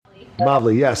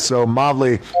Mavli, yes. So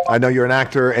Mavli, I know you're an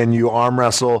actor and you arm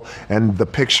wrestle, and the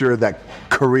picture that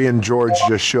Korean George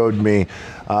just showed me,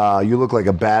 you look like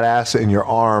a badass and your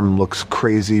arm looks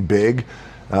crazy big.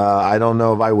 I don't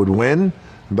know if I would win,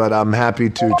 but I'm happy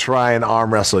to try and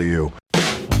arm wrestle you.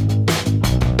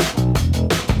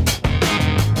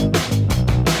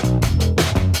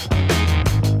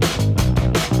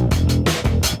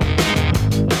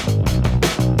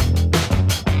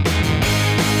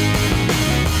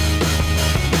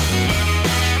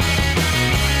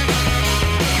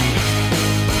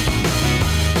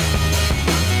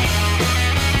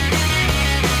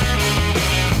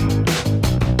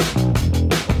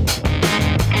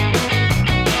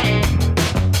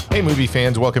 Movie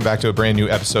fans, welcome back to a brand new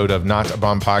episode of Not a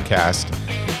Bomb Podcast.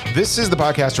 This is the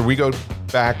podcast where we go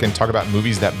back and talk about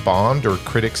movies that bombed or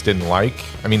critics didn't like.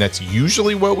 I mean, that's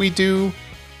usually what we do.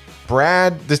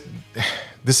 Brad, this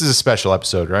is a special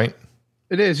episode, right?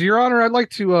 It is. Your Honor, I'd like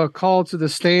to call to the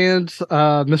stand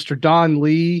Mr. Don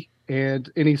Lee and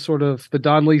any sort of the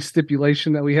Don Lee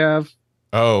stipulation that we have.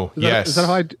 Oh, yes. Is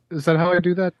that how I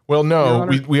do that? Well, no,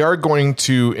 we are going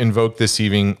to invoke this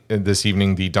evening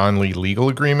the Don Lee legal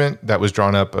agreement that was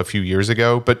drawn up a few years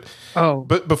ago. But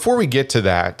before we get to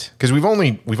that, because we've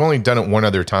only done it one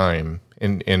other time,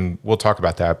 and we'll talk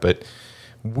about that. But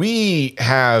we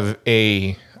have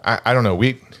I don't know,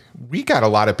 we got a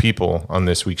lot of people on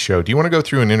this week's show. Do you want to go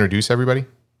through and introduce everybody?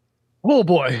 Oh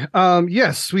boy.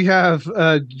 Yes, we have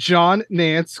John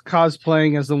Nance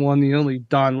cosplaying as the one, the only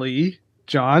Don Lee.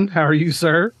 John, how are you,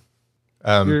 sir?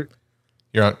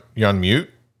 You're on mute,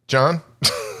 John.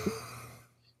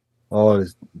 Oh,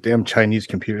 this damn Chinese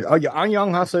computer. Oh, yeah,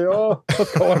 annyeonghaseyo.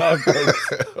 What's going on, guys?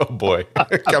 Oh boy,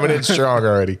 coming in strong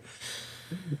already.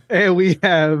 And we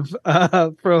have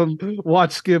from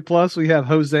Watch Skip Plus, we have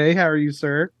Jose. How are you,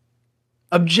 sir?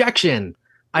 Objection.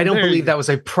 I don't believe that was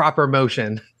a proper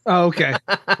motion. Oh, okay.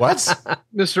 What?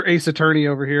 Mr. Ace Attorney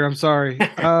over here. I'm sorry.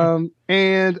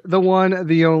 And the one,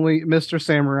 the only Mr.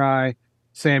 Samurai.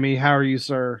 Sammy, how are you,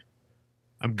 sir?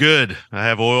 I'm good. I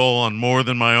have oil on more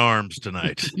than my arms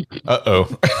tonight.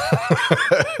 Uh-oh.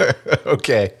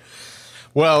 Okay.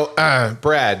 Well,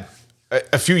 Brad,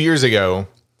 a few years ago,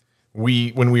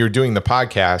 when we were doing the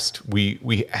podcast,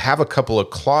 we have a couple of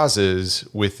clauses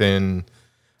within,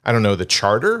 I don't know, the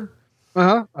charter.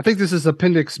 I think this is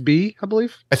Appendix B, I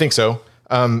believe. I think so.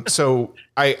 So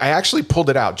I actually pulled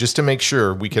it out just to make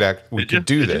sure we could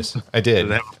do this. I did.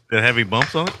 Did it have heavy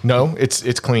bumps on it? No,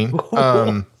 it's clean.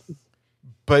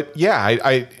 But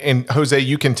yeah, and Jose,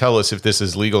 you can tell us if this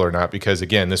is legal or not, because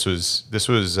again, this was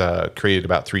created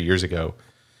about 3 years ago.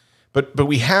 But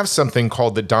we have something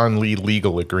called the Don Lee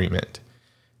legal agreement.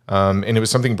 And it was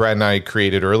something Brad and I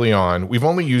created early on. We've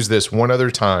only used this one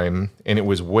other time, and it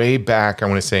was way back, I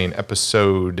want to say in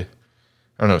episode,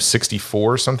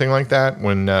 64, something like that,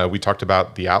 when we talked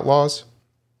about the Outlaws.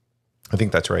 I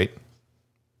think that's right.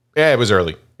 Yeah, it was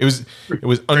early. It was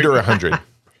under 100.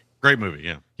 Great movie,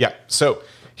 yeah. Yeah. So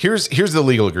here's the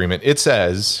legal agreement. It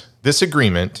says, this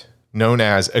agreement, known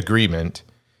as agreement,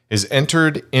 is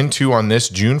entered into on this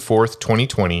June 4th,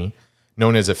 2020,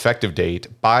 known as effective date,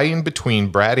 by and between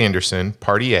Brad Anderson,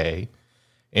 Party A,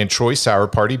 and Troy Sauer,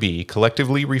 Party B,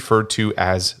 collectively referred to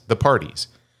as the parties.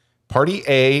 Party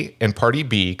A and Party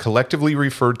B, collectively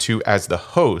referred to as the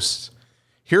hosts,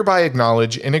 hereby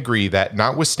acknowledge and agree that,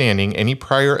 notwithstanding any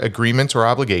prior agreements or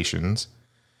obligations,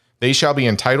 they shall be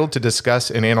entitled to discuss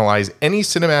and analyze any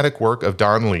cinematic work of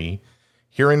Don Lee,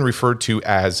 herein referred to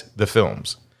as the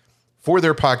films, for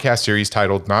their podcast series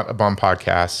titled Not a Bomb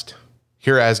Podcast,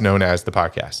 hereas known as the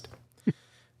podcast.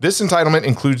 This entitlement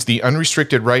includes the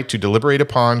unrestricted right to deliberate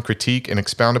upon, critique, and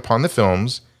expound upon the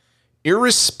films,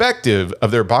 irrespective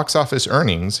of their box office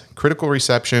earnings, critical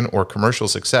reception, or commercial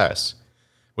success,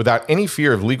 without any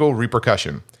fear of legal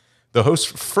repercussion. The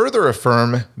hosts further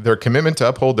affirm their commitment to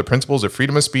uphold the principles of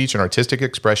freedom of speech and artistic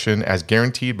expression as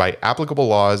guaranteed by applicable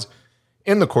laws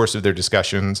in the course of their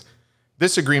discussions.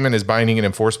 This agreement is binding and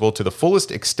enforceable to the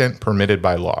fullest extent permitted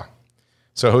by law.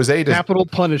 So Jose does capital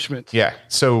punishment. Yeah.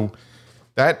 So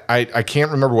that I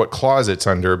can't remember what clause it's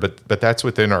under, but that's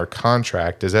within our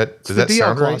contract. Does that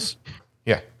sound right?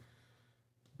 Yeah.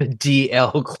 The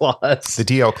DL clause. The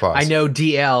DL clause. I know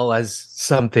DL as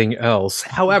something else.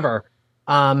 However,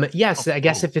 yes, I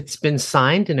guess if it's been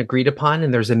signed and agreed upon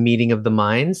and there's a meeting of the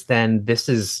minds, then this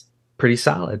is pretty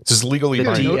solid. This is legally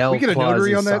binding. We get a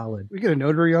notary on that. Solid. We get a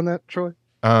notary on that, Troy.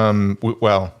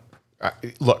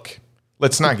 Look,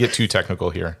 let's not get too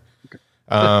technical here.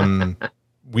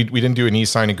 We didn't do an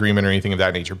e-sign agreement or anything of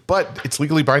that nature, but it's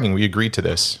legally binding. We agreed to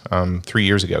this 3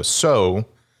 years ago. So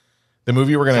the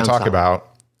movie we're going to talk about,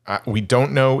 We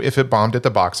don't know if it bombed at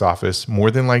the box office.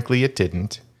 More than likely, it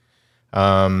didn't.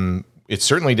 It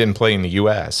certainly didn't play in the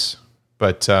U.S.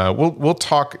 But we'll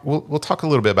talk a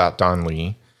little bit about Don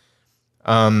Lee.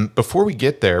 Before we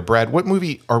get there, Brad, what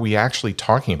movie are we actually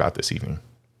talking about this evening?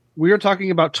 We are talking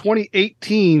about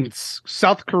 2018's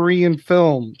South Korean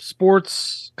film,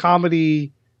 sports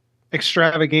comedy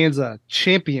extravaganza,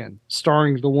 Champion,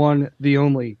 starring the one, the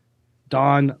only,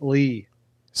 Don Lee.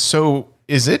 So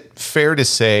is it fair to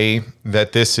say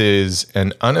that this is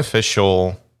an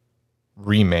unofficial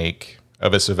remake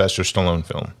of a Sylvester Stallone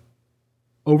film?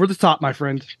 Over the top, my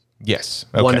friend. Yes.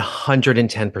 Okay.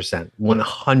 110%.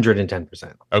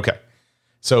 110%. Okay.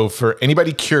 So for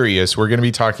anybody curious, we're going to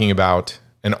be talking about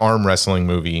an arm wrestling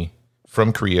movie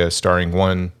from Korea starring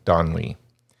one Don Lee.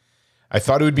 I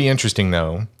thought it would be interesting,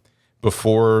 though,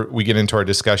 before we get into our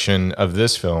discussion of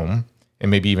this film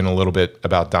and maybe even a little bit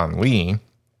about Don Lee,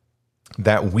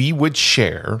 that we would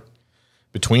share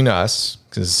between us,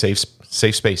 because it's a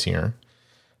safe space here.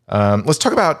 Let's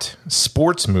talk about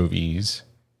sports movies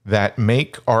that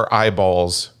make our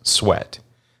eyeballs sweat.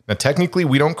 Now, technically,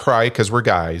 we don't cry because we're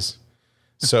guys.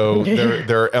 So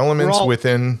there are elements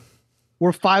within.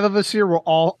 We're 5 of us here. We're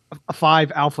all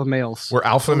 5 alpha males. We're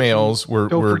alpha males.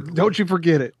 Don't you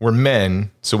forget it. We're men,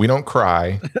 so we don't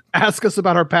cry. Ask us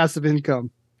about our passive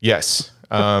income. Yes.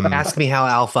 Ask me how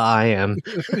alpha I am.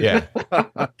 Yeah.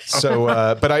 So,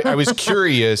 but I was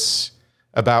curious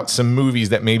about some movies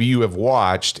that maybe you have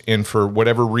watched, and for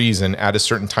whatever reason, at a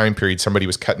certain time period, somebody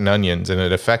was cutting onions and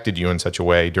it affected you in such a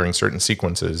way during certain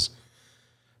sequences.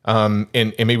 And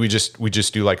maybe we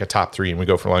just do like a top 3 and we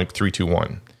go for like 3, 2,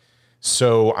 1.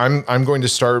 So I'm going to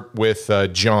start with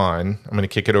John. I'm going to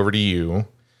kick it over to you,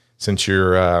 since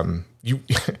you're you.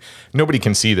 Nobody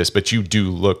can see this, but you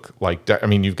do look like. I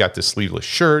mean, you've got this sleeveless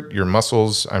shirt, your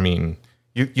muscles. I mean,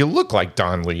 you look like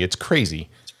Don Lee. It's crazy.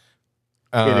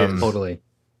 It is Totally.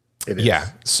 It is. Yeah.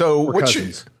 So We're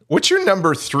cousins. what's your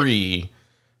number 3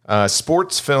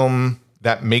 sports film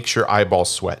that makes your eyeballs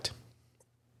sweat?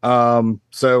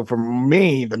 So for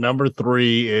me, the number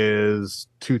 3 is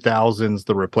 2000's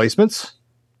The Replacements.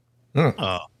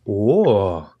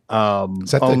 Oh.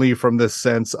 Only from the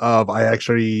sense of I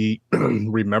actually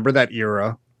remember that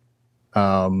era.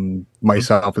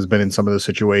 Myself has been in some of those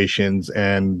situations,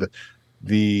 and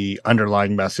the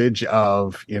underlying message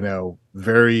of,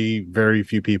 very, very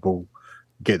few people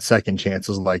get second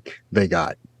chances like they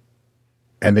got,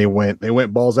 and they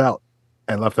went balls out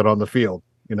and left it on the field.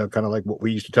 Kind of like what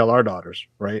we used to tell our daughters,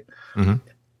 right? Mm-hmm.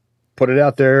 Put it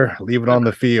out there, leave it on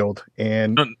the field.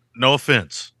 And No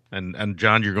offense. And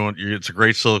John, it's a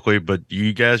great soliloquy, but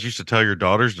you guys used to tell your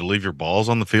daughters to leave your balls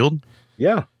on the field?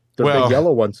 yeah, they're big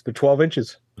yellow ones. They're 12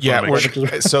 inches. Yeah.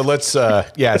 So let's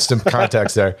some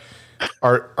context there.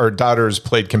 Our daughters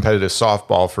played competitive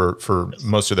softball for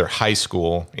most of their high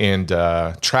school, and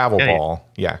travel ball.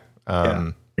 Yeah.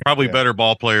 Probably better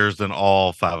ball players than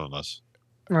all 5 of us.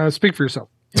 Speak for yourself.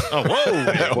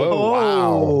 Oh, whoa.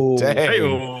 Wow. Dang. Hey,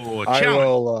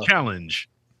 challenge.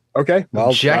 Okay.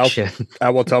 Well, Objection. I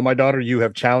will tell my daughter you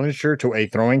have challenged her to a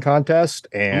throwing contest,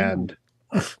 and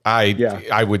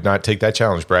I would not take that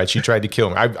challenge, Brad. She tried to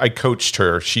kill me. I coached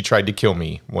her. She tried to kill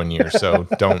me one year. So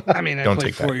don't. I mean, I don't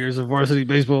played take 4 years of varsity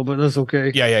baseball, but that's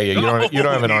okay. Yeah. You don't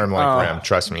have an arm like Graham.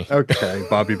 Trust me. okay,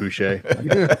 Bobby Boucher.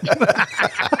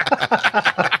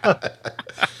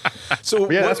 So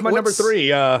that's my number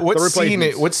 3.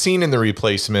 What scene in The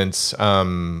Replacements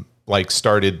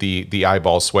started the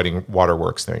eyeball sweating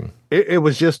waterworks thing? It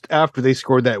was just after they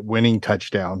scored that winning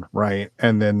touchdown, right?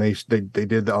 And then they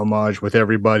did the homage with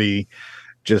everybody,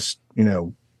 just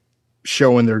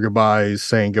showing their goodbyes,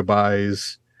 saying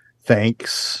goodbyes,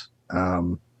 thanks.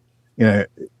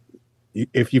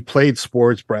 If you played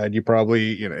sports, Brad, you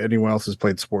probably anyone else has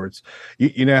played sports.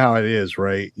 You know how it is,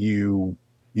 right? You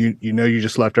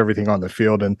just left everything on the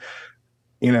field, and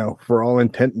for all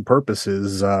intent and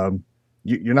purposes,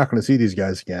 you're not going to see these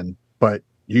guys again. But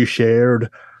you shared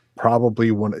probably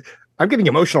one. I'm getting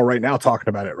emotional right now talking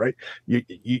about it. Right?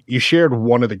 You shared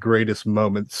one of the greatest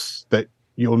moments that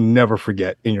you'll never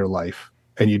forget in your life,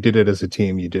 and you did it as a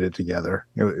team. You did it together.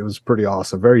 It was pretty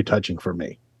awesome. Very touching for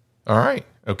me. All right.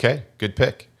 Okay. Good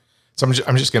pick. So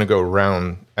I'm just going to go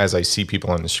around as I see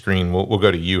people on the screen. We'll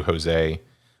go to you, Jose.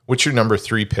 What's your number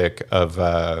 3 pick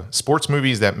of sports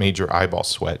movies that made your eyeballs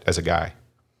sweat as a guy?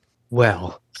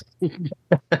 Well,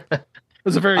 It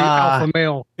was a very alpha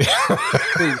male.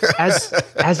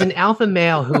 as an alpha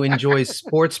male who enjoys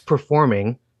sports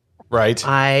performing, Right.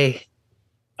 I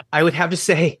would have to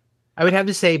say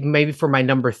maybe for my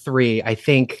number 3, I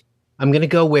think I'm going to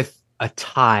go with a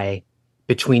tie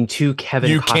between two Kevin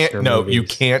You Costner can't. No, movies. you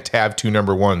can't have two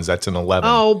number ones. That's an 11.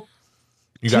 Oh,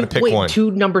 you got to pick wait, one.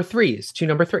 two number threes.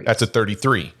 That's a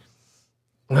 33.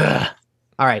 Ugh.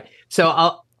 All right.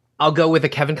 So I'll go with a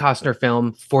Kevin Costner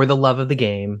film, For the Love of the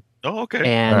Game. Oh, okay.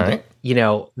 And All right.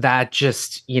 that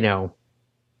just,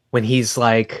 when he's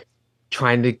like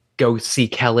trying to go see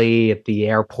Kelly at the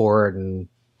airport and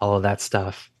all of that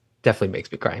stuff, definitely makes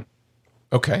me cry.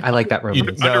 Okay. I like that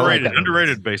romance. No, I like that Underrated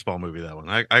romance. baseball movie, that one.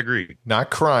 I agree.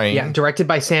 Not crying. Yeah, directed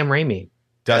by Sam Raimi.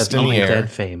 Dust of in the Evil air. Dead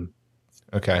fame.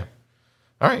 Okay.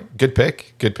 All right. Good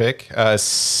pick. Good pick.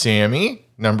 Sammy,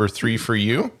 number 3 for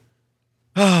you.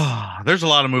 There's a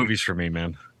lot of movies for me,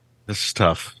 man. This is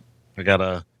tough. I got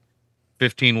a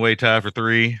 15-way tie for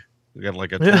 3. We got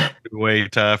like a 2-way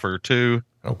tie for 2,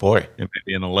 Oh boy. and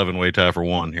maybe an 11-way tie for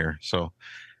 1 here. So,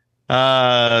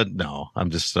 no, I'm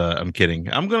just, I'm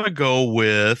kidding. I'm gonna go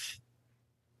with,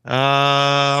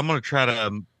 I'm gonna try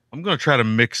to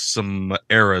mix some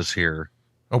eras here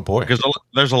Oh boy. because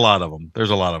there's a lot of them. There's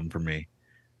a lot of them for me.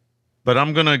 But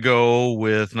I'm gonna go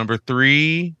with number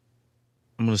 3.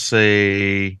 I'm gonna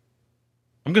say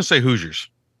Hoosiers.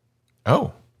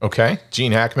 Oh, okay.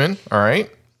 Gene Hackman. All right.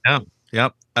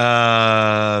 Yep.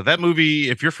 That movie,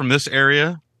 if you're from this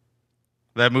area,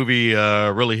 that movie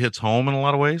really hits home in a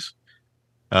lot of ways,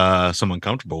 some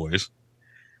uncomfortable ways.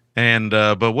 And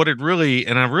but what it really,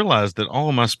 and I realized that all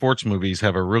of my sports movies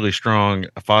have a really strong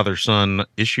father-son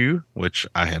issue, which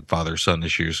I had father-son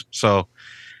issues. So,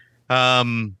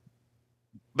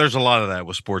 there's a lot of that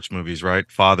with sports movies, right?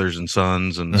 Fathers and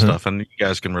sons and stuff, and you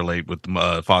guys can relate with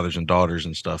fathers and daughters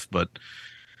and stuff. But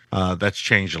that's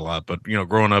changed a lot. But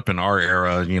growing up in our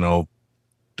era, it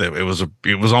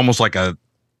was almost like a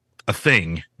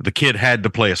thing. The kid had to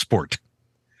play a sport,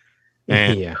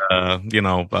 and Yeah.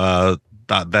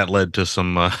 that led to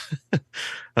some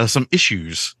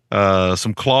issues,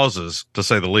 some clauses, to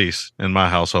say the least, in my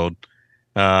household.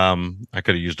 I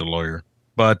could have used a lawyer.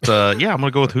 But yeah, I'm gonna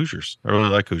go with Hoosiers. I really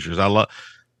like Hoosiers.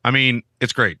 I mean,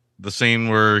 it's great. The scene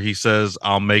where he says,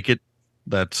 "I'll make it."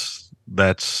 That's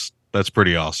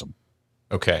pretty awesome.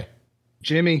 Okay.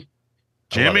 Jimmy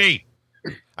Jimmy,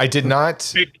 I did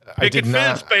not. I picket did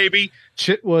fence, not. baby.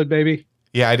 Chitwood, baby.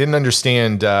 Yeah, I didn't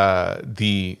understand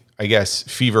the, I guess,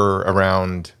 fever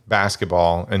around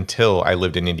basketball until I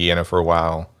lived in Indiana for a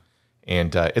while,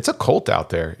 and it's a cult out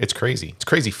there. It's crazy. It's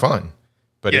crazy fun.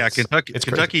 But Yeah, it's, Kentucky, it's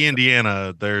crazy. Kentucky,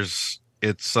 Indiana.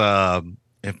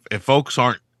 If folks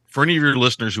aren't, for any of your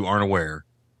listeners who aren't aware,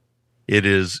 it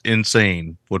is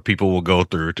insane what people will go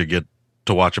through to get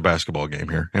to watch a basketball game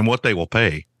here, and what they will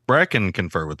pay. Brad can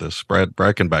confer with this. Brad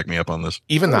can back me up on this.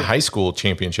 Even the high school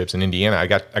championships in Indiana, I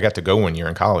got to go one year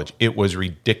in college. It was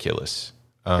ridiculous.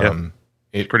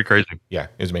 It's pretty crazy. Yeah,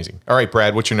 it was amazing. All right,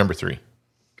 Brad, what's your number 3?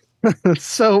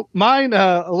 So mine,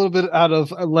 a little bit out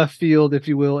of left field, if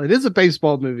you will. It is a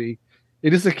baseball movie.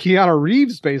 It is a Keanu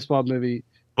Reeves baseball movie.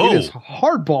 Oh. It is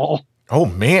Hardball. Oh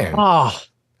man, Oh,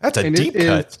 that's a And deep it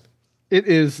cut. It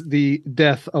is the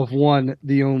death of one,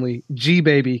 the only G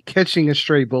Baby catching a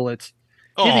stray bullet,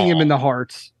 hitting him in the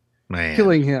heart, Man.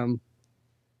 killing him,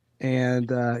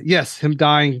 and yes, him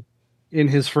dying in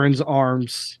his friend's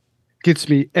arms gets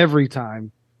me every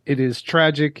time. It is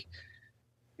tragic.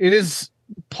 It is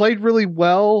played really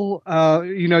well.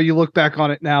 You look back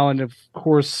on it now, and of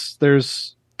course,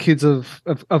 there's kids of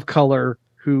color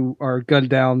who are gunned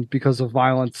down because of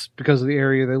violence, because of the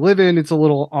area they live in. It's a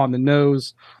little on the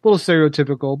nose, a little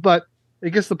stereotypical, but it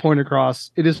gets the point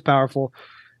across. It is powerful.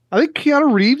 I think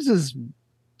Keanu Reeves is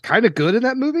kind of good in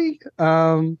that movie.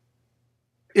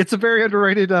 It's a very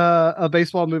underrated a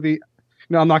baseball movie.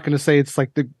 No, I'm not going to say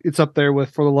it's up there with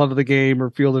For the Love of the Game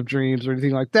or Field of Dreams or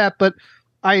anything like that, but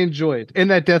I enjoy it. And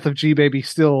that death of G Baby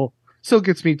still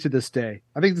gets me to this day.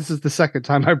 I think this is the second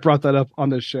time I brought that up on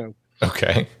this show.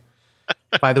 Okay.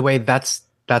 by the way, that's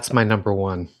my number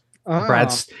 1. Ah,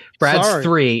 Brad's sorry.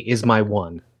 3 is my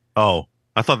 1. Oh,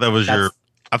 I thought that was That's-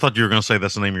 I thought you were going to say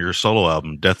that's the name of your solo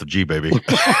album, Death of G Baby.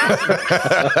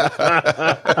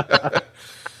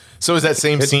 So is that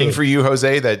same Could scene be. for you,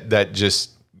 Jose, that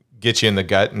just gets you in the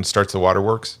gut and starts the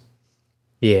waterworks?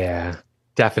 Yeah,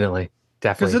 definitely.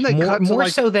 then they More, cut to, more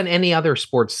like- so than any other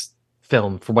sports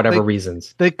film for whatever They-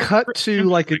 reasons. They cut to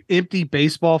like an empty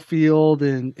baseball field,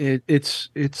 and it's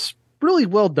really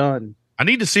well done. I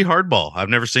need to see Hardball. I've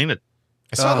never seen it.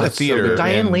 I saw it in the it's so theater. good.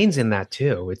 Diane and Lane's in that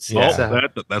too. It's, Yeah.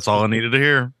 it's That's all I needed to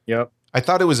hear. Yep. I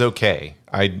thought it was okay.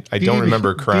 I don't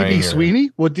remember crying. DB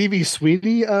Sweeney? Would DB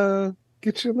Sweeney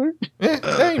get you in there?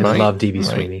 Yeah, you I might. love DB You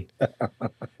might. Sweeney.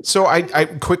 So I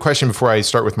quick question before I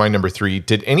start with my number 3.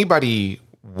 Did anybody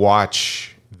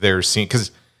watch their scene?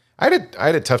 Because I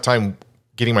had a tough time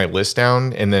getting my list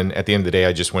down, and then at the end of the day,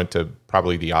 I just went to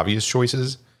probably the obvious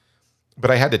choices. But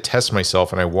I had to test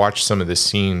myself, and I watched some of the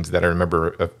scenes that I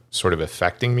remember sort of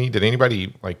affecting me. Did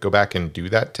anybody like go back and do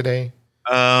that today?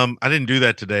 I didn't do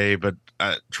that today, but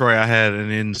Troy, I had an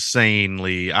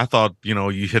insanely. I thought,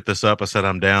 you hit this up. I said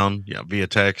I'm down, via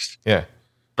text. Yeah.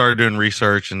 Started doing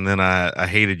research, and then I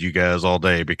hated you guys all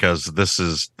day because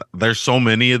there's so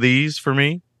many of these for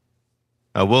me.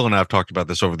 Will and I have talked about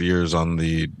this over the years on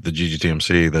the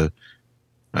GGTMC. The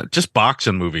just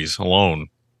boxing movies alone.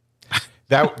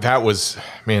 That was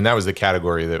the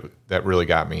category that really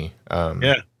got me.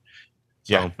 Yeah.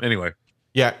 So, anyway.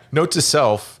 Yeah. Note to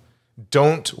self: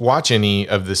 don't watch any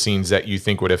of the scenes that you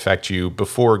think would affect you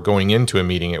before going into a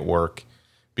meeting at work,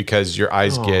 because your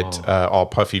eyes get all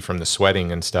puffy from the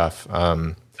sweating and stuff.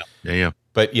 Yeah.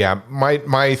 But yeah,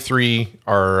 my three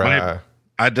are.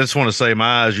 I just want to say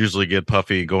my eyes usually get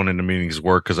puffy going into meetings at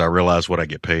work because I realize what I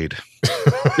get paid.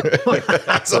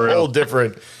 That's a whole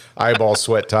different eyeball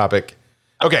sweat topic.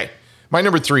 Okay, my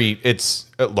number three. It's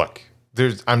look.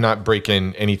 I'm not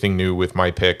breaking anything new with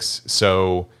my picks,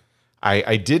 so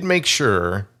I did make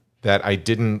sure that I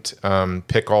didn't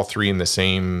pick all three in the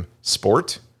same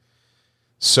sport.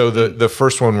 So the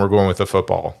first one, we're going with a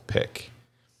football pick,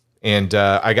 and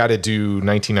I got to do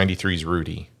 1993's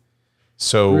Rudy.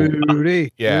 So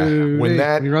Rudy, yeah, Rudy. when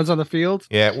When he runs on the field.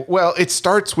 Yeah, well, it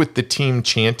starts with the team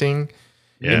chanting,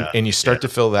 and you start to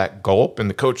feel that gulp, and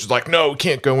the coach is like, "No, we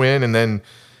can't go in," and then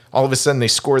all of a sudden they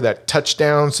score that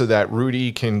touchdown so that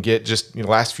Rudy can get just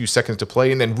last few seconds to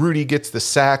play, and then Rudy gets the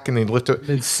sack, and they lift up.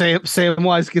 And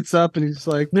Samwise gets up, and he's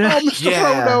like, "Oh, Mr.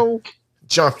 Frodo."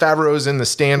 John Favreau's in the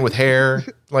stand with hair,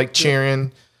 like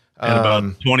cheering, and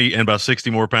about 20 and about 60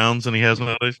 more pounds than he has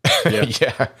nowadays.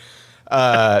 Yeah.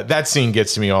 That scene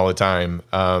gets to me all the time.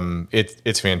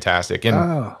 It's fantastic. And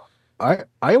I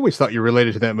always thought you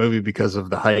related to that movie because of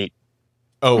the height.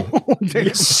 Oh,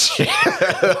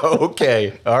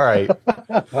 okay. All right.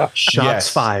 Shots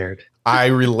fired. I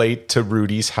relate to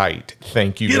Rudy's height.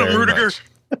 Thank you very much.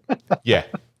 Yeah.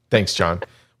 Thanks, John.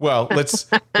 Well, let's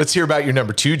hear about your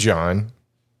number two, John.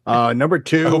 Number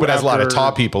two. I hope it has a lot of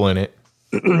tall people in it.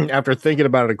 After thinking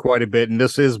about it quite a bit, and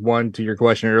this is one to your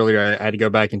question earlier, I had to go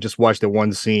back and just watch the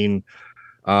one scene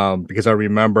because I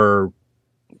remember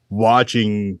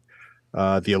watching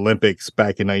the Olympics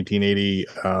back in 1980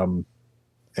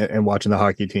 and watching the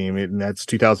hockey team, and that's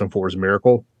 2004's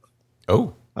Miracle.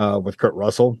 Oh, with Kurt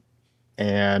Russell,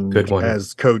 and good one.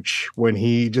 As coach when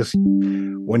he just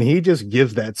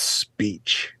gives that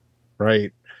speech,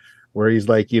 right? Where he's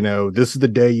like, this is the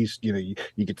day you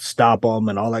get to stop them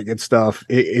and all that good stuff.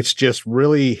 It's just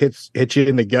really hits you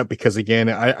in the gut because again,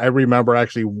 I remember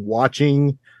actually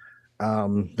watching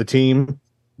the team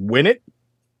win it.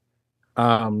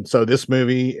 So this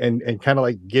movie and kind of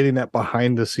like getting that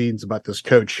behind the scenes about this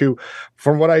coach who,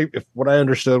 from what I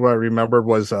understood, what I remembered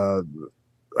was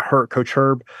Coach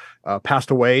Herb passed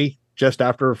away just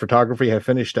after photography had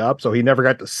finished up, so he never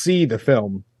got to see the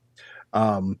film.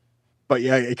 But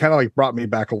yeah, it kind of like brought me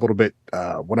back a little bit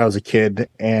when I was a kid,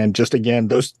 and just again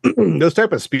those those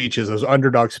type of speeches, those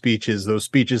underdog speeches, those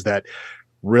speeches that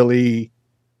really,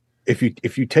 if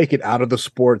you take it out of the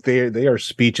sport, they are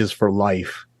speeches for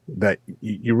life. That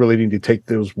you really need to take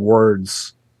those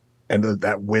words and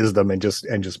that wisdom and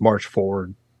just march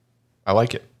forward. I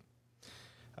like it.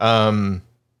 Man,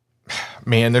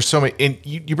 there's so many. And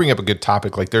you bring up a good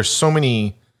topic. Like, there's so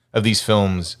many of these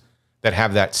films that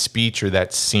have that speech or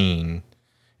that scene.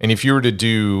 And if you were to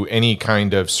do any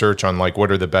kind of search on like what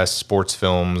are the best sports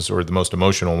films or the most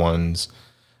emotional ones,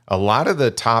 a lot of the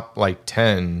top like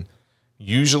 10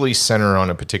 usually center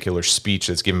on a particular speech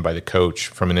that's given by the coach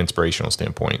from an inspirational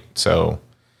standpoint. So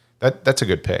that's a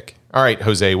good pick. All right,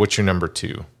 Jose, what's your number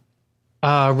two?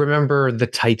 Remember the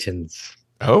Titans.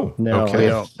 Oh, No, okay.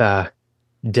 With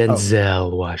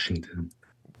Denzel Washington.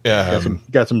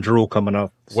 Got some drool coming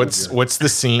up. What's the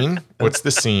scene? What's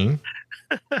the scene?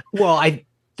 Well,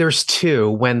 there's two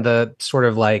when the sort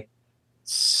of like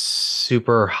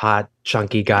super hot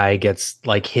chunky guy gets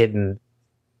like hit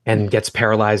and gets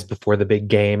paralyzed before the big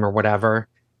game or whatever.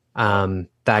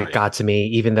 That got to me,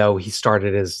 even though he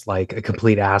started as like a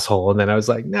complete asshole. And then I was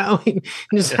like, no, he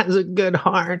just has a good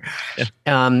heart. Yeah.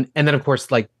 And then of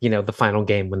course, like, the final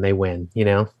game when they win,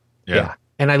 Yeah.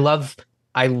 And I love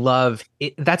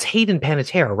it. That's Hayden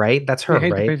Panettiere, right? That's her,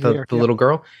 Hayden right? Panettiere, The little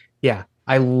girl. Yeah.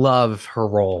 I love her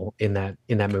role in that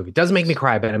movie. Doesn't make me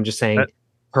cry, but I'm just saying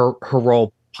her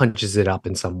role punches it up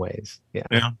in some ways. Yeah.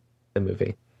 Yeah. The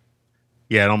movie.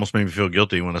 Yeah, it almost made me feel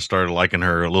guilty when I started liking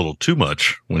her a little too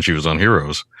much when she was on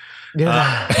Heroes.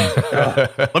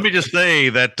 Let me just say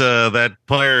that that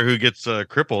player who gets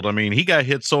crippled, I mean, he got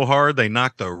hit so hard they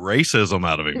knocked the racism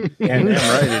out of him. And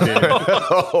right, it did.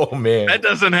 Oh man, That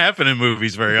doesn't happen in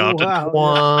movies very often.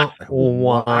 Wow. Wah,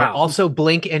 wah. Also,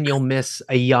 blink and you'll miss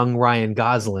a young Ryan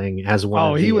Gosling as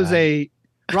well. Oh, he was a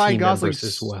Ryan Gosling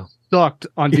as well. sucked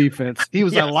on defense. He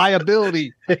was a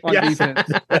liability on defense.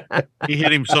 He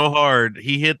hit him so hard.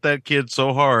 He hit that kid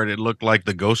so hard it looked like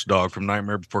the ghost dog from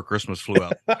Nightmare Before Christmas flew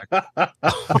out.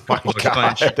 my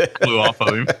God. Flew off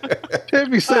of him.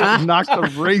 If he said knocked the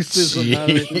racism out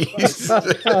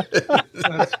of it.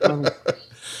 That's funny.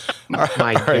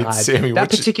 My All right, God. Sammy, that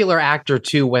which- particular actor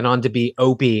too went on to be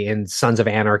Opie in Sons of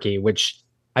Anarchy, which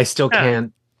I still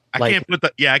can't. I can't put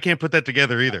that. Yeah, I can't put that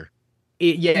together either.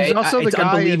 He's also the it's guy in-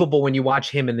 unbelievable when you watch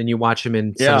him and then you watch him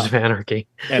in Yeah. Sons of Anarchy.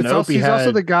 And Opie He's also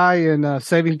had- the guy in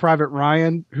Saving Private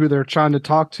Ryan who they're trying to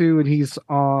talk to, and he's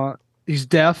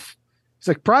deaf. He's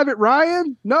like, Private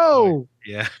Ryan? No.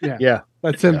 Yeah, yeah,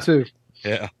 That's him too.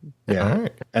 yeah. yeah. All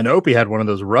right. And Opie had one of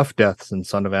those rough deaths in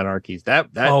Son of Anarchies. That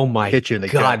Oh my hit you in the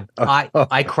God. gut.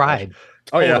 I cried.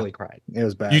 Oh yeah, Totally cried. it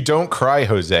was bad. You don't cry,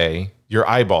 Jose. Your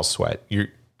eyeballs sweat. Your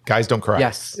guys don't cry.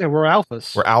 Yes. Yeah, we're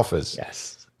alphas. We're alphas.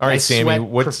 Yes. All right, I Sammy, sweat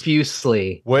what's-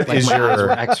 profusely. what like is my eyes your-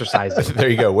 were exercising? There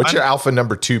you go. What's your alpha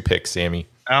number 2 pick, Sammy?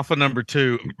 Alpha number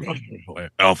 2.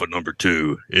 Alpha number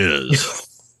 2 is.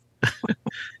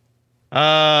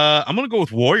 I'm gonna go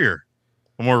with Warrior.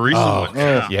 A more recent Oh, one.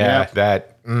 Yeah,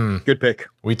 that Good pick.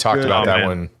 we talked Good. about Oh, that man.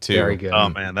 one too. Very good. Oh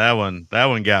man, that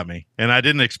one got me, and I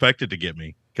didn't expect it to get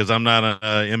me because I'm not a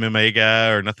MMA guy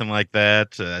or nothing like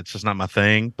that. It's just not my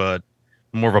thing. But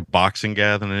I'm more of a boxing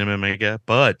guy than an MMA guy.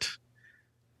 But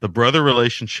the brother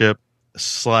relationship /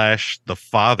 the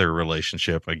father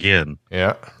relationship again,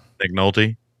 Yeah. Nick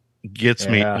Nolte gets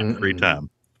me Yeah. every time.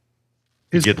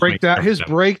 His gets me breakdown. every His time.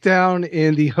 breakdown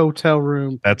in the hotel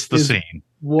room. That's the Is- scene.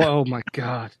 Whoa, my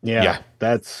God. Yeah, Yeah.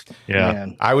 that's Yeah.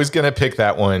 man. I was gonna pick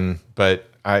that one, but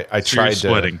I tried Serious to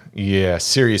sweating. Yeah,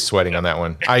 serious sweating on that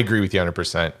one. I agree with you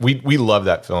 100%. We love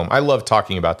that film. I love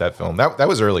talking about that film. That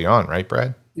was early on, right,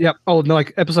 Brad? Yep. Oh no,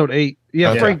 like episode 8.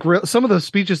 Yeah, Okay. Frank Grillo. Some of the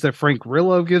speeches that Frank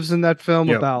Grillo gives in that film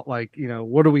Yep. about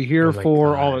what are we here Oh my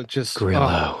for? God. All it just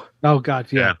Grillo. Oh God,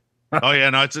 yeah. Oh yeah,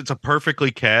 no, it's a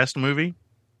perfectly cast movie,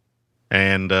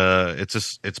 and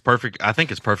it's perfect. I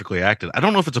think it's perfectly acted. I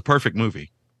don't know if it's a perfect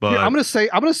movie, but Here, I'm gonna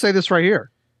say this right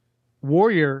here.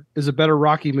 Warrior is a better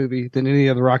Rocky movie than any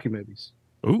of the Rocky movies.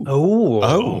 ooh,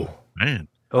 Oh. man,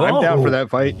 I'm down for that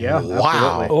fight. Yeah,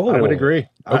 Wow. absolutely. I would agree.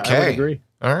 I would Okay. agree.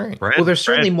 All right. Brad, Well, there's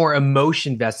certainly Brad, more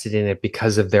emotion vested in it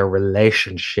because of their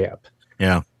relationship.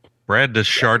 Brad just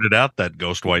sharded out that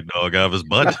ghost white dog out of his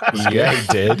butt. Yeah, he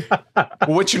did. Well,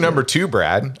 what's your number 2,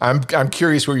 Brad? I'm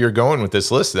curious where you're going with this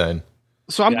list then.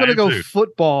 So I'm Yeah, gonna I go do.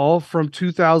 football from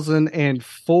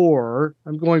 2004.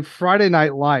 I'm going Friday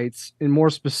Night Lights, and more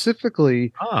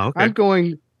specifically, Oh, okay. I'm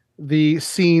going the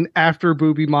scene after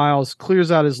Booby Miles clears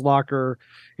out his locker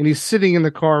and he's sitting in the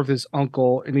car of his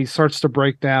uncle and he starts to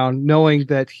break down, knowing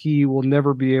that he will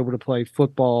never be able to play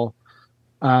football.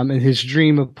 And his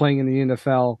dream of playing in the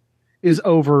NFL is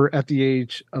over at the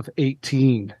age of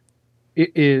 18.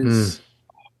 It is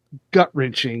gut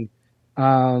wrenching.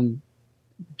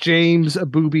 James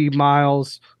Booby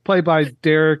Miles, played by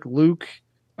Derek Luke.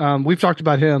 We've talked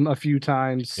about him a few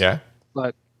times. Yeah.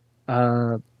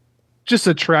 Just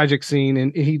a tragic scene,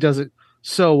 and he does it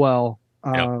so well.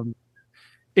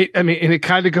 It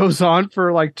kind of goes on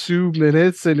for like 2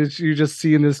 minutes, and you just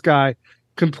seeing this guy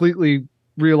completely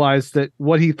realize that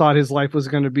what he thought his life was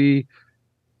going to be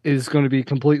is going to be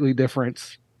completely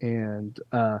different. And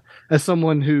as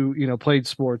someone who played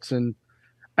sports and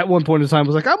at one point in time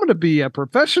was like, I'm going to be a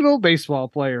professional baseball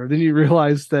player, then you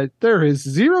realize that there is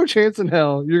zero chance in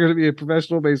hell you're going to be a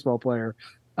professional baseball player.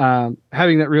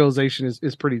 Having that realization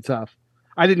is pretty tough.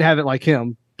 I didn't have it like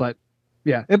him, but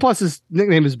yeah. And plus his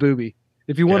nickname is Booby.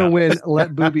 If you want to win,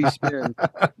 let Booby spin.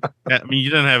 Yeah, I mean, you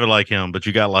didn't have it like him, but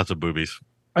you got lots of boobies.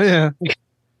 Yeah.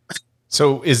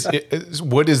 So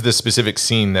what is the specific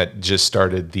scene that just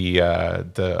started the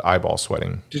eyeball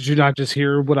sweating? Did you not just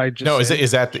hear what I just No, said?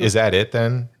 is that it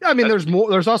then? I mean, there's more.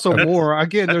 There's also That's- more.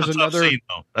 Again, That's there's a tough another. scene,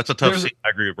 though. That's a tough there's- scene. I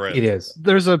agree with Brad. It is.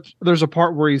 There's a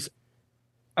part where he's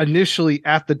initially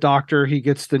at the doctor. He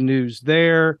gets the news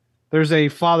there. There's a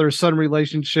father-son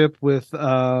relationship with Tim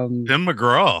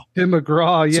McGraw. Tim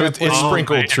McGraw. Yeah, So it's Oh,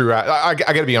 sprinkled man. throughout. I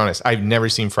got to be honest. I've never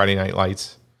seen Friday Night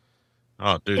Lights.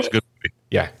 Oh, dude, it's a good movie.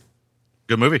 Yeah.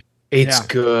 Good movie. It's Yeah.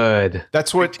 good.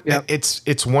 That's what Yep.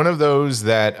 it's one of those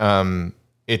that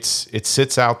it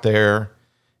sits out there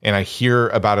and I hear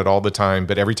about it all the time.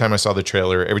 But every time I saw the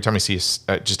trailer, every time I see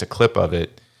just a clip of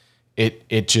it,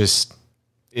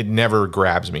 it never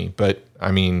grabs me. But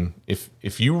I mean,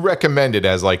 if you recommend it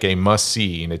as like a must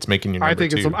see, and it's making your number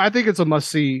two, I think it's a must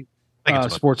see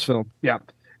sports film. Yeah.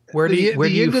 Where do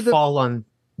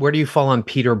you fall on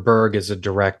Peter Berg as a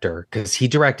director? Because he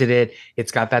directed it.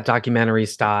 It's got that documentary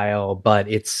style, but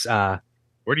it's Where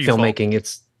do you filmmaking.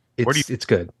 Fall? It's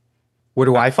good. Where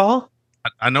do I fall?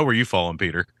 I know where you fall on,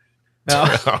 Peter.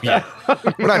 oh yeah.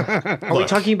 Are we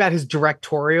talking about his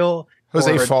directorial?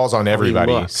 Jose falls on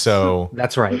everybody. So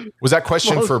that's right. Was that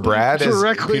question for Brad as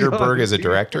Peter Berg as a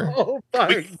director? Oh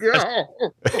my god!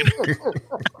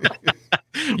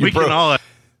 We can all ask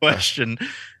a question.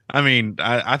 I mean,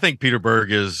 I think Peter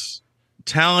Berg is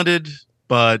talented,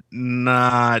 but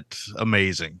not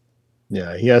amazing.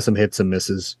 Yeah, he has some hits and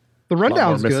misses. The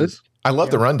Rundown's good. I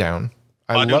love the Rundown.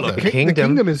 I love the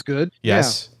Kingdom is good.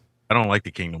 Yes. Yeah. I don't like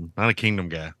the Kingdom. Not a Kingdom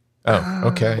guy. Oh,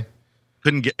 okay.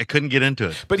 I couldn't get into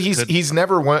it. But he's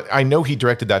never one. I know he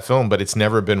directed that film, but it's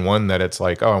never been one that it's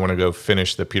like, oh, I want to go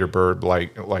finish the Peter Berg,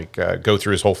 go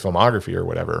through his whole filmography or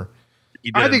whatever.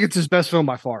 I think it's his best film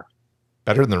by far.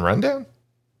 Better than Rundown?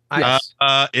 Yes.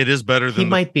 It is better than. He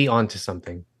might be onto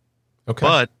something. Okay.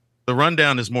 But the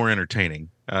Rundown is more entertaining.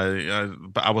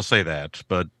 I will say that.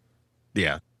 But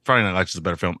yeah, Friday Night Lights is a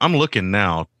better film. I'm looking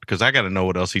now because I got to know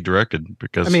what else he directed.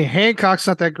 Because I mean, Hancock's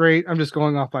not that great. I'm just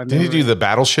going off by memory. Did he do the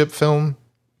Battleship film?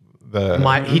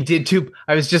 He did too.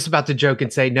 I was just about to joke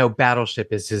and say no.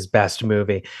 Battleship is his best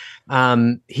movie.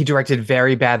 He directed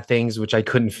Very Bad Things, which I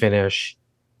couldn't finish.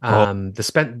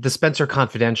 The Spencer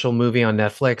Confidential movie on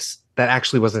Netflix that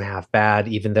actually wasn't half bad,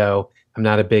 even though I'm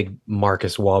not a big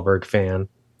Marcus Wahlberg fan.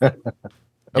 Okay.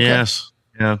 Yes,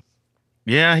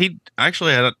 yeah. He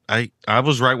actually had. I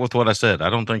was right with what I said.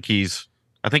 I think he's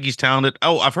talented.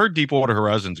 Oh, I've heard Deepwater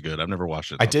Horizon's good. I've never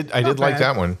watched it. I did like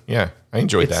that one. Yeah, I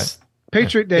enjoyed that.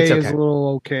 Patriot Day is a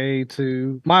little okay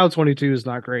too. Mile 22 is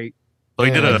not great. So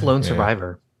he did a Lone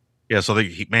Survivor. Yeah, so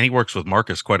he works with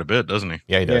Marcus quite a bit, doesn't he?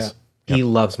 Yeah, he does. Yeah. He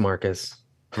loves Marcus.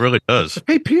 He really does.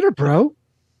 Hey, Peter, bro.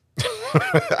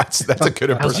 that's a good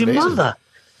impersonation. How's your mother?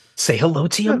 Say hello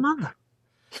to your mother.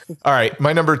 All right,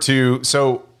 my number two.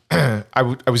 So I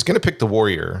was going to pick The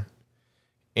Warrior,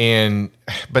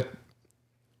 but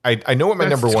I know what my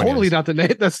number one totally is. Not the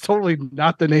name. That's totally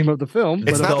not the name of the film.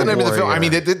 It's not the name of the film. I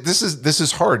mean, this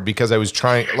is hard because I was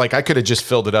trying. Like, I could have just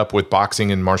filled it up with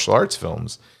boxing and martial arts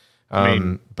films,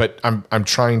 but I'm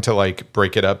trying to like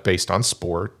break it up based on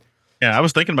sport. Yeah, I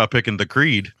was thinking about picking The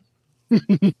Creed.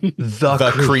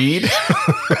 The Creed.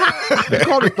 They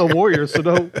called it The Warrior, so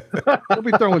don't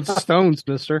be throwing stones,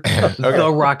 mister.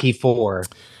 The Rocky IV.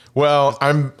 Well,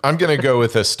 I'm going to go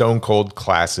with a Stone Cold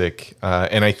classic,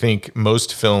 and I think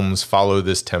most films follow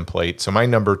this template. So my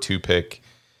number two pick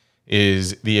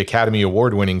is the Academy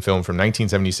Award-winning film from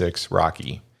 1976,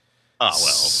 Rocky. Oh, well.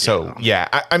 So, yeah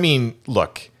I mean,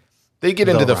 look, they get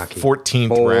into the Rocky.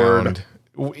 14th round.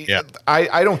 Yeah.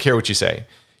 I don't care what you say.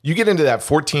 You get into that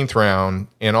 14th round,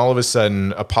 and all of a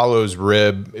sudden, Apollo's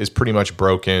rib is pretty much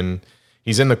broken.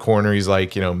 He's in the corner. He's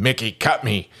like, Mickey, cut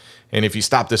me. And if you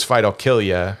stop this fight, I'll kill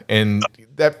you. And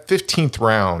that 15th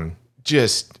round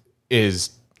just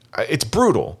it's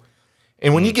brutal.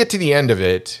 And when you get to the end of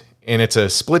it, and it's a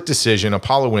split decision,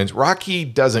 Apollo wins. Rocky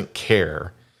doesn't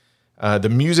care. The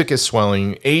music is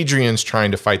swelling. Adrian's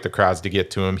trying to fight the crowds to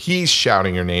get to him. He's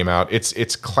shouting your name out.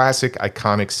 It's classic,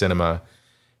 iconic cinema.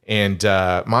 And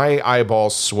my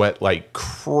eyeballs sweat like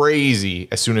crazy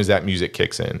as soon as that music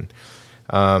kicks in.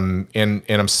 And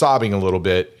I'm sobbing a little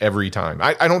bit every time.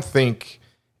 I don't think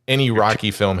any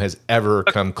Rocky film has ever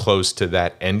come close to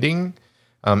that ending.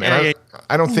 I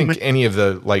don't think any of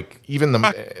the even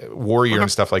the Warrior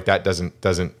and stuff like that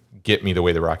doesn't get me the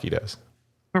way the Rocky does.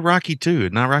 Rocky 2,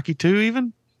 not Rocky 2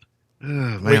 even? Oh,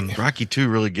 man, Rocky 2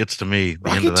 really gets to me.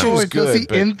 Rocky 2 is good. Does he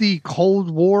end the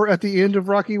Cold War at the end of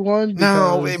Rocky 1?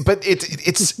 No, but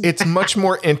it's much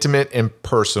more intimate and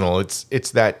personal.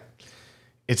 It's that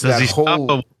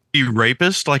stop a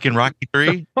rapist like in Rocky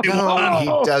 3? No, he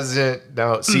doesn't.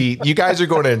 No, see, you guys are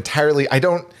going to entirely.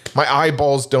 My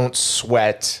eyeballs don't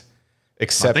sweat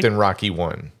except in Rocky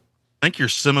 1. I think your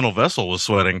seminal vessel was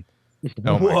sweating.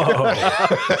 Oh my God.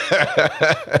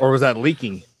 Or was that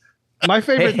leaking? My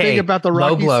favorite thing about the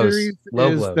Rocky series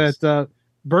is that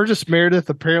Burgess Meredith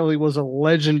apparently was a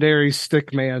legendary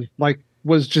stick man,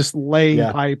 was just laying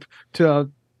pipe to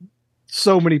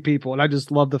so many people. And I just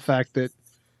love the fact that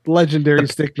legendary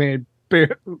stick man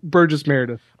Burgess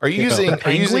Meredith. Are you using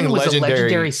Penguin was a legendary?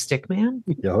 legendary stickman.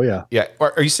 Oh yeah. Yeah.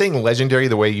 Are you saying legendary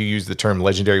the way you use the term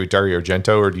legendary with Dario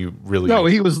Argento, or do you really? No,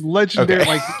 he was legendary. Okay.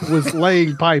 Like was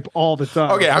laying pipe all the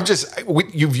time. Okay,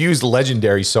 you've used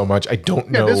legendary so much. I don't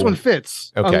Yeah, know. this one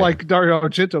fits. Okay. Unlike Dario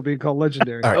Argento being called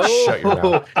legendary. All right, shut your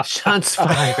mouth. Shots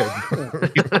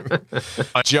fired.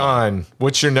 John,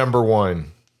 what's your number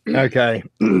one? Okay.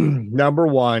 Number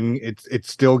one, it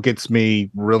still gets me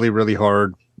really, really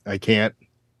hard. I can't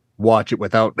watch it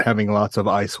without having lots of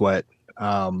eye sweat.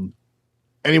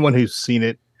 Anyone who's seen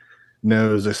it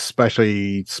knows,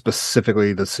 especially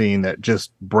specifically the scene that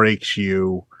just breaks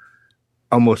you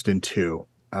almost in two.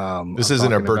 This I'm isn't a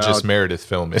talking Burgess about- Meredith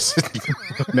film, is it?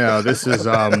 No, this is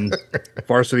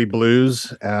Varsity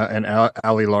Blues and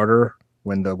Ali Larder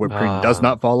when the whipped cream does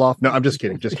not fall off. No, I'm just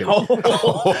kidding. Just kidding. Oh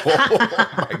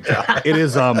my god! It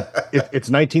is it's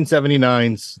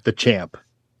 1979's The Champ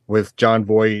with John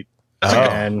Voight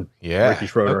and yeah. Ricky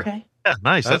Schroeder. Okay. Yeah,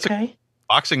 nice. That's a Okay.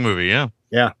 boxing movie. Yeah.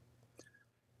 Yeah.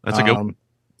 That's a good one.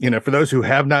 For those who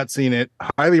have not seen it,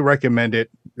 highly recommend it.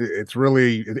 It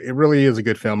really is a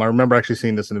good film. I remember actually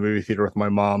seeing this in the movie theater with my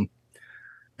mom,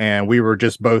 and we were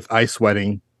just both eye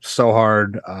sweating so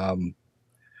hard.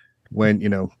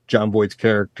 When John Voight's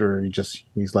character,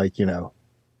 he's like,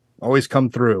 always come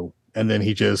through, and then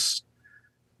he just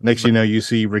next you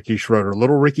see Ricky Schroeder,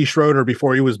 little Ricky Schroeder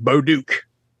before he was Bo Duke,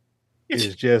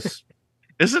 is just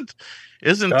Isn't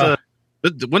Ah.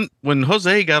 when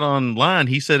Jose got online,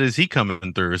 he said, "Is he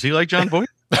coming through? Is he like John Voight?"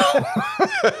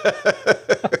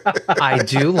 I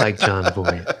do like John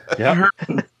Voight. yeah.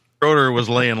 Schroeder was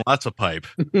laying lots of pipe.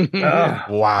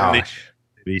 Wow.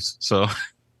 So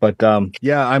But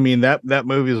yeah, I mean that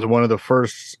movie is one of the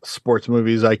first sports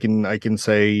movies I can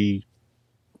say.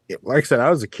 Like I said, I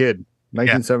was a kid,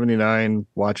 1979,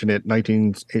 watching it. I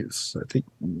think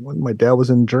when my dad was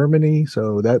in Germany,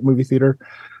 so that movie theater,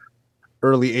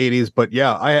 early 80s. But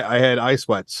yeah, I had eye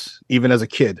sweats even as a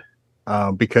kid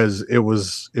because it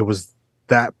was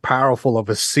that powerful of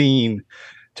a scene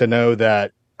to know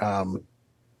that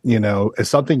if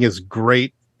something is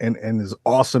great and is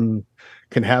awesome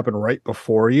can happen right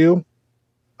before you.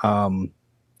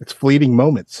 It's fleeting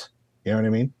moments. You know what I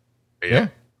mean? Yeah.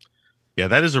 yeah,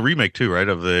 that is a remake too, right,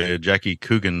 of the Jackie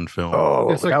Coogan film.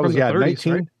 Oh, It's like that from was the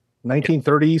 30s,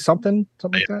 1930 something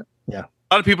like that. Yeah.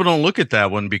 A lot of people don't look at that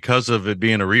one because of it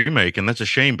being a remake, and that's a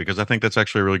shame because I think that's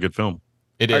actually a really good film.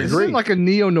 It I is. agree. Isn't it like a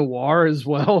neo noir as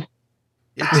well?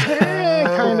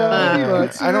 kind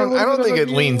of. I don't think it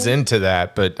leans into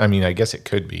that, but I mean, I guess it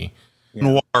could be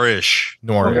Yeah. Noirish.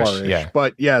 noirish. Yeah.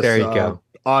 But yes, There you go.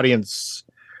 Audience,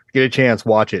 get a chance,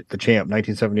 watch it. The Champ,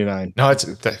 1979. No,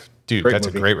 dude, Great that's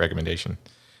movie. a great recommendation.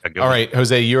 Go All ahead. right,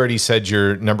 Jose, you already said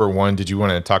your number one. Did you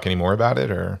want to talk any more about it,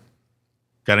 or?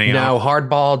 Got any? No,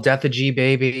 Hardball, Death of G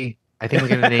Baby. I think we're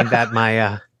gonna name that my.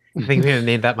 I think we're gonna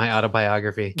name that my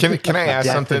autobiography. Can I ask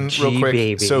Death something of real quick?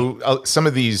 G-Baby. So some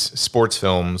of these sports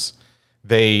films,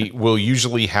 they will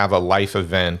usually have a life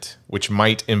event, which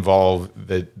might involve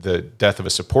the death of a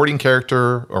supporting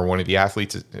character or one of the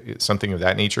athletes, something of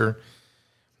that nature.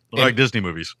 like Disney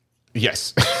movies.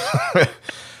 Yes.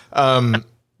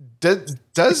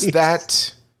 Does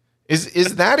that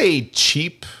is that a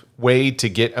cheap way to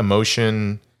get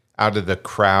emotion out of the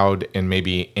crowd and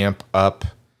maybe amp up?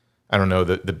 I don't know,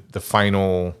 the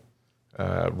final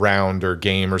round or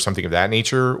game or something of that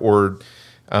nature, or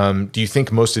do you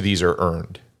think most of these are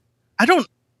earned?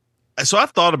 So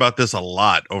I've thought about this a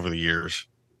lot over the years.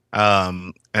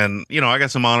 And I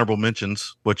got some honorable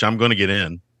mentions, which I'm going to get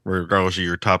in regardless of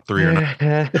your top three or not.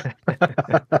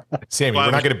 Sammy, Well,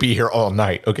 we're not going to be here all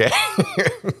night, okay?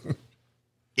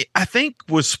 I think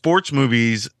with sports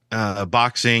movies,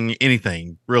 boxing,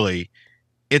 anything really,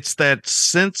 it's that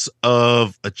sense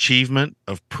of achievement,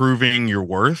 of proving your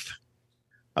worth.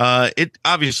 It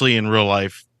obviously in real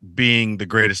life, being the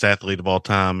greatest athlete of all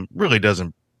time really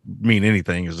doesn't mean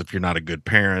anything as if you're not a good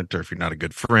parent or if you're not a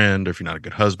good friend or if you're not a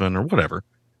good husband or whatever.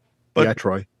 But yeah,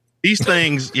 Troy. these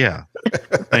things, yeah.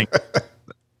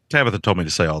 Tabitha told me to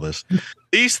say all this.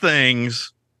 These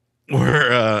things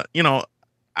were,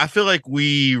 I feel like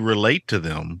we relate to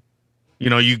them.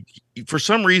 You for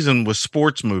some reason with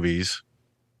sports movies,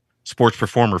 sports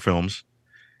performer films,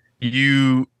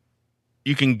 you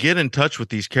can get in touch with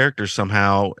these characters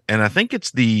somehow, and I think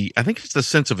it's the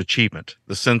sense of achievement,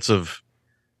 the sense of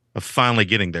finally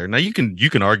getting there. Now you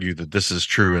can argue that this is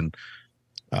true, and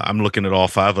I'm looking at all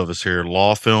five of us here: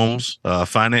 law films,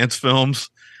 finance films,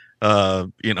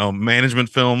 management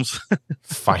films.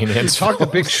 Finance. Talk the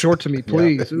Big Short to me,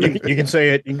 please. You can say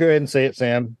it. You can go ahead and say it,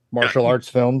 Sam. Martial arts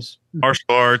films. Martial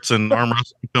arts and arm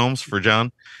wrestling films for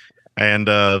John. And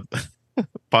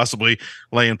possibly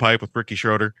laying pipe with Ricky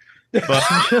Schroeder.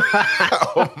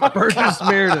 But Burgess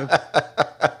Meredith,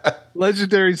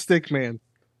 legendary stick man.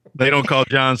 they don't call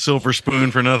John Silver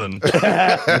Spoon for nothing.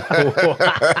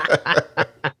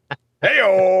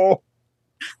 Hey-o!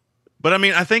 But I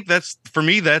mean, I think that's for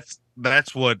me. That's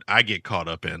what I get caught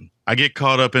up in. I get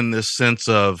caught up in this sense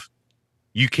of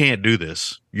you can't do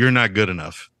this. You're not good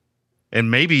enough. And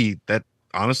maybe that,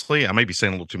 honestly, I may be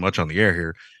saying a little too much on the air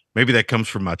here. Maybe that comes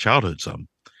from my childhood. Some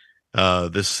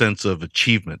this sense of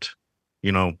achievement,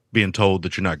 being told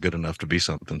that you're not good enough to be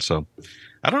something. So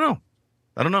I don't know.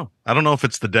 I don't know if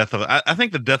it's the death of. I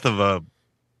think the death of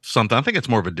something. I think it's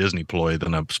more of a Disney ploy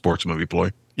than a sports movie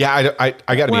ploy. Yeah, I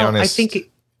got to be honest. I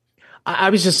think I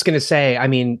was just going to say, I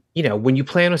mean, when you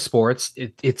play on a sports,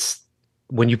 it's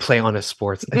when you play on a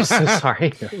sports. I'm so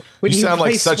sorry. When you sound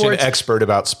like such an expert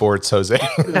about sports, Jose.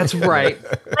 That's right.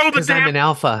 Because I'm an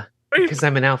alpha.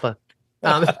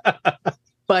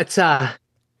 But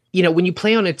when you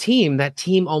play on a team, that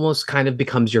team almost kind of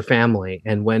becomes your family.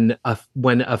 And when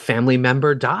a family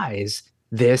member dies,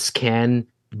 this can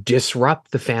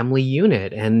disrupt the family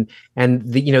unit. And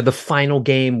the final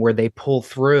game where they pull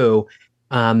through,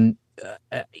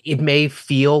 it may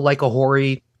feel like a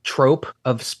hoary trope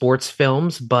of sports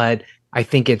films, but I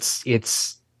think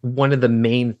it's one of the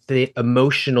main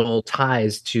emotional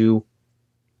ties to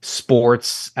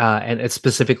sports, and it's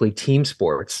specifically team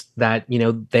sports, that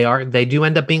they do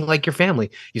end up being like your family.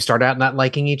 You start out not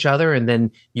liking each other, and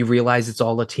then you realize it's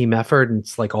all a team effort, and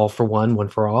it's like all for one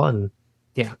for all, and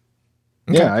yeah.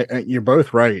 Yeah, you're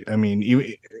both right. I mean,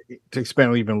 to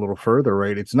expand even a little further,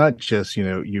 right? It's not just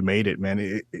you made it,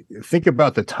 man. Think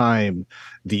about the time,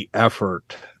 the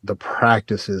effort, the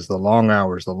practices, the long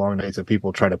hours, the long nights that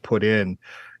people try to put in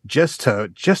just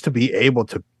to be able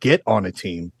to get on a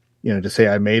team. To say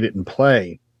I made it and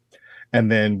play, and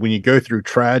then when you go through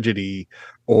tragedy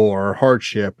or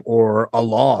hardship or a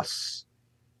loss,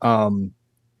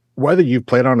 whether you've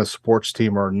played on a sports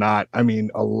team or not, I mean,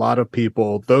 a lot of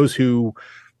people, those who,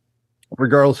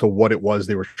 regardless of what it was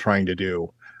they were trying to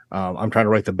do, I'm trying to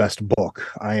write the best book.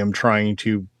 I am trying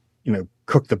to,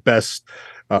 cook the best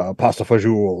pasta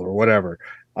fagioli or whatever.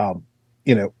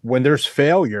 When there's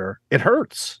failure, it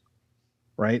hurts,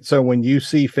 right? So when you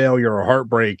see failure or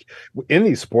heartbreak in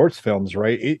these sports films,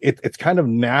 right, it's kind of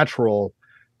natural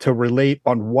to relate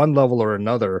on one level or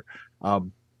another.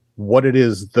 What it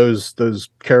is those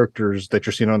characters that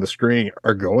you're seeing on the screen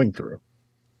are going through.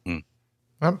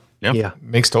 Yeah,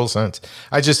 makes total sense.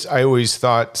 I always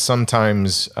thought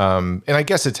sometimes, and I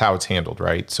guess it's how it's handled,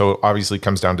 right? So obviously it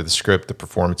comes down to the script, the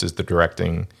performances, the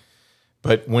directing.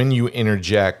 But when you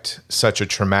interject such a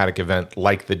traumatic event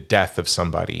like the death of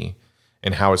somebody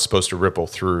and how it's supposed to ripple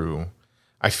through,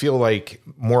 I feel like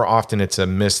more often it's a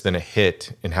miss than a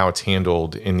hit in how it's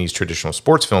handled in these traditional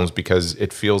sports films, because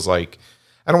it feels like,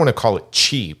 I don't want to call it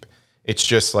cheap. It's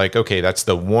just like, okay, that's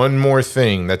the one more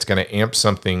thing that's going to amp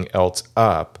something else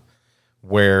up,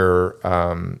 where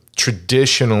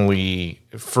traditionally,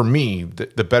 for me,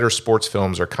 the better sports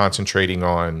films are concentrating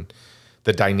on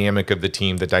the dynamic of the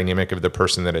team, the dynamic of the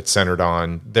person that it's centered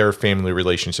on, their family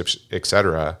relationships,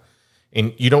 etc.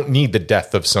 And you don't need the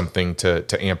death of something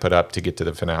to amp it up to get to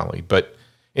the finale. But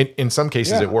in some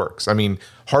cases, it works. I mean,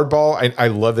 Hardball, I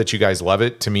love that you guys love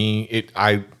it. To me,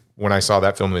 when I saw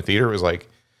that film in the theater, it was like,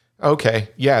 okay,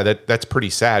 yeah, that's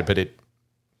pretty sad, but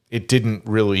it didn't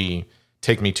really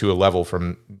take me to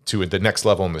the next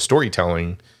level in the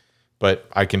storytelling. But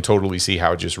I can totally see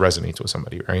how it just resonates with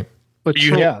somebody, right? But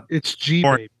it's G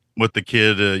more baby. with the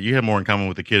kid. You have more in common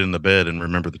with the kid in the bed and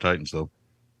Remember the Titans, though.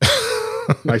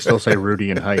 I still say Rudy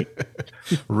and Height.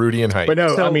 Rudy and Height. But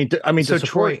no, So- I mean, so to support.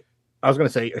 Troy- I was going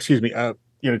to say, excuse me. To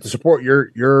support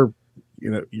your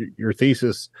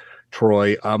thesis,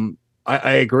 Troy.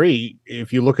 I agree.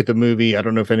 If you look at the movie, I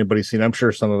don't know if anybody's seen. I'm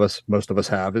sure most of us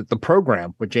have. The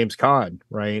Program with James Caan,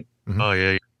 right? Oh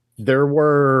yeah, There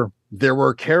were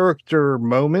character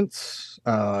moments,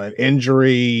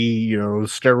 injury,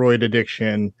 steroid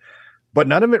addiction, but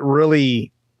none of it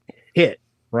really hit,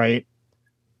 right?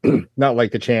 Not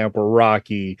like The Champ or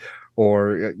Rocky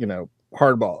or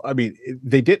Hardball. I mean,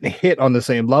 they didn't hit on the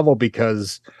same level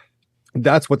because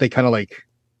that's what they kind of like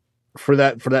for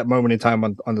that moment in time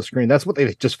on the screen. That's what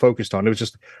they just focused on. It was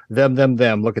just them.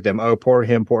 Look at them. Oh, poor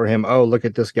him. Oh, look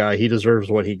at this guy. He deserves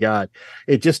what he got.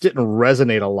 It just didn't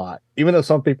resonate a lot, even though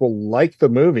some people liked the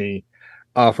movie.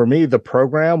 For me, The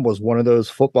Program was one of those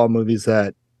football movies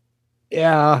that,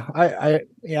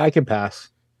 I can pass.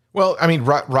 Well, I mean,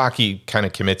 Rocky kind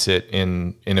of commits it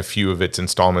in a few of its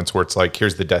installments where it's like,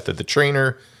 here's the death of the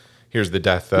trainer, Here's the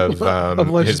death of Of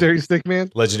legendary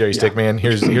Stickman. legendary Stickman.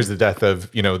 Here's the death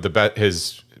of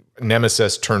his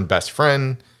nemesis turned best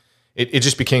friend. It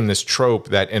just became this trope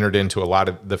that entered into a lot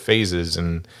of the phases.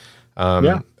 And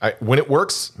when it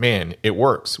works, man, it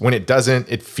works. When it doesn't,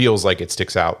 it feels like it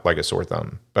sticks out like a sore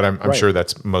thumb. But I'm sure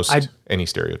that's any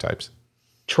stereotypes.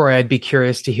 Troy, I'd be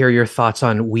curious to hear your thoughts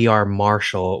on We Are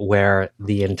Marshall, where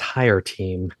the entire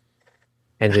team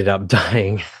ended up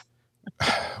dying.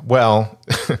 Well,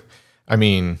 I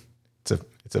mean,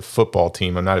 it's a football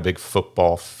team. I'm not a big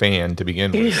football fan to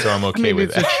begin with, so I'm okay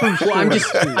with that.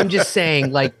 Well, I'm just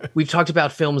saying, like, we've talked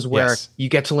about films where you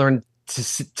get to learn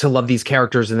to love these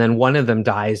characters, and then one of them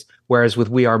dies. Whereas with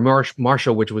We Are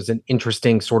Marshall, which was an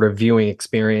interesting sort of viewing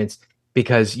experience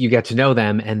because you get to know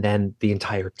them, and then the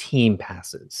entire team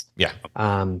passes. Yeah.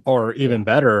 Or even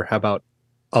better, how about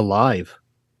Alive?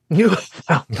 Well,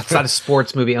 that's not a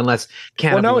sports movie unless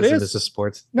cannibalism is a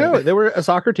sports. No, they were a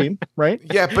soccer team, right?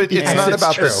 Yeah, but it's not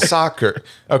about the soccer.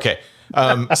 Okay.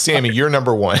 Sammy, you're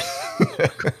number one.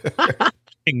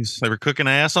 Wings. They were cooking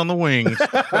ass on the wings.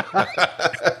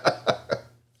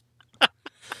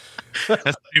 That's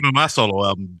the name of my solo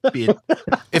album. Bitch.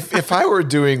 If I were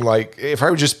doing if I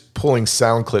were just pulling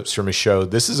sound clips from a show,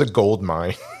 this is a gold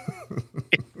mine.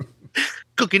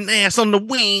 Cooking ass on the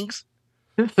wings.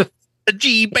 A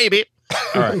G, baby.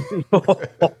 All right.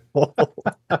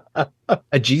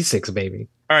 A G6 baby.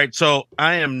 All right. So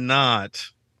I am not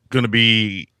going to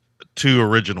be too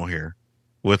original here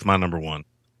with my number one.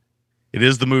 It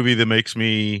is the movie that makes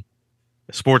me,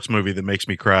 a sports movie that makes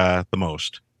me cry the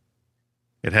most.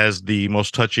 It has the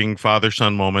most touching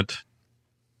father-son moment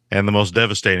and the most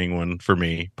devastating one for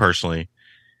me personally.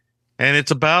 And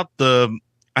it's about I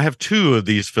have two of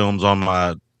these films on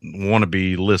my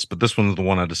wannabe list, but this one's the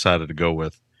one I decided to go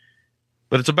with.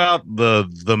 But it's about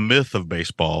the myth of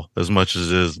baseball as much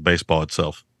as it is baseball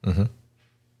itself. Mm-hmm.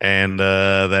 And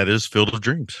that is Field of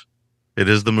Dreams. It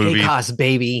is the movie. Pecos,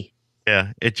 baby.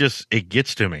 Yeah, it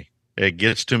gets to me. It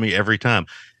gets to me every time.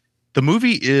 The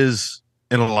movie is,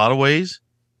 in a lot of ways,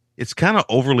 it's kind of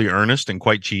overly earnest and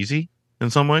quite cheesy in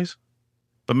some ways.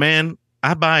 But man,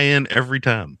 I buy in every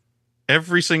time.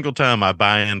 Every single time I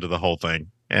buy into the whole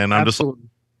thing. And I'm just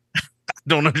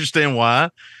don't understand why.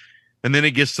 And then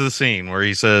it gets to the scene where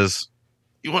he says,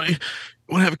 You want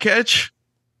to have a catch?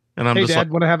 And I'm hey, just Dad,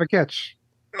 like, want to have a catch?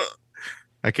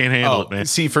 I can't handle it, man.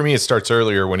 See, for me, it starts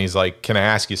earlier when he's like, "Can I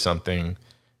ask you something?"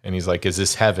 And he's like, "Is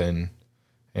this heaven?"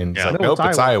 And he's like, No, "Nope,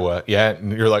 it's Iowa." Yeah,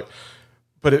 and you're like,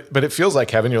 "But it feels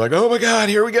like heaven." You're like, "Oh my God,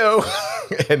 here we go!"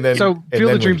 and then Field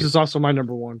of Dreams is also my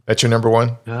number one. That's your number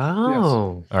one.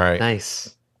 Oh, all right,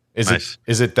 nice. Is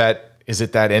it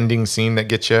that ending scene that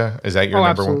gets you? Is that your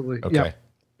number absolutely. one? Okay.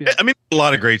 Yeah. I mean, a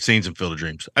lot of great scenes in Field of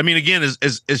Dreams. I mean, again,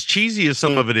 as cheesy as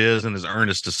some of it is, and as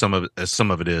earnest as some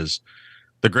of it is,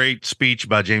 the great speech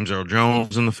by James Earl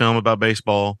Jones in the film about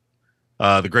baseball,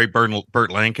 the great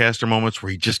Burt Lancaster moments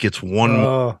where he just gets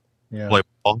one play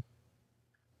ball.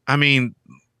 I mean,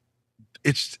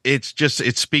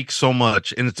 it speaks so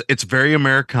much, and it's very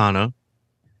Americana.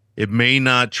 It may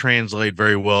not translate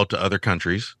very well to other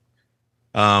countries,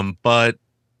 but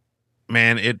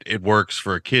man, it works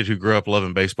for a kid who grew up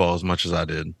loving baseball as much as I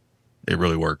did. It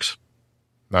really works.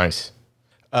 Nice.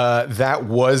 That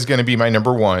was going to be my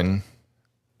number one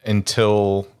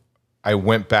until I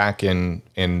went back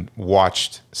and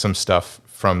watched some stuff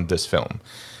from this film.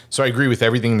 So I agree with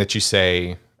everything that you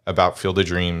say about Field of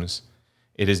Dreams.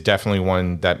 It is definitely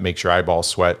one that makes your eyeballs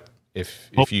sweat.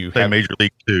 If you have Major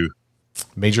League 2.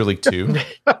 Major League 2?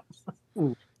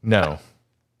 No,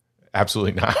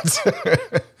 absolutely not.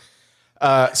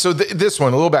 So this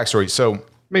one, a little backstory. So I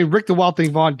mean, Rick the Wild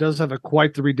Thing Vaughn does have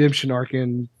quite the redemption arc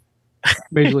in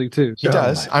Major League 2. He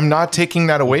does. I'm not taking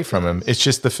that away from him. It's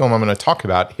just the film I'm going to talk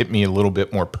about hit me a little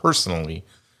bit more personally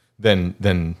than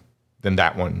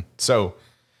that one. So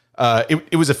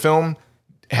it was a film,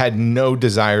 had no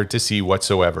desire to see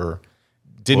whatsoever.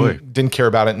 Didn't care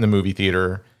about it in the movie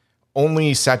theater.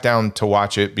 Only sat down to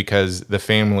watch it because the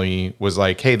family was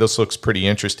like, "Hey, this looks pretty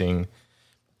interesting."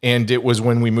 And it was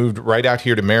when we moved right out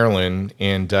here to Maryland,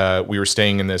 and we were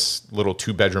staying in this little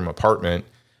 2-bedroom apartment,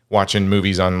 watching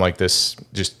movies on like this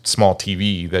just small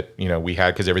TV that we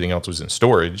had because everything else was in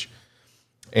storage,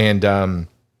 and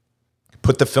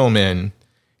put the film in,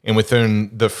 and within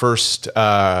the first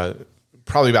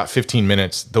probably about 15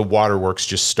 minutes, the waterworks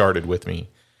just started with me,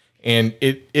 and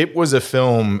it was a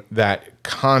film that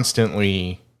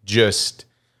constantly just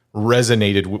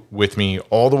resonated with me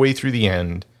all the way through the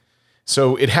end.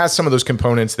 So it has some of those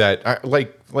components that,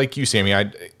 like you,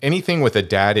 Sammy, anything with a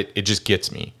dad, it just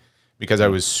gets me because I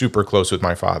was super close with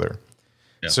my father.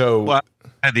 Yeah. So, Well,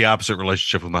 I had the opposite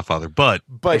relationship with my father, but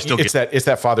still it's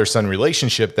that father son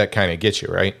relationship that kind of gets you,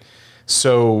 right?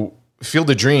 So Field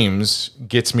of Dreams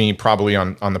gets me probably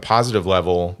on the positive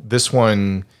level. This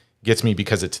one gets me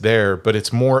because it's there, but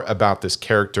it's more about this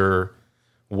character,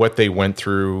 what they went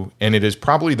through, and it is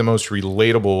probably the most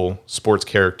relatable sports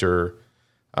character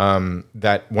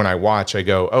that when I watch, I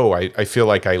go, oh, I feel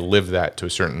like I live that to a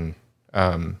certain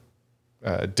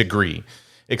degree,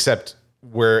 except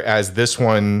whereas this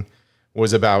one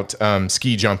was about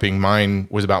ski jumping, mine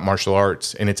was about martial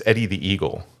arts, and it's Eddie the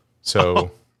Eagle.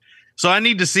 So, So I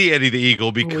need to see Eddie the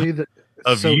Eagle because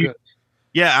of so you. good.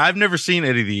 Yeah, I've never seen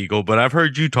Eddie the Eagle, but I've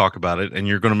heard you talk about it, and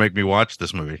you're going to make me watch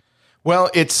this movie. well,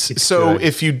 it's so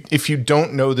good. if you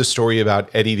don't know the story about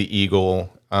Eddie the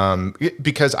Eagle,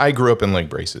 because I grew up in leg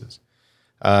braces,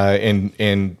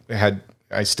 and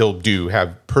I still do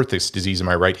have Perthes disease in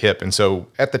my right hip, and so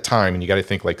at the time, and you got to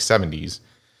think like 70s.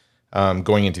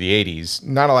 Going into the 80s,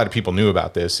 not a lot of people knew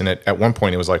about this. And at one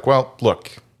point, it was like, well,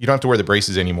 look, you don't have to wear the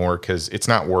braces anymore because it's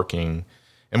not working.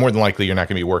 And more than likely, you're not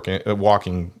going to be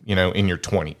walking, in your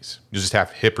 20s. You just have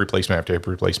hip replacement after hip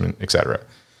replacement, et cetera.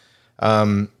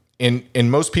 And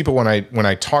most people, when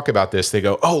I talk about this, they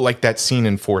go, oh, like that scene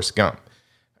in Forrest Gump.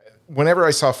 Whenever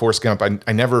I saw Forrest Gump,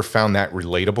 I never found that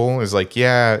relatable. It's like,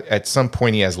 yeah, at some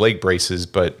point he has leg braces,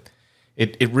 but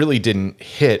it really didn't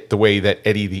hit the way that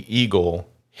Eddie the Eagle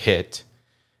hit.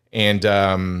 And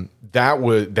it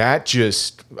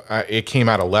came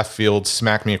out of left field,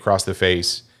 smacked me across the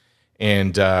face,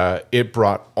 and it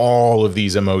brought all of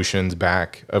these emotions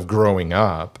back of growing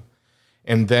up.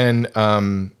 And then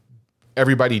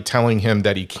everybody telling him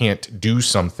that he can't do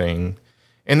something,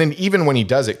 and then even when he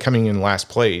does it, coming in last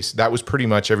place, that was pretty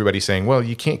much everybody saying, well,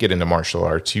 you can't get into martial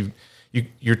arts,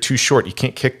 you're too short, you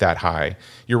can't kick that high,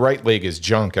 your right leg is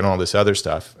junk, and all this other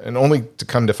stuff. And only to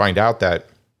come to find out that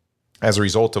as a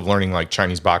result of learning like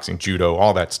Chinese boxing, judo,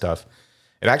 all that stuff,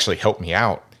 it actually helped me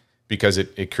out because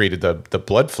it created the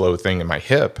blood flow thing in my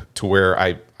hip to where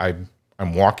I'm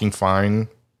walking fine,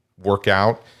 work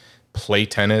out, play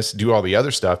tennis, do all the other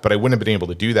stuff. But I wouldn't have been able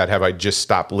to do that have I just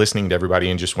stopped listening to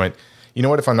everybody and just went, you know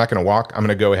what, if I'm not going to walk, I'm going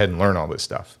to go ahead and learn all this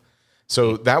stuff.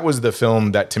 So that was the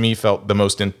film that to me felt the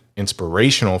most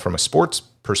inspirational from a sports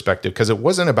perspective, because it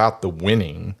wasn't about the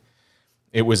winning.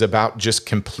 It was about just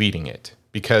completing it.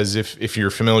 Because if you're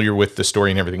familiar with the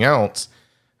story and everything else,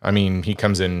 I mean, he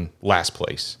comes in last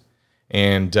place.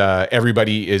 And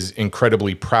everybody is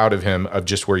incredibly proud of him, of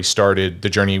just where he started, the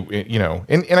journey,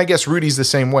 And I guess Rudy's the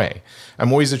same way.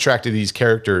 I'm always attracted to these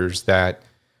characters that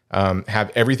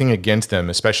have everything against them,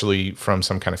 especially from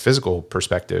some kind of physical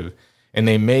perspective. And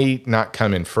they may not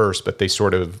come in first, but they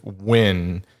sort of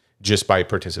win just by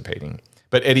participating.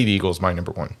 But Eddie the Eagle is my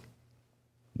number one.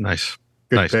 Nice.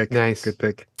 Good pick. Nice. Good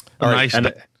pick. All right.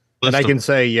 And I can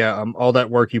say, yeah, all that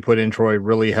work you put in, Troy,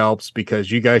 really helps because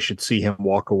you guys should see him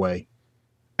walk away.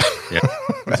 Yeah.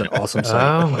 It's an awesome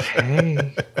sight. Oh,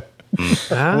 hey.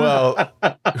 Well,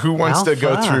 who wants to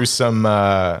go Alpha. through some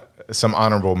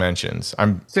honorable mentions?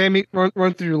 Sammy,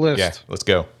 run through your list. Yeah, let's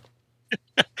go.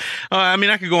 I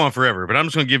mean, I could go on forever, but I'm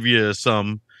just going to give you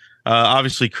some.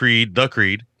 Obviously, Creed, the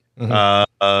Creed,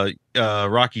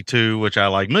 Rocky 2, which I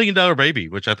like, $1 Million Baby,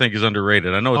 which I think is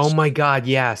underrated. I know it's Oh my God,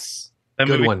 yes. that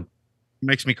Good movie one.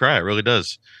 makes me cry. It really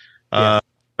does. Yeah.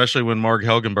 Especially when Marg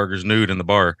Helgenberger's nude in the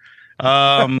bar.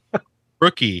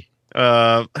 Rookie,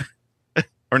 or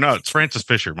no, it's Francis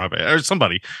Fisher. My bad, or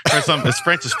somebody. It's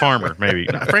Francis Farmer, maybe.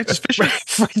 No, Francis Fisher.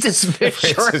 Francis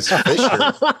Fisher. Francis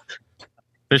Fisher.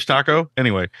 Fish taco.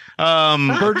 Anyway,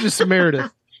 Burgess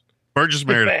Meredith. Burgess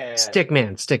Meredith.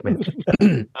 Stickman.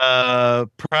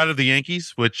 Pride of the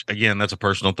Yankees, which again, that's a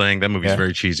personal thing. That movie's Yeah.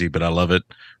 very cheesy, but I love it.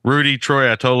 Rudy,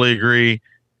 Troy, I totally agree.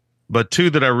 But two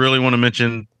that I really want to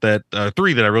mention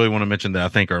three that I really want to mention that I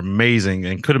think are amazing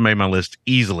and could have made my list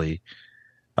easily.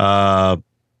 The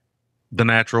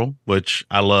Natural, which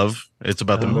I love. It's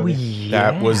about the movie.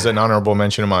 Yeah. That was an honorable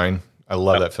mention of mine. I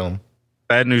love that film.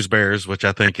 Bad News Bears, which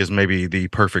I think is maybe the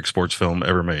perfect sports film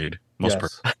ever made. Most Yes.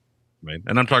 perfect made.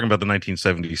 And I'm talking about the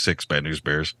 1976 Bad News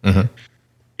Bears. Mhm.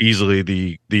 Easily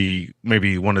the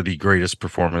maybe one of the greatest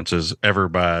performances ever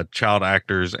by child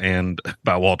actors and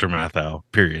by Walter Matthau,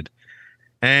 period.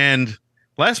 And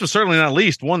last but certainly not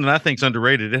least, one that I think is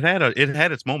underrated. It had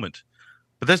its moment.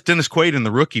 But that's Dennis Quaid in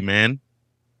The Rookie, man.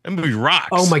 That movie rocks.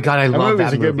 Oh my God, I love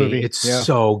movie's that a good movie. movie. It's Yeah.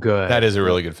 so good. That is a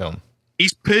really good film.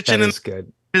 He's That pitching and is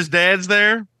good. his dad's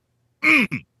there.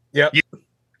 That's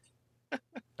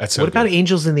so What about good.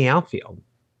 Angels in the Outfield?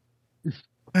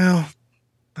 Well,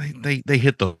 they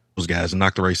hit those guys and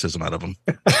knock the racism out of them.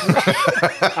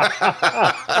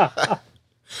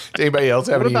 Anybody else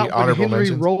have What any about when honorable Henry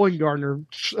mentions? Rolling Gardner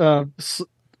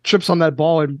trips on that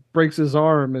ball and breaks his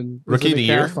arm and is Rookie in of the a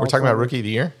year? cast We're all talking about summer? rookie of the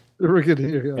year? Rookie of the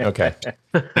year. Yeah. Okay.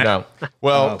 No.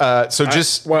 Well, so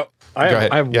just Well, Go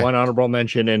ahead. I have Yeah. one honorable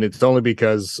mention, and it's only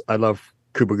because I love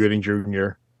Cuba Gooding Jr.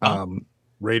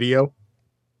 Radio.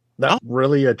 Not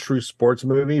really a true sports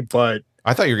movie, but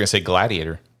I thought you were going to say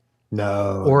Gladiator.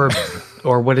 no.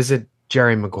 Or what is it?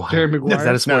 Jerry Maguire. Jerry Maguire? Is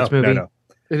that a sports movie? No.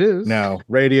 It is. No,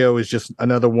 Radio is just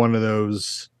another one of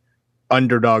those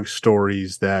underdog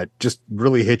stories that just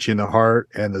really hit you in the heart.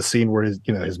 And the scene where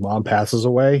his mom passes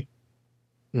away,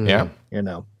 Mm.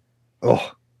 Yeah.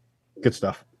 Oh, good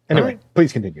stuff. Anyway, All right.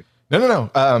 please continue.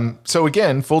 No. So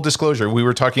again, full disclosure, we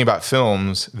were talking about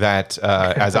films that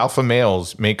as alpha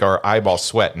males make our eyeballs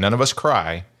sweat. None of us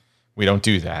cry. We don't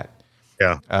do that.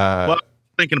 Yeah. Well,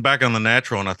 thinking back on The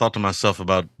Natural, and I thought to myself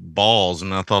about balls,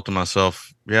 and I thought to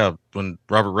myself, yeah, when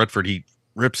Robert Redford, he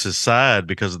rips his side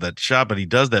because of that shot, but he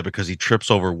does that because he trips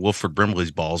over Wilford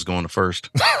Brimley's balls going to first.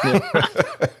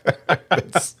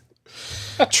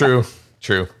 True.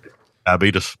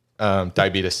 Diabetes.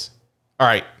 Diabetes. All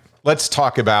right. Let's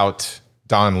talk about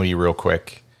Don Lee real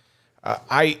quick.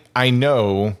 I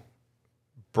know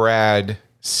Brad,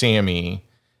 Sammy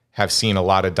have seen a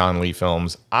lot of Don Lee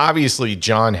films. Obviously,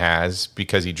 John has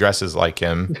because he dresses like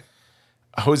him.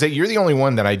 Jose, you're the only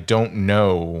one that I don't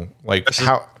know. Like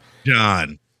how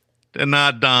John. And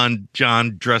not Don.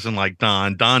 John dressing like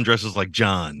Don. Don dresses like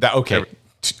John. that? Okay,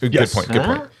 good point. Good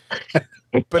point.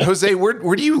 But Jose, where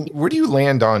do you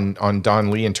land on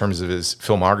Don Lee in terms of his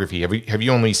filmography? Have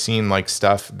you only seen like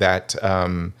stuff that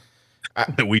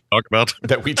that we talk about?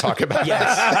 that we talk about?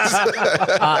 Yes.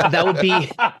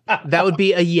 That would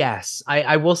be a yes.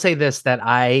 I will say this, that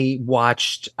I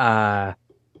watched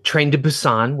Train to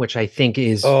Busan, which I think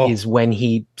is when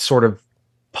he sort of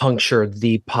punctured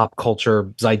the pop culture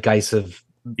zeitgeist of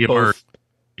both,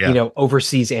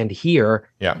 overseas and here.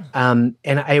 Yeah. And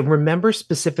I remember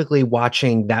specifically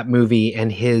watching that movie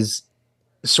and his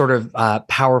sort of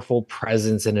powerful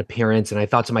presence and appearance. And I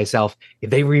thought to myself, if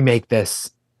they remake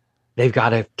this, they've got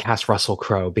to cast Russell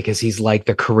Crowe because he's like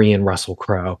the Korean Russell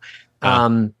Crowe.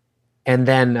 And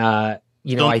then, I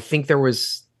think there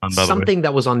was something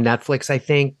that was on Netflix, I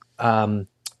think.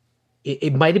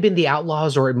 It might have been The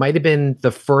Outlaws, or it might have been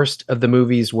the first of the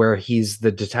movies where he's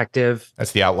the detective.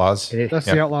 That's The Outlaws. That's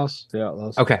Yeah. The Outlaws. Yeah,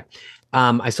 that's Okay.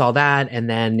 I saw that. And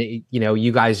then,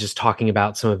 you guys just talking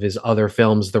about some of his other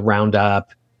films, The Roundup,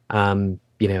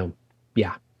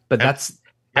 yeah. But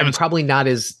I'm probably not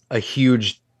as a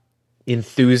huge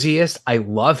enthusiast. I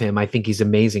love him. I think he's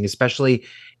amazing, especially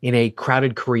in a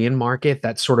crowded Korean market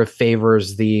that sort of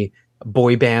favors the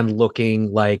boy band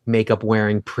looking, like makeup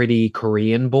wearing pretty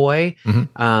Korean boy.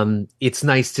 Mhm. It's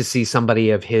nice to see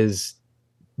somebody of his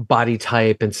body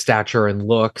type and stature and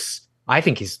looks. I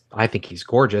think he's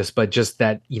gorgeous, but just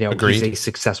that, Agreed. he's a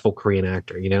successful Korean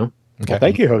actor, Okay. Well,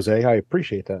 thank you, Jose. I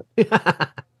appreciate that.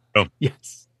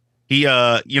 Yes. He,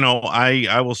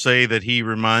 I will say that he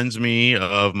reminds me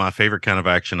of my favorite kind of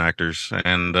action actors,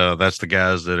 and that's the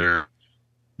guys that are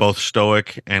both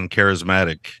stoic and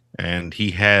charismatic, and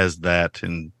he has that.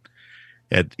 And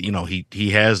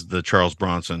he has the Charles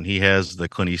Bronson, he has the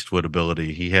Clint Eastwood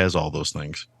ability, he has all those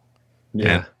things.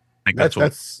 Yeah. And I think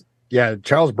That's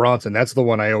Charles Bronson. That's the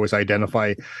one I always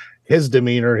identify his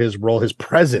demeanor, his role, his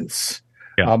presence.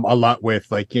 Yeah. A lot with,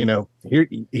 like, here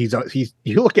he's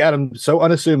you look at him so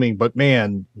unassuming, but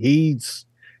man, he's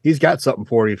got something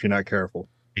for you if you're not careful.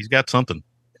 he's got something.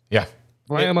 Yeah.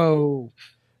 Blammo.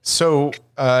 So,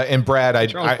 and Brad,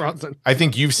 Charles Bronson. I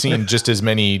think you've seen just as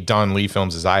many Don Lee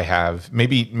films as I have.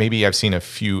 Maybe I've seen a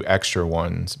few extra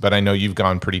ones, but I know you've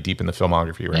gone pretty deep in the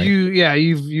filmography, right?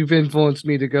 You've influenced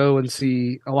me to go and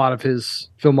see a lot of his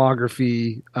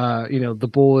filmography. The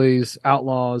Boys,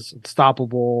 Outlaws,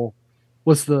 Unstoppable.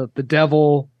 What's the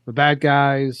Devil, the Bad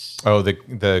Guys? Oh,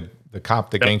 the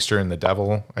cop, the gangster, and the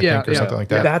devil, I think, or something like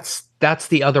that. That's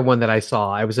the other one that I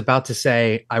saw. I was about to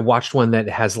say I watched one that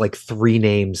has like 3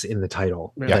 names in the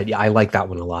title. Yeah. I like that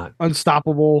one a lot.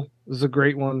 Unstoppable is a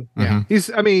great one. Mhm.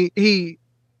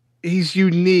 He's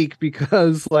unique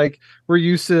because, like, we're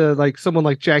used to like someone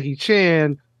like Jackie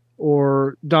Chan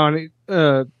or Donnie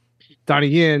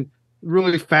Yen,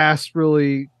 really fast,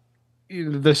 really,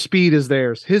 the speed is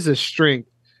theirs. His is strength,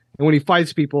 and when he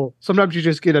fights people, sometimes you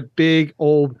just get a big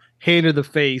old hand in the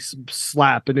face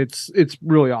slap, and it's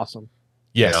really awesome.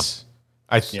 Yes.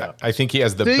 I think he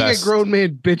has the Seeing best. a grown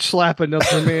man bitch slap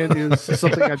another man is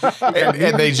something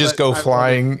and they just go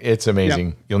flying. It's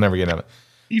amazing. You'll never get out of it.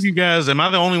 You guys, am I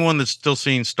the only one that's still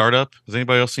seen Startup? Has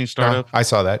anybody else seen Startup? I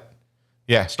saw that.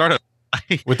 Yeah. Startup.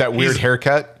 With that weird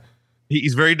haircut.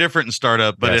 He's very different in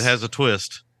Startup, but Yes. it has a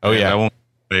twist. Oh, And yeah. I won't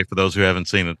say for those who haven't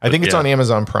seen it. I think but it's yeah. on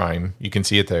Amazon Prime. You can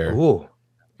see it there. Ooh,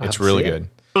 It's I'll really see it.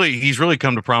 good. He's really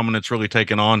come to prominence, really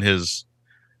taken on his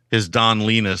Don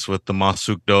Lee-ness with the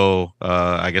Masuk Do.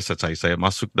 I guess that's how you say it.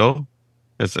 Masuk Do.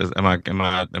 Am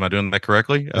I doing that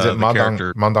correctly? Is it the Mandang?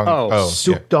 character? Mandang? Oh, yeah.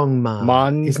 Suk Dong Ma.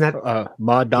 Man, Isn't that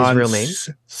Madan real name?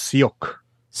 Siok.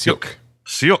 Siuk.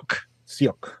 Siuk.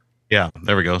 Siok. Yeah,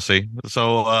 there we go. See,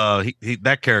 so he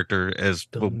that character is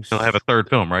he'll have a third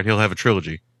film, right? He'll have a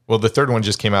trilogy. Well, the third one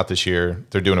just came out this year.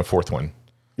 They're doing a fourth one.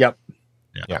 Yep.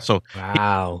 Yeah. So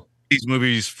Wow. these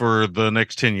movies for the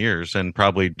next 10 years and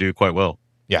probably do quite well.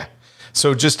 Yeah.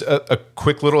 So just a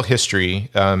quick little history.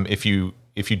 If you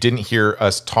didn't hear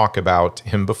us talk about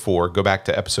him before, go back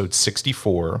to episode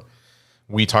 64.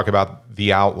 We talk about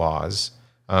the Outlaws.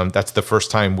 That's the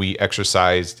first time we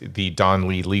exercised the Don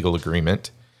Lee legal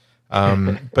agreement.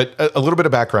 But a little bit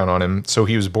of background on him. So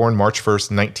he was born March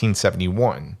 1st,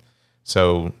 1971.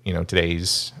 So,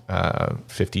 today's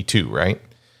 52, right?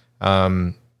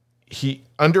 He,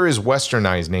 under his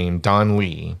westernized name, Don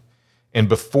Lee, and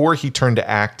before he turned to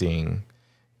acting,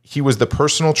 he was the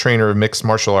personal trainer of mixed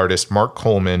martial artists Mark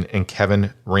Coleman and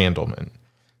Kevin Randleman.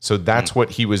 So that's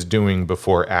what he was doing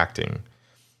before acting.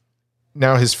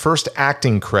 Now, his first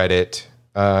acting credit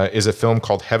is a film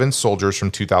called Heaven Soldiers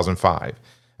from 2005.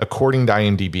 According to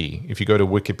IMDb, if you go to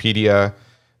Wikipedia,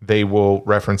 they will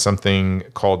reference something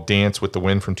called Dance with the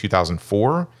Wind from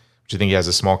 2004, which I think he has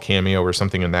a small cameo or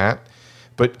something in that.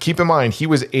 But keep in mind, he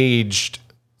was aged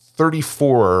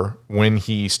 34 when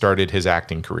he started his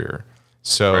acting career.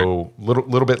 So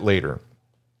little bit later.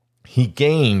 He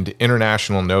gained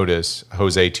international notice,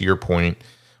 Jose, to your point,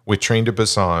 with Train to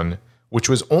Busan, which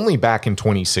was only back in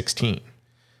 2016.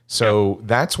 So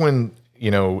that's when,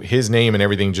 his name and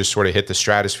everything just sort of hit the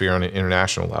stratosphere on an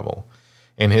international level.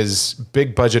 And his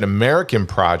big budget American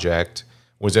project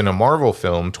was in a Marvel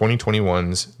film,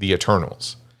 2021's The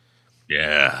Eternals.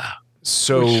 Yeah.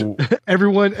 So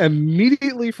Everyone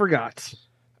immediately forgot.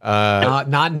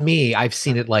 Not me. I've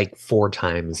seen it like 4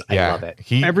 times. I love it.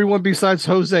 Everyone besides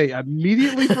Jose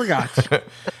immediately forgot.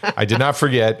 I did not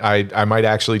forget. I might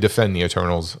actually defend the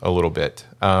Eternals a little bit.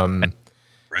 Right.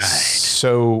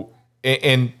 So,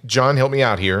 and John, help me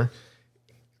out here.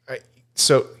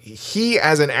 So he,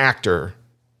 as an actor,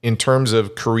 in terms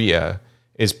of Korea,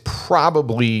 is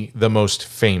probably the most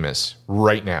famous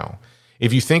right now.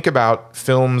 If you think about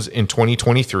films in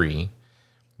 2023,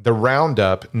 The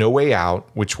Roundup, No Way Out,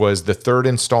 which was the third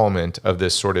installment of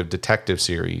this sort of detective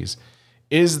series,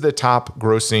 is the top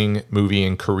grossing movie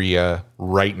in Korea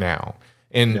right now.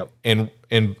 And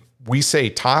and we say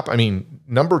top, I mean,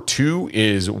 number 2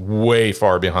 is way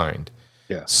far behind.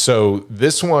 Yeah. So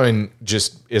this one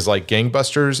just is like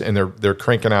gangbusters, and they're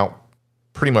cranking out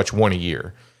pretty much one a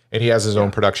year. And he has his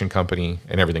own production company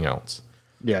and everything else.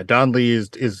 Yeah, Don Lee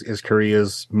is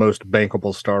Korea's most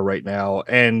bankable star right now,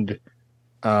 and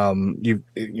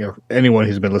anyone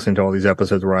who's been listening to all these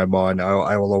episodes where I'm on,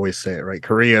 I will always say it, right?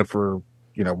 Korea, for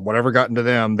whatever got into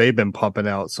them, they've been pumping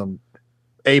out some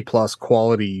A+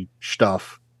 quality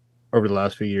stuff over the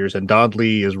last few years, and Don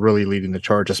Lee is really leading the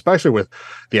charge, especially with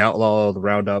the The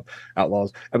Roundup,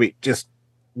 Outlaws. I mean, just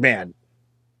man,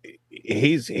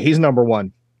 he's number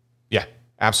one. Yeah,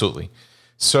 absolutely.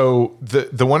 So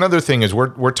the one other thing is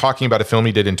we're talking about a film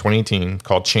he did in 2018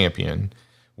 called Champion,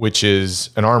 which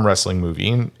is an arm wrestling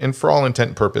movie, and for all intent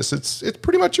and purpose, it's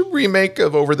pretty much a remake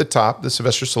of Over the Top, the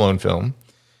Sylvester Stallone film.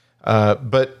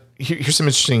 But here's some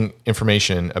interesting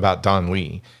information about Don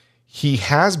Lee. He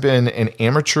has been an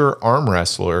amateur arm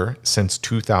wrestler since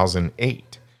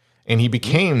 2008, and he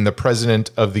became the president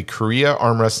of the Korea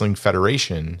Arm Wrestling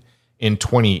Federation in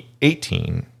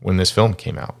 2018 when this film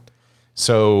came out.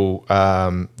 So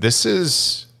this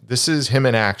is him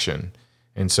in action,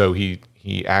 and so he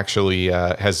actually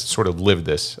has sort of lived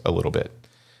this a little bit.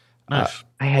 Nice.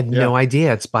 I had no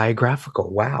idea it's biographical.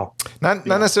 Wow. Not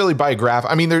necessarily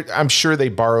biographical. I mean, I'm sure they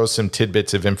borrow some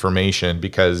tidbits of information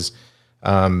because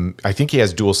I think he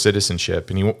has dual citizenship,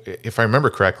 and if I remember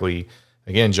correctly,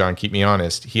 again, John, keep me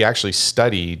honest, he actually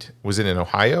studied. Was it in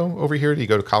Ohio over here? Did he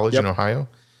go to college in Ohio?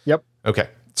 Yep. Okay.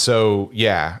 So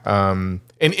yeah.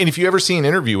 And if you ever see an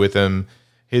interview with him,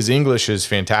 his English is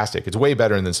fantastic. It's way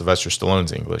better than Sylvester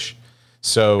Stallone's English.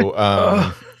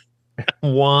 So,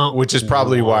 which is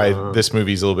probably why this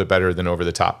movie's a little bit better than Over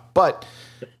the Top. But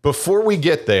before we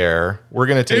get there, we're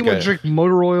going to take Anyone drink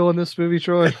motor oil in this movie,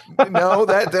 Troy? No,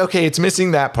 okay. It's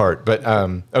missing that part, but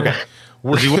okay.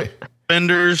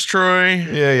 Fenders, Troy.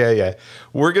 Yeah.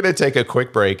 We're going to take a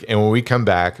quick break, and when we come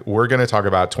back, we're going to talk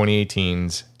about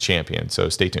 2018's Champion. So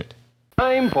stay tuned.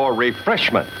 Time for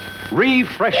refreshment.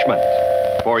 Refreshment.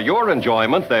 For your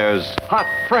enjoyment, there's hot,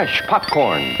 fresh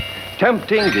popcorn,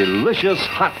 tempting, delicious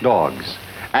hot dogs,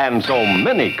 and so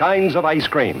many kinds of ice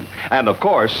cream. And of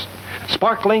course,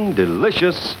 sparkling,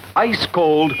 delicious,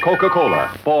 ice-cold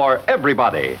Coca-Cola for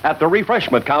everybody at the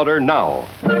refreshment counter now.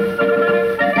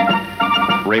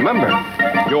 Remember,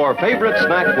 your favorite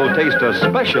snack will taste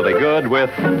especially good with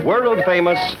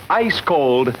world-famous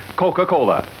ice-cold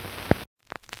Coca-Cola.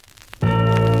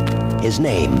 His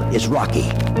name is Rocky.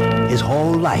 His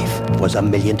whole life was a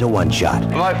 1,000,000-to-1 shot.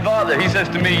 My father, he says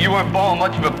to me, you weren't born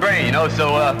much of a brain,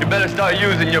 so you better start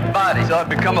using your body so I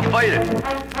become a fighter.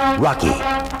 Rocky,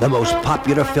 the most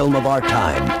popular film of our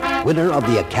time, winner of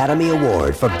the Academy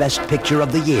Award for Best Picture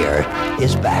of the Year,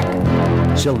 is back.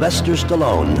 Sylvester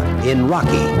Stallone in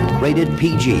Rocky, rated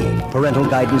PG, parental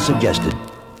guidance suggested.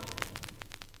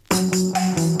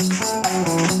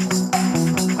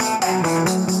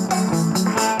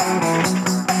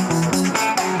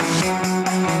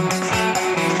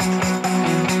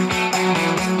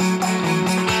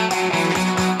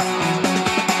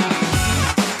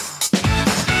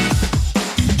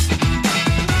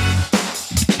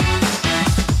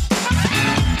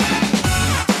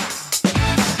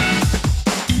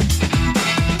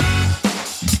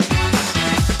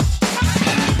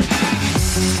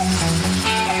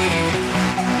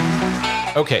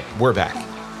 Okay, we're back.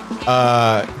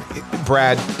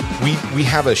 Brad, we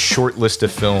have a short list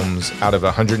of films out of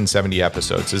 170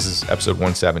 episodes. This is episode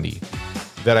 170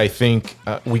 that I think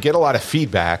we get a lot of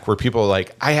feedback where people are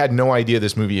like, I had no idea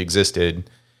this movie existed.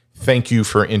 Thank you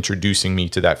for introducing me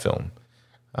to that film.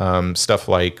 Stuff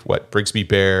like what? Brigsby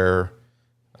Bear,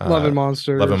 Love and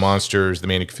Monsters. Love and Monsters, The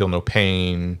Man Who Could Feel No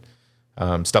Pain,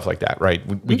 stuff like that, right?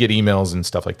 We get emails and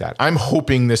stuff like that. I'm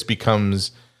hoping this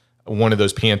becomes one of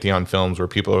those Pantheon films where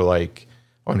people are like,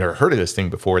 oh, I've never heard of this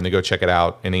thing before, and they go check it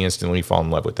out and they instantly fall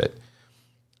in love with it.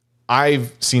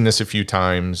 I've seen this a few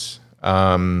times.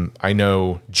 I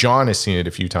know John has seen it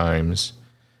a few times.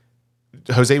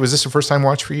 Jose, was this a first time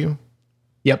watch for you?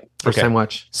 Yep, first time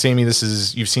watch. Sammy,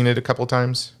 you've seen it a couple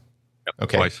times? Yep,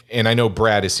 okay. Twice. And I know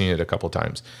Brad has seen it a couple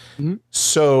times. Mm-hmm.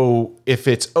 So if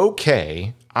it's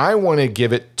okay, I want to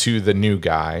give it to the new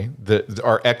guy,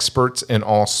 our experts in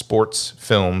all sports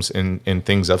films and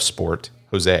things of sport,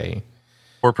 Jose.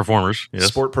 Sport performers, yes.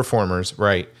 Sport performers,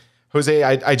 right. Jose,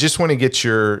 I just want to get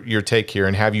your take here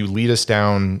and have you lead us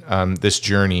down this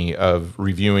journey of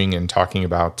reviewing and talking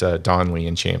about Donley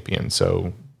and Champion.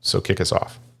 So kick us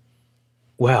off.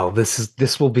 Well,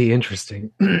 this will be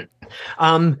interesting.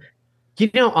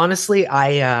 Honestly,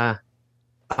 I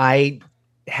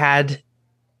had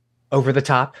Over the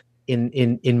Top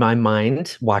in my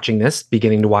mind watching this,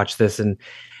 beginning to watch this, and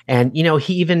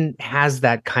he even has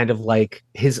that kind of like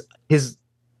his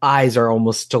eyes are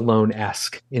almost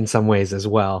Stallone-esque in some ways as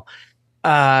well.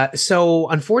 So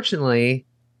unfortunately,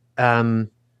 there's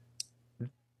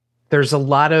a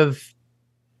lot of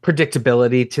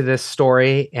predictability to this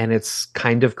story, and it's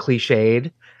kind of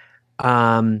cliched.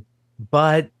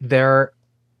 But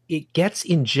it gets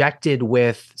injected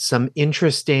with some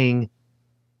interesting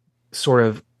sort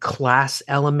of class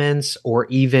elements, or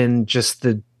even just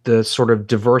the sort of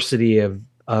diversity of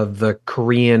the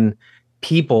Korean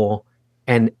people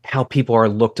and how people are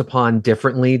looked upon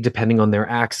differently depending on their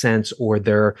accents or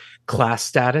their class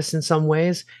status in some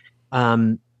ways.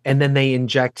 And then they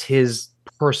inject his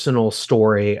personal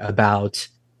story about,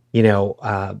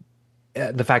 the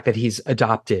fact that he's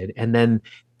adopted. And then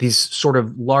these sort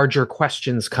of larger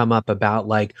questions come up about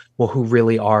like, well, who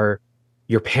really are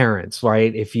your parents,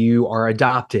 right? If you are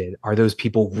adopted, are those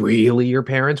people really your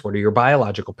parents? What are your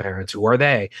biological parents? Who are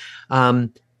they?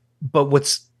 But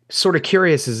what's sort of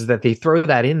curious is that they throw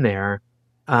that in there,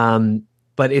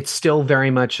 but it's still very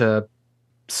much a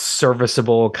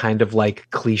serviceable kind of like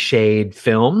cliched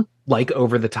film, like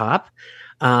Over the Top.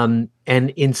 And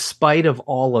in spite of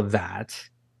all of that,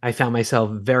 I found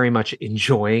myself very much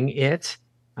enjoying it.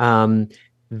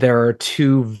 There are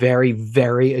two very,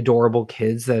 very adorable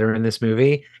kids that are in this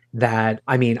movie that,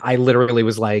 I literally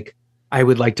was like, I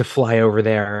would like to fly over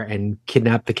there and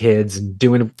kidnap the kids and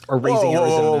do a Raising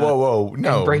Arizona. Whoa.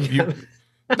 No,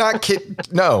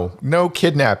 no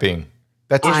kidnapping.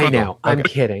 I know. I'm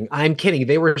kidding.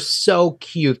 They were so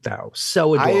cute, though.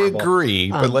 So adorable. I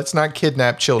agree, but let's not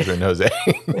kidnap children, Jose.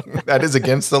 That is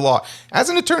against the law. As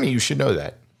an attorney, you should know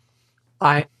that.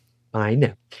 I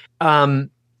know.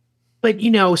 But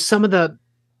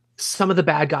some of the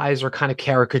bad guys are kind of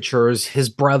caricatures. His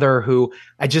brother, who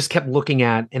I just kept looking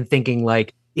at and thinking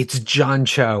like, it's John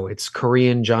Cho. It's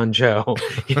Korean John Cho.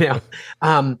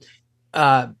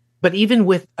 But even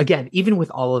with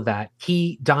all of that,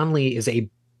 Donley is a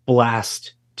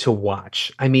blast to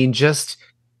watch. I mean, just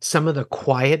some of the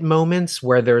quiet moments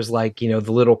where there's like, the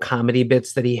little comedy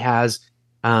bits that he has.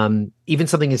 Even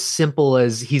something as simple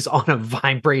as he's on a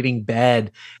vibrating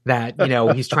bed that,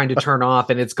 he's trying to turn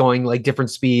off and it's going like different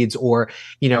speeds, or,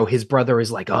 his brother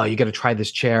is like, oh, you got to try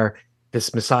this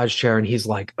massage chair. And he's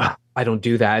like, I don't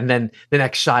do that. And then the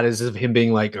next shot is of him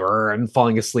being like, and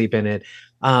falling asleep in it.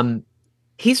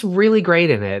 He's really great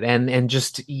in it and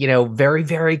just, very,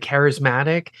 very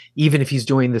charismatic, even if he's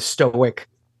doing the stoic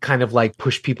kind of like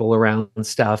push people around and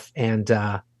stuff. And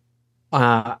I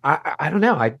don't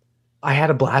know. I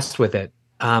had a blast with it.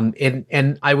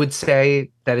 And I would say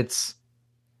that it's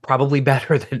probably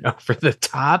better than Over the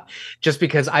Top, just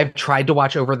because I've tried to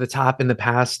watch Over the Top in the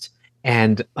past.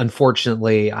 And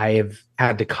unfortunately, I have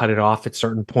had to cut it off at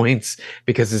certain points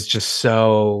because it's just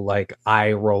so like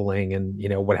eye rolling and,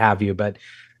 what have you. But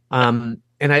and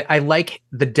I like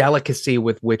the delicacy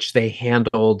with which they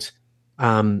handled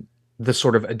the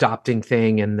sort of adopting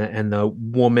thing and the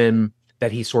woman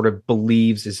that he sort of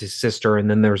believes is his sister, and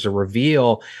then there's a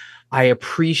reveal. I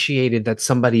appreciated that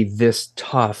somebody this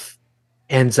tough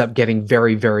ends up getting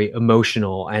very, very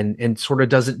emotional and sort of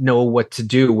doesn't know what to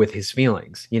do with his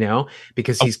feelings,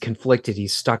 because he's conflicted.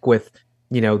 He's stuck with,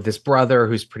 this brother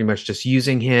who's pretty much just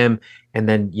using him, and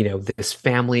then, this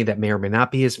family that may or may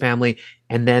not be his family.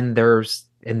 And then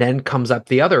comes up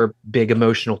the other big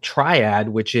emotional triad,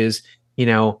 which is,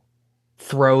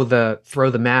 throw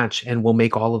the match and we'll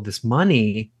make all of this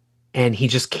money, and he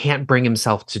just can't bring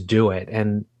himself to do it.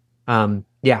 And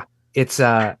it's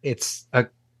a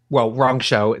wrong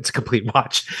show. It's a complete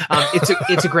watch.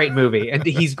 It's a great movie, and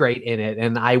he's great in it,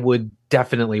 and I would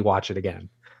definitely watch it again.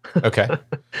 Okay.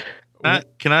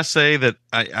 Can I say that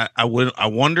I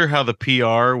wonder how the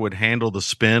PR would handle the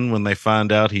spin when they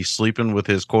find out he's sleeping with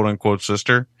his quote unquote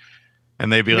sister,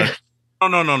 and they'd be like,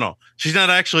 no. She's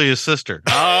not actually his sister.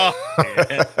 Oh,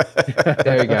 yeah.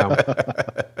 There you go.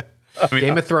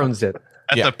 Game of Thrones it.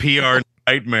 That's a PR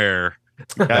nightmare.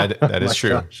 That is true.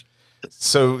 Gosh.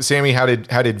 So, Sammy, how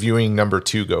did viewing number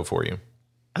 2 go for you?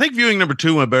 I think viewing number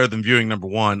 2 went better than viewing number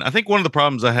 1. I think one of the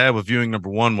problems I had with viewing number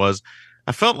 1 was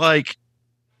I felt like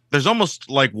there's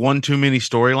almost like one too many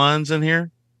storylines in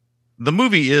here. The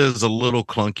movie is a little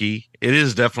clunky. It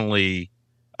is definitely,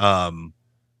 and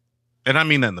I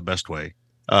mean that in the best way.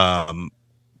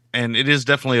 And it is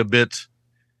definitely a bit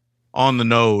on the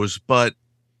nose, but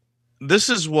this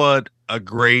is what a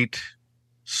great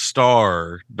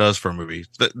star does for a movie.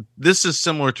 This is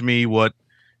similar to me what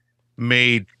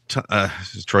made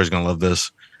Troy's gonna love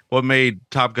this. What made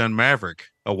Top Gun Maverick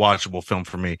a watchable film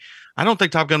for me? I don't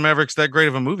think Top Gun Maverick's that great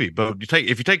of a movie, but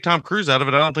if you take Tom Cruise out of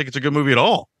it, I don't think it's a good movie at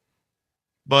all.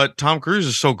 But Tom Cruise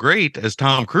is so great as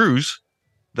Tom Cruise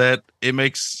that it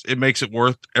makes it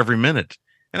worth every minute.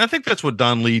 And I think that's what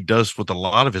Don Lee does with a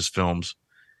lot of his films.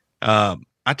 I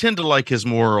tend to like his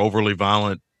more overly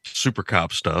violent super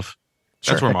cop stuff.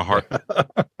 That's where my heart.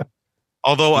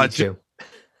 Although I did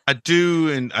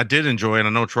enjoy, and I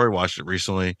know Troy watched it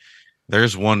recently.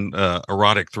 There's one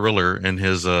erotic thriller in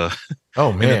his. Oh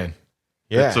man,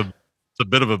 yeah, it's a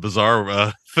bit of a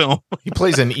bizarre film. He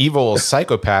plays an evil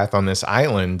psychopath on this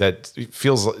island that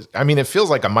feels. I mean, it feels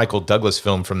like a Michael Douglas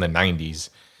film from the '90s.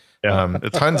 Yeah.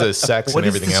 Tons of sex and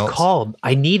everything else. What is this called?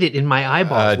 I need it in my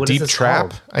eyeballs. What Deep is this Trap,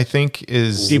 called? I think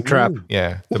is Deep Trap.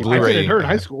 Yeah, the I Blu-ray. did it in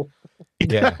high school.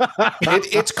 Yeah,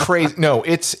 it's crazy. No,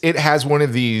 it has one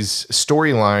of these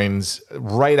storylines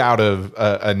right out of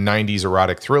a '90s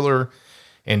erotic thriller,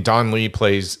 and Don Lee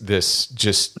plays this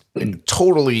just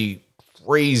totally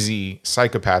crazy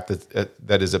psychopath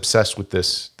that is obsessed with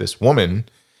this woman.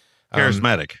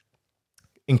 Charismatic,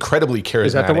 incredibly charismatic.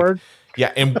 Is that the word?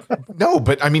 Yeah, and no,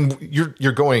 but I mean,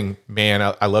 you're going, man.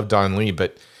 I love Don Lee,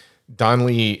 but Don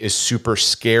Lee is super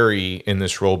scary in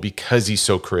this role because he's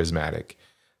so charismatic.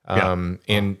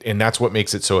 And that's what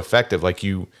makes it so effective. Like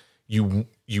you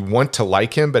want to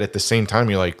like him, but at the same time,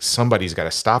 you're like, somebody's got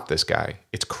to stop this guy.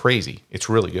 It's crazy. It's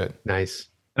really good. Nice.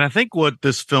 and I think what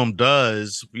this film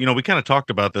does, we kind of talked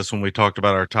about this when we talked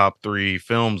about our top 3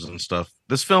 films and stuff.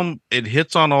 This film, it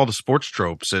hits on all the sports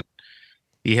tropes.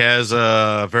 He has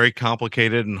a very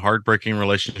complicated and heartbreaking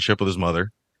relationship with his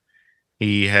mother.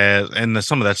 He has, and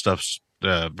some of that stuff's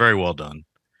very well done.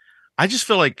 I just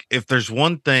feel like if there's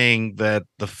one thing that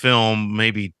the film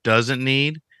maybe doesn't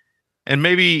need, and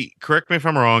maybe correct me if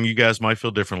I'm wrong, you guys might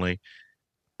feel differently,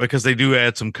 because they do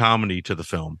add some comedy to the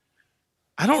film.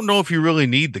 I don't know if you really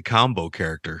need the combo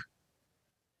character.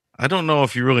 I don't know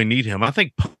if you really need him. I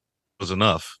think Punch was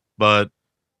enough, but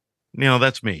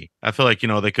that's me. I feel like,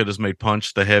 they could have made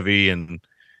Punch the heavy and,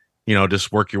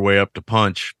 just work your way up to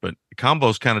Punch, but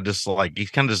Combo's kind of just like, he's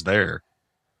kind of just there.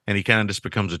 and he kind of just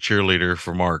becomes a cheerleader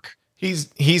for Mark.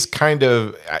 He's kind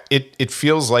of it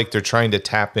feels like they're trying to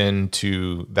tap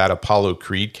into that Apollo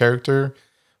Creed character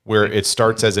where it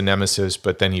starts as a nemesis,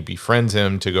 but then he befriends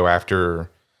him to go after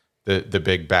the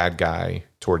big bad guy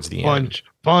towards the end.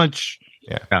 Punch.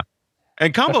 Yeah.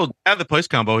 And Combo at the place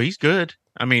Combo, he's good.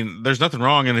 I mean, there's nothing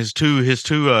wrong, and his two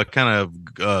kind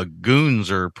of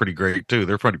goons are pretty great too.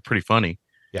 They're pretty funny.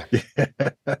 Yeah.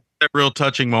 That real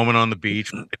touching moment on the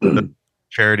beach, the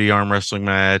charity arm wrestling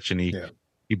match, and he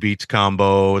beats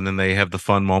Combo, and then they have the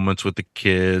fun moments with the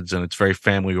kids, and it's very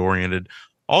family oriented.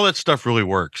 All that stuff really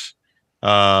works.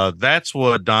 That's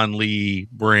what Don Lee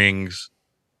brings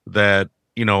that,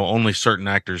 only certain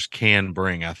actors can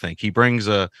bring. I think he brings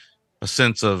a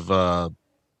sense of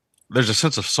there's a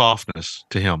sense of softness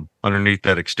to him underneath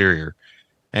that exterior,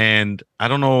 and I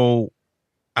don't know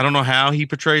how he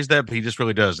portrays that, but he just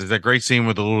really does. There's that great scene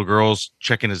with the little girls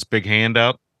checking his big hand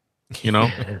out.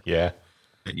 Yeah.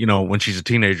 When she's a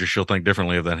teenager, she'll think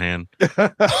differently of that hand.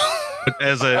 But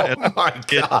as a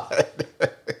God.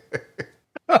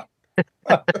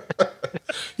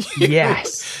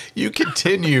 Yes. You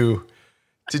continue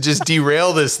to just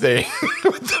derail this thing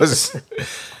with those.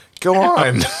 Go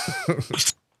on.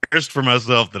 Embarrassed for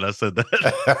myself that I said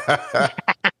that.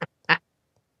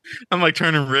 I'm like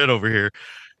turning red over here.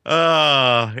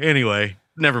 Anyway,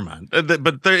 never mind.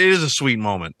 But there is a sweet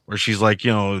moment where she's like,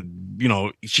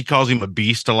 she calls him a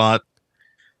beast a lot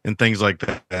and things like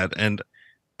that. And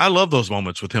I love those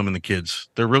moments with him and the kids.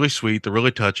 They're really sweet. They're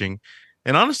really touching.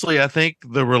 And honestly, I think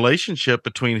the relationship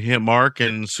between him, Mark,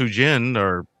 and Sujin,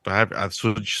 or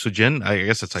Sujin, I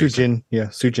guess that's how you say it. Sujin, yeah,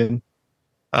 Sujin.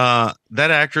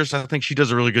 That actress, I think she does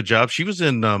a really good job. She was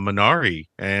in Minari,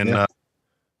 and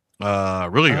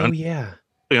really, really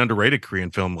underrated Korean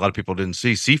film. A lot of people didn't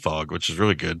see Sea Fog, which is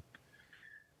really good.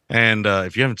 And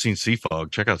if you haven't seen Sea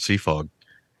Fog, check out Sea Fog.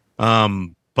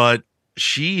 But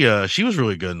she was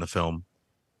really good in the film,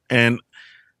 and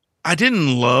I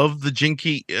didn't love the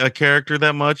Jinky character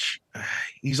that much.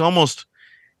 He's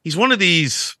one of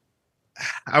these.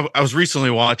 I was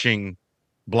recently watching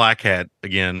Black Hat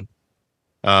again,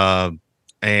 and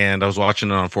I was watching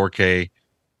it on 4K,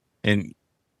 and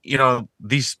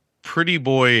these pretty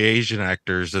boy Asian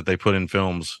actors that they put in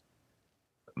films,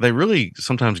 they really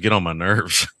sometimes get on my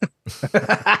nerves.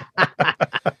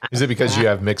 Is it because you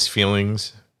have mixed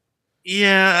feelings?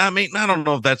 Yeah, I mean, I don't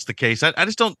know if that's the case. I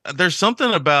just don't. There's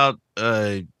something about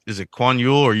is it Kwan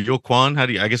Yul or Yul Kwan?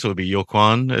 I guess it would be Yul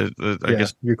Kwan. I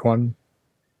guess Yul Kwan.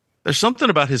 There's something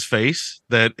about his face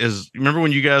that is. Remember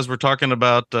when you guys were talking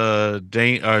about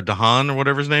Dahan or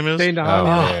whatever his name is? Dane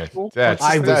DeHaan. Oh, man.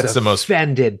 That's the most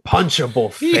offended,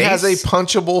 punchable face. He has a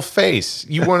punchable face.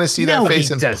 You want to see that No, face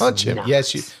he and does punch him? not.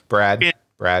 Yes, Brad.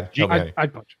 Help me out.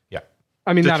 I'd punch him. Yeah.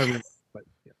 I mean, not a real, but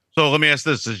yeah. So let me ask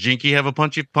this: does Jinky have a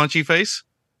punchy face?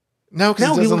 No,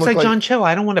 because he looks like John Cho.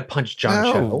 I don't want to punch John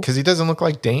No, Cho. because he doesn't look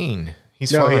like Dane.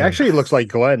 He's No, fine. he actually looks like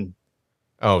Glenn.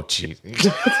 Oh, gee.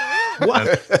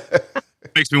 What?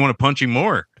 Makes me want to punch him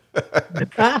more.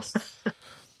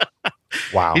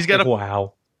 Wow. He's got a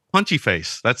Wow. punchy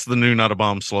face. That's the new Not a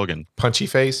Bomb slogan. Punchy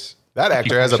face. That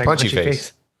actor has a punchy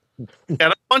face.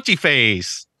 Got a punchy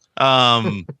face.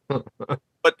 But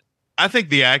I think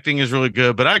the acting is really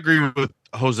good. But I agree with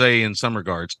Jose in some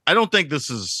regards. I don't think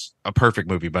this is a perfect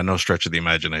movie by no stretch of the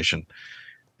imagination.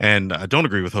 And I don't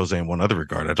agree with Jose in one other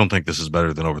regard. I don't think this is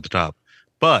better than Over the Top.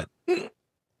 But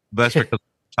that's because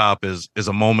Top is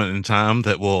a moment in time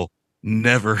that will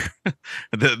never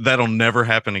that'll never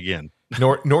happen again.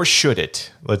 Nor should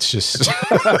it. Let's just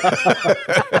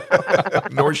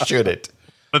nor should it.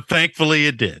 But thankfully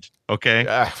it did.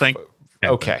 Okay.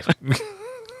 Okay.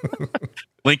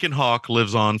 Lincoln Hawk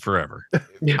lives on forever.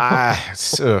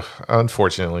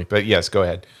 Unfortunately, but yes, go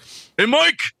ahead. Hey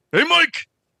Mike.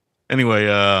 Anyway,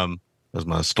 that was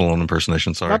my Stallone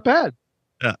impersonation. Sorry. Not bad.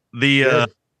 Yeah.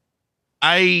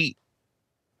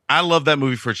 I love that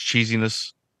movie for its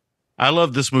cheesiness. I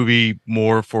love this movie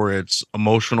more for its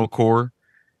emotional core.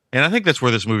 And I think that's where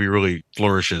this movie really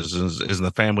flourishes is in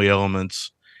the family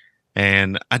elements.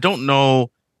 And I don't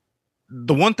know.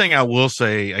 The one thing I will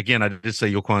say, again, I did say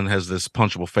Yul Kwan has this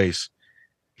punchable face.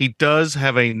 He does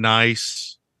have a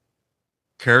nice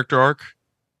character arc.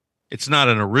 It's not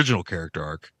an original character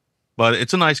arc, but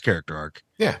it's a nice character arc.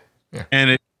 Yeah. And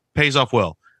it pays off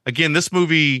well. Again, this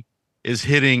movie is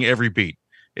hitting every beat.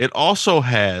 It also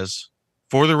has,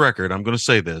 for the record, I'm going to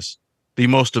say this, the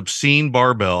most obscene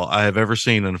barbell I have ever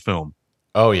seen in a film.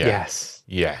 Oh, yeah. Yes.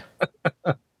 Yeah.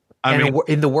 I mean,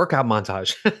 in the workout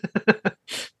montage.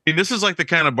 this is like the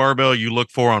kind of barbell you look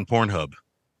for on Pornhub.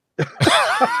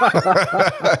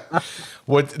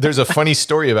 There's a funny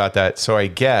story about that. So I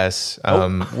guess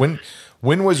when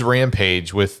was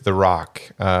Rampage with The Rock?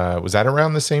 Was that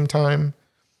around the same time?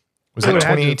 Was that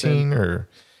 2018 or?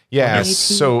 Yeah. 2018?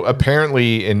 So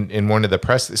apparently in one of the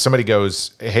press, somebody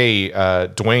goes, "Hey,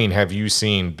 Dwayne, have you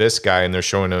seen this guy?" And they're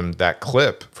showing him that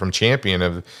clip from Champion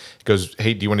of, goes,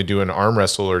 "Hey, do you want to do an arm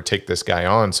wrestle or take this guy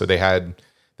on?" So they had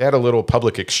a little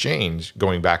public exchange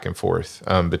going back and forth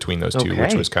between those two,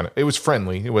 which was it was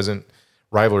friendly. It wasn't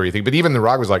rivalry thing, but even The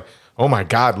Rock was like, "Oh my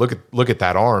God, look at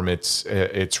that arm.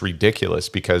 It's ridiculous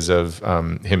because of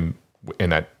him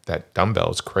and that dumbbell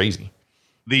is crazy."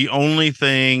 The only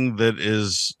thing that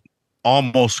is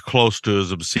almost close to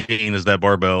as obscene as that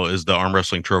barbell is the arm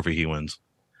wrestling trophy he wins.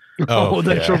 Oh,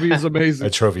 that trophy is amazing.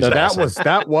 That trophy's Now, awesome.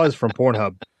 that was from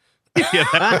Pornhub.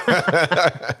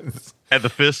 Had the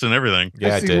fist and everything.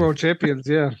 Yeah, it IC did. World Champions,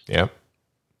 yeah. Yeah.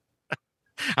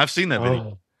 I've seen that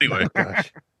video. Anyway,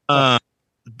 Gosh.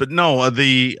 but no,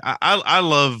 I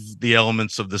love the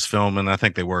elements of this film, and I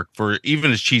think they work. For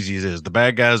even as cheesy as it is, the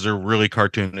bad guys are really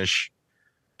cartoonish.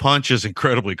 Punch is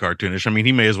incredibly cartoonish. I mean,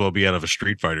 he may as well be out of a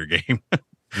Street Fighter game.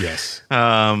 Yes.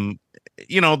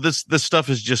 This stuff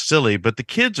is just silly, but the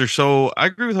kids are so. I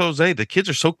agree with Jose. The kids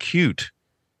are so cute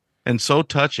and so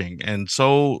touching, and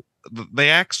so they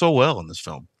act so well in this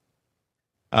film.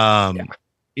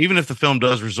 Even if the film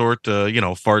does resort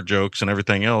to fart jokes and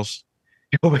everything else.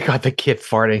 Oh my God, the kid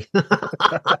farting.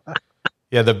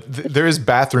 Yeah, there is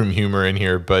bathroom humor in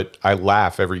here, but I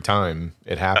laugh every time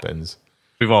it happens.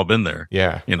 We've all been there.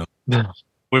 Yeah.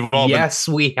 We've all Yes,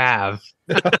 we have.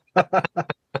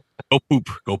 go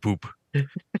poop.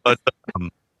 But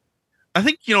I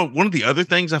think one of the other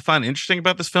things I find interesting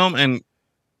about this film, and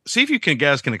see if you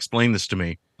guys can explain this to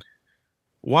me.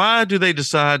 Why do they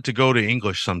decide to go to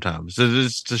English sometimes?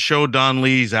 Is it to show Don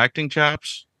Lee's acting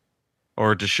chops,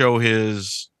 or to show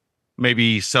his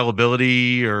maybe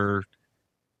sellability, or?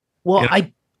 Well,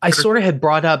 I sort of had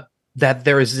brought up that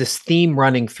there is this theme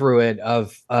running through it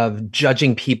of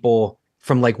judging people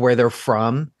from like where they're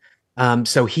from.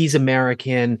 So he's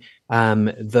American.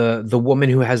 The woman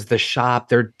who has the shop,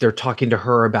 they're talking to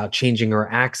her about changing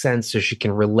her accent so she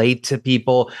can relate to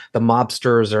people. The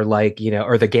mobsters are like,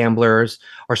 or the gamblers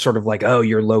are sort of like, "Oh,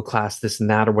 you're low class, this and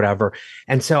that," or whatever.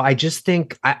 And so I just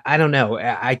think, I don't know.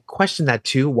 I question that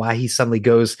too, why he suddenly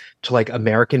goes to like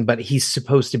American, but he's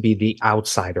supposed to be the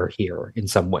outsider here in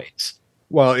some ways.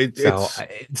 Well, It's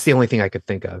the only thing I could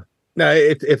think of. No,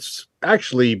 it's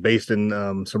actually based in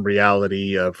some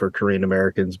reality for Korean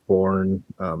Americans born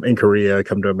in Korea,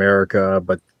 come to America,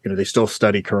 but they still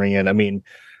study Korean. I mean,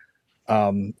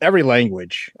 every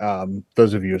language,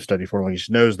 those of you who study foreign languages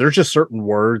knows there's just certain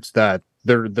words that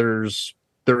there is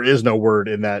no word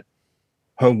in that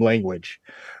home language.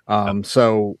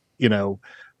 So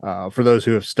for those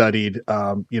who have studied,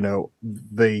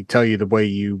 they tell you the way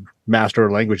you master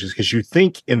a language is because you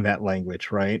think in that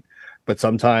language, right? But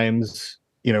sometimes,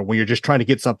 when you're just trying to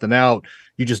get something out,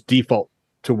 you just default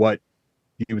to what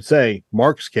you would say.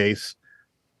 Mark's case,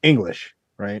 English,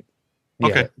 right?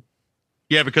 Okay.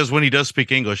 Yeah, because when he does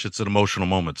speak English, it's an emotional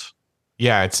moment.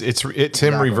 Yeah, it's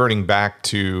him reverting back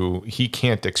to, he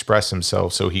can't express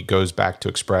himself, so he goes back to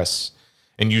express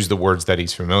and use the words that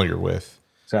he's familiar with.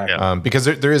 Exactly. Because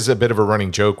there is a bit of a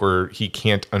running joke where he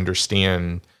can't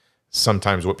understand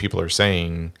sometimes what people are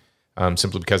saying,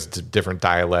 simply because it's a different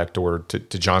dialect, or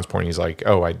to John's point, he's like,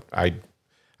 "Oh, I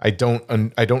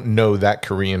don't know that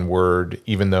Korean word,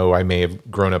 even though I may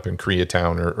have grown up in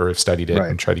Koreatown or have studied it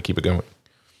and tried to keep it going."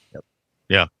 Yep.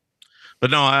 Yeah. But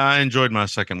no, I enjoyed my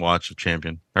second watch of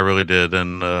Champion. I really did.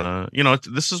 And,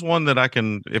 this is one that I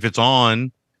can, if it's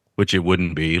on, which it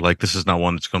wouldn't be, like, this is not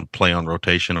one that's going to play on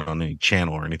rotation on any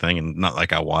channel or anything. And not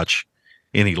like I watch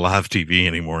any live TV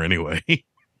anymore anyway.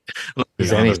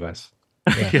 Is any of us.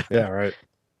 Yeah, right.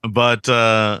 But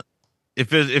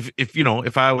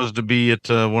if I was to be at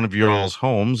one of your all's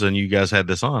homes and you guys had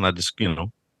this on, I'd just,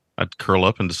 I'd curl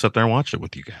up and just sit there and watch it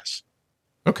with you guys.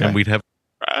 Okay. And we'd have...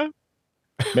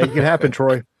 Make it happen,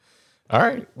 Troy. All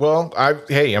right. Well, I'm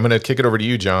going to kick it over to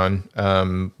you, John.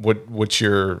 What's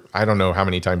your, I don't know how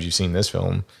many times you've seen this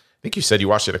film. I think you said you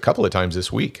watched it a couple of times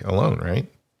this week alone, right?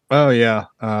 Oh yeah.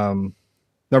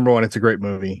 Number one, it's a great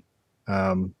movie.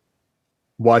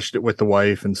 Watched it with the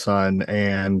wife and son,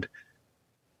 and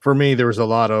for me, there was a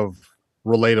lot of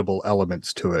relatable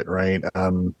elements to it, right?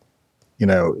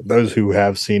 Those who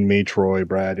have seen me, Troy,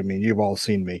 Brad, I mean, you've all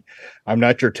seen me. I'm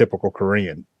not your typical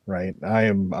Korean, right?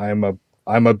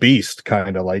 I'm a beast,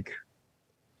 kind of like,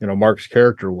 Mark's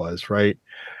character was, right?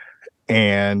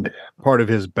 And part of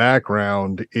his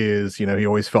background is, he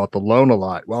always felt alone a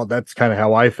lot. Well, that's kind of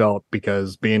how I felt,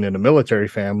 because being in a military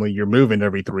family, you're moving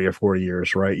every 3 or 4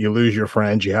 years, right? You lose your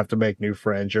friends, you have to make new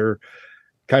friends. You're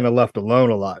kind of left alone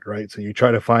a lot, right? So you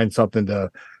try to find something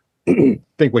to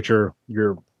think what you're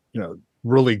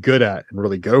really good at and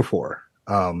really go for.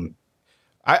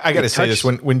 I got to say this,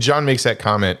 when John makes that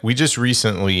comment, we just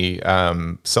recently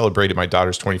celebrated my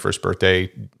daughter's 21st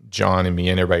birthday, John and me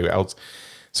and everybody else.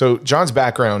 So John's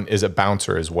background is a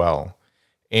bouncer as well.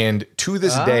 And to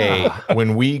this day,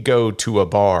 when we go to a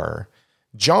bar,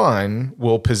 John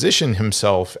will position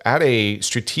himself at a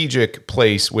strategic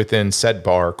place within said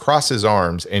bar, cross his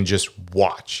arms, and just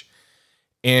watch.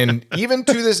 And even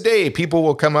to this day, people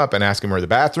will come up and ask him where the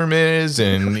bathroom is,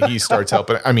 and he starts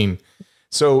helping. I mean,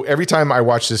 so every time I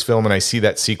watch this film and I see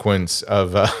that sequence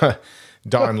of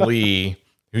Don Lee,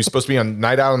 who's supposed to be on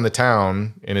night out in the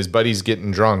town, and his buddy's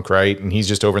getting drunk, right? And he's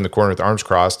just over in the corner with arms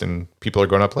crossed, and people are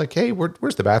going up like, hey,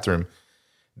 where's the bathroom?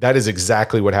 That is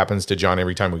exactly what happens to John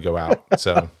every time we go out.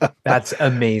 So that's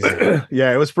amazing.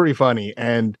 Yeah, it was pretty funny.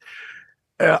 And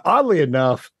oddly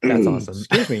enough, that's awesome.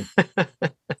 Excuse me.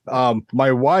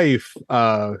 My wife,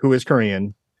 who is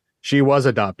Korean, she was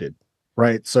adopted,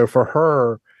 right? So for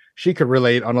her, she could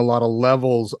relate on a lot of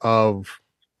levels of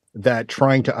that,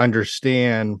 trying to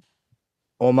understand,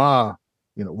 Oma,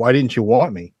 why didn't you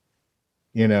want me?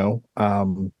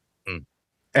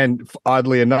 And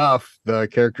oddly enough, the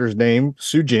character's name,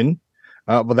 Sujin,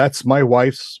 well, that's my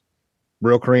wife's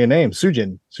real Korean name,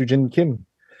 Sujin Kim.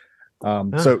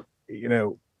 So,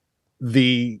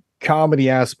 the comedy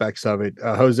aspects of it,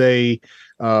 Jose,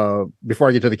 before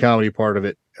I get to the comedy part of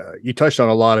it, you touched on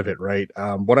a lot of it, right?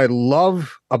 What I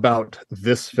love about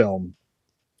this film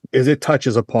is it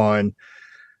touches upon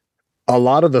a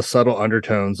lot of the subtle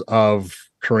undertones of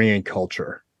Korean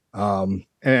culture. And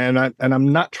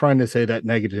I'm not trying to say that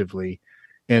negatively,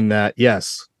 in that,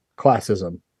 yes,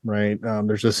 classism, right?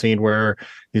 There's a scene where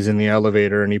he's in the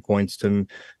elevator and he points to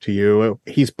you.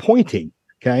 He's pointing,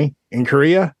 okay? In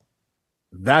Korea,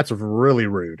 that's really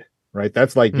rude, right?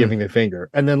 That's like giving the finger.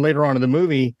 And then later on in the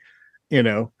movie,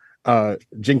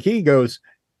 Jinki goes,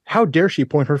 how dare she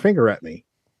point her finger at me?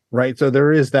 Right. So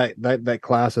there is that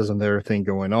classism there thing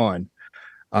going on.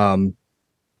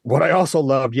 What I also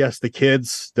loved, yes, the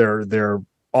kids, they're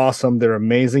awesome, they're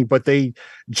amazing, but they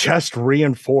just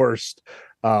reinforced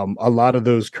a lot of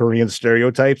those Korean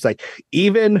stereotypes. Like,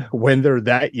 even when they're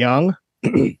that young,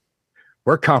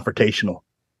 we're confrontational.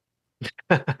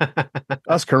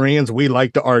 Us Koreans, we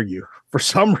like to argue for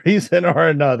some reason or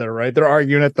another, right? They're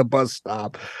arguing at the bus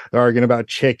stop, they're arguing about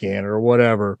chicken or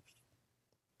whatever.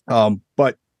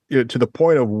 But to the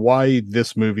point of why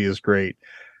this movie is great,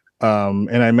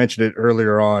 and I mentioned it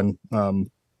earlier on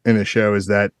in the show, is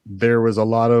that there was a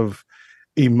lot of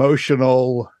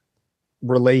emotional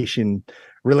relating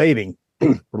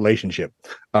to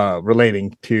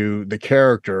the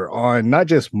character on not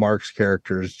just Mark's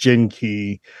characters,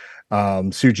 Jinki,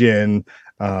 Sujin,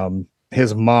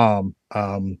 his mom.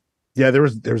 There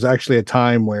was actually a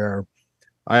time where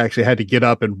I actually had to get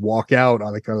up and walk out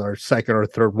on our second or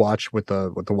third watch with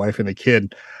the wife and the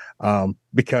kid,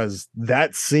 because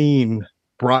that scene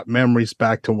brought memories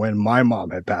back to when my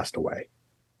mom had passed away.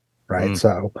 Right.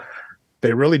 So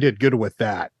they really did good with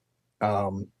that.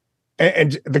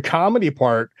 And the comedy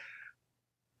part,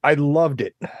 I loved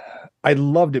it. I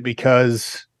loved it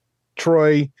because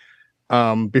Troy,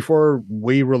 before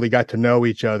we really got to know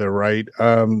each other, right?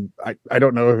 I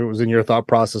don't know if it was in your thought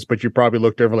process, but you probably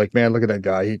looked over like, man, look at that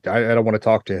guy. I don't want to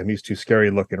talk to him. He's too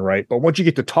scary looking, right? But once you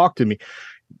get to talk to me,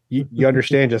 you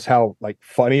understand just how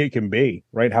funny it can be,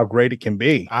 right? How great it can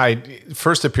be.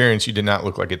 First appearance, you did not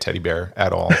look like a teddy bear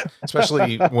at all,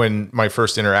 especially when my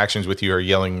first interactions with you are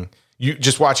yelling.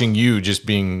 Watching you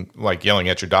being like yelling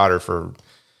at your daughter for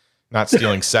not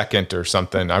stealing second or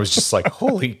something. I was just like,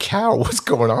 holy cow, what's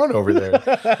going on over there?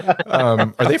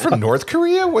 Are they from North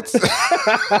Korea?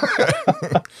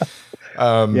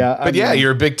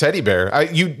 You're a big teddy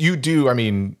bear. You do. I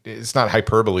mean, it's not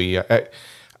hyperbole.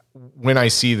 When I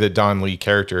see the Don Lee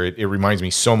character, it reminds me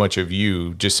so much of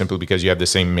you, just simply because you have the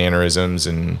same mannerisms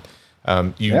and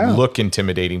you look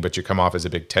intimidating, but you come off as a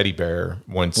big teddy bear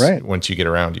once you get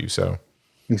around you. So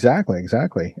exactly.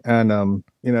 And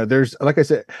there's, like I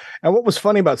said, and what was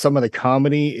funny about some of the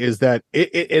comedy is that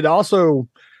it also,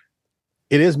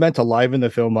 it is meant to liven the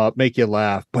film up, make you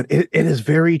laugh, but it is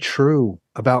very true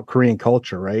about Korean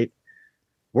culture, right?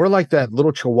 We're like that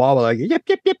little chihuahua, like yep,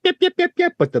 yep, yep, yep, yep, yep,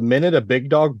 yep. But the minute a big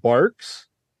dog barks,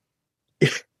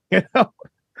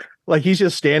 like he's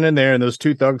just standing there, and those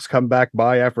two thugs come back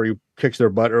by after he kicks their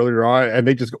butt earlier on, and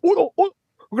they just go,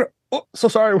 oh, so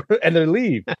sorry," and they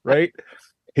leave. Right?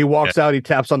 He walks out. He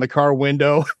taps on the car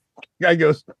window. Guy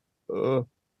goes,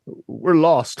 "We're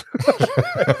lost.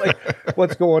 Like,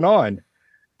 what's going on?"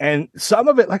 And some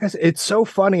of it, like I said, it's so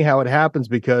funny how it happens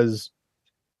because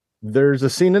there's a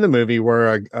scene in the movie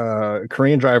where a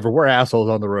Korean driver, we're assholes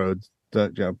on the road.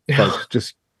 Folks,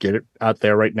 just get it out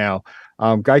there right now.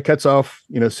 Guy cuts off,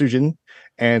 Sujin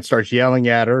and starts yelling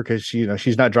at her because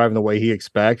she's not driving the way he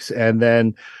expects. And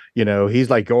then, he's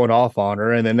like going off on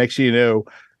her. And then next thing you know,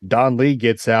 Don Lee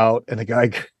gets out and the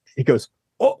guy, he goes,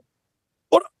 "Oh,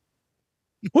 what?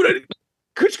 He's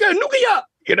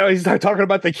not talking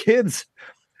about the kids."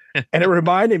 And it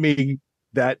reminded me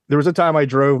that there was a time I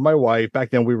drove my wife, back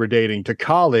then we were dating, to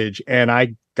college, and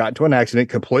I got into an accident,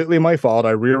 completely my fault.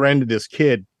 I rear-ended this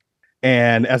kid.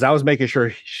 And as I was making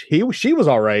sure she was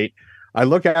all right, I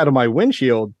look out of my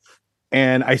windshield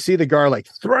and I see the guy like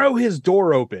throw his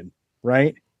door open,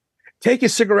 right? Take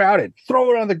his cigarette out and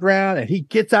throw it on the ground. And he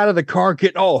gets out of the car,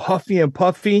 getting all huffy and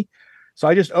puffy. So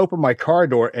I just opened my car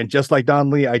door, and just like Don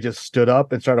Lee, I just stood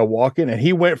up and started walking. And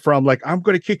he went from like, "I'm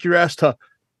going to kick your ass," to,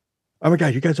 "Oh my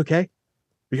God, you guys okay?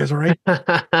 You guys all right? You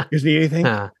guys need anything?"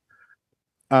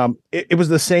 It was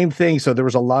the same thing. So there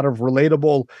was a lot of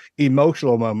relatable,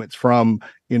 emotional moments from,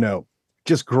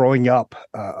 just growing up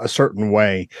a certain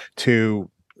way, to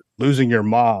losing your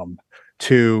mom,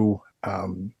 to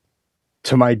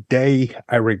my day.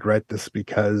 I regret this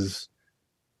because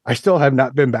I still have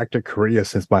not been back to Korea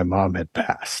since my mom had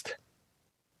passed.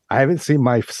 I haven't seen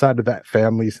my side of that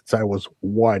family since I was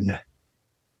 1.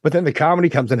 But then the comedy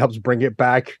comes and helps bring it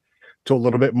back to a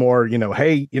little bit more,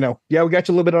 hey, yeah, we got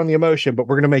you a little bit on the emotion, but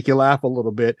we're going to make you laugh a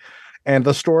little bit. And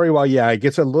the story, while, yeah, it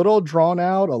gets a little drawn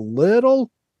out, a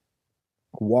little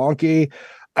wonky,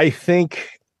 I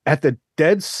think at the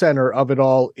dead center of it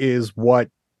all is what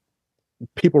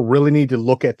people really need to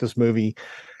look at this movie,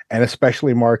 and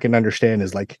especially Mark, and understand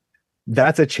is like,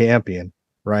 that's a champion,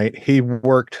 right? He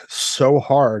worked so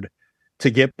hard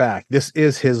to get back. This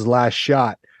is his last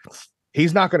shot.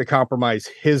 He's not going to compromise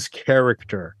his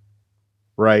character,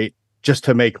 right? Just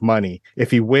to make money.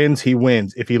 If he wins, he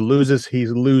wins. If he loses, he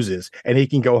loses. And he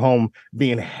can go home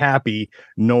being happy,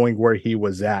 knowing where he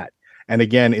was at. And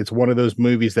again, it's one of those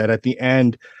movies that at the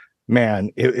end,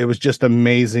 man, it was just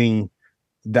amazing.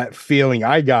 That feeling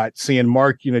I got seeing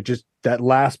Mark, just that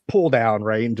last pull down,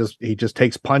 right? And he just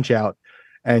takes Punch Out,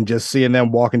 and just seeing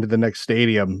them walk into the next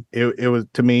stadium. It was,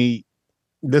 to me,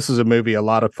 this is a movie a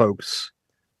lot of folks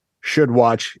should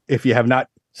watch. If you have not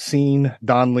seen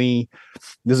Don Lee,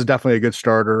 this is definitely a good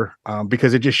starter,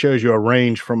 because it just shows you a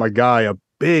range from a guy,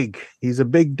 he's a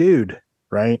big dude,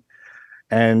 right?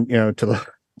 And to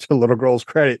the little girl's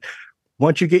credit,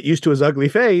 once you get used to his ugly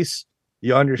face,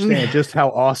 you understand just how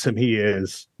awesome he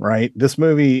is, right? This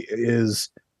movie is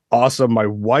awesome. My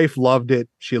wife loved it.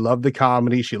 She loved the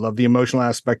comedy. She loved the emotional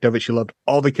aspect of it. She loved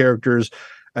all the characters.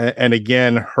 And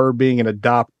again, her being an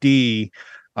adoptee,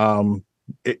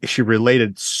 she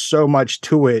related so much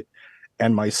to it.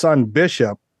 And my son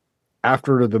Bishop,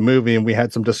 after the movie, and we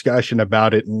had some discussion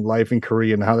about it and life in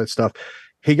Korea and how that stuff,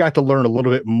 he got to learn a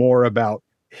little bit more about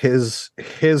his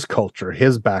culture,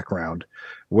 his background,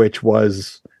 which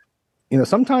was,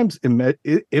 sometimes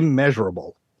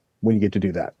immeasurable when you get to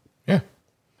do that. Yeah.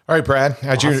 All right, Brad,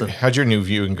 how'd your new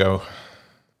viewing go?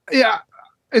 Yeah,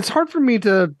 it's hard for me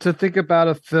to think about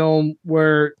a film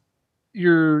where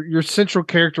your central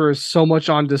character is so much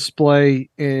on display,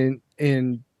 and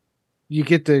you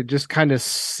get to just kind of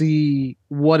see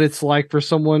what it's like for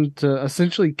someone to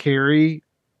essentially carry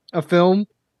a film.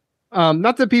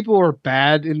 Not that people are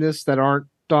bad in this that aren't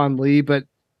Don Lee, but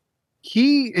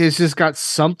he has just got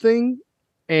something.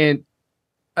 And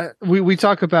we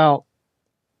talk about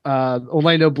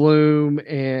Orlando Bloom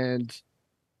and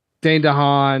Dane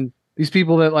DeHaan, these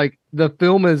people that like the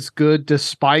film is good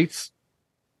despite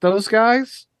those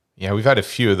guys. Yeah, we've had a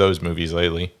few of those movies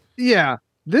lately. Yeah,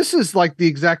 this is like the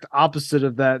exact opposite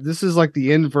of that. This is like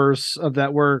the inverse of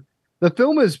that, where the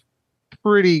film is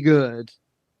pretty good,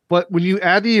 but when you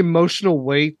add the emotional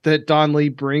weight that Don Lee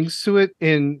brings to it,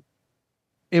 and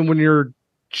when you're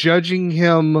judging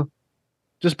him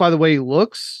just by the way he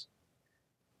looks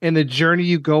and the journey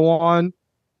you go on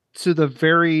to the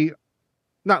very,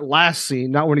 not last scene,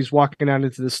 not when he's walking out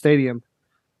into the stadium,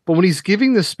 but when he's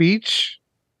giving the speech,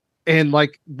 and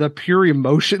like the pure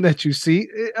emotion that you see,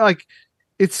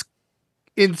 it's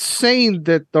insane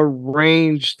that the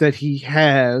range that he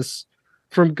has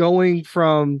from going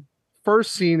from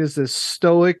first scene as this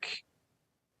stoic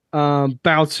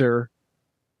bouncer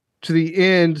to the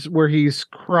end where he's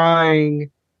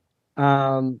crying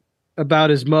about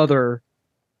his mother.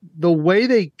 The way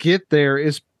they get there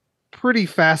is pretty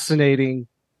fascinating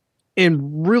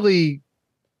and really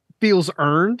feels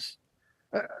earned.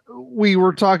 We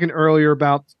were talking earlier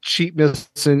about cheapness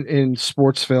in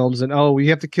sports films, and we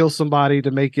have to kill somebody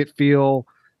to make it feel,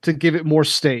 to give it more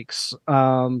stakes.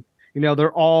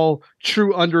 They're all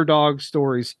true underdog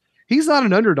stories. He's not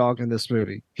an underdog in this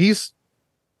movie. He's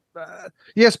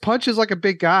yes, Punch is like a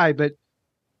big guy, but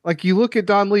like you look at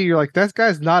Don Lee, you're like, that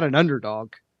guy's not an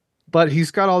underdog, but he's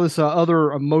got all this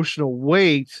other emotional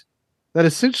weight that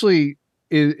essentially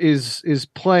is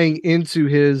playing into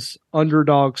his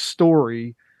underdog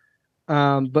story.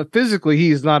 But physically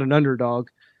he is not an underdog.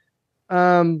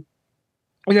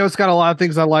 It's got a lot of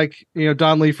things I like.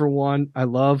 Don Lee for one. I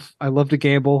love to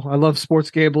gamble. I love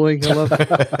sports gambling.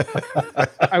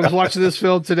 I was watching this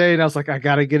film today and I was like, I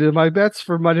gotta get into my bets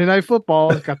for Monday Night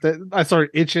Football. I started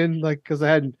itching because I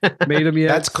hadn't made them yet.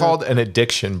 That's called an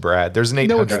addiction, Brad. There's an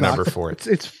 800 number for it.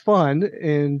 It's fun,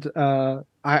 and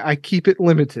I keep it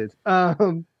limited.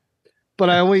 But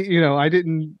I only, I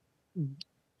didn't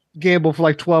gamble for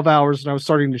like 12 hours and I was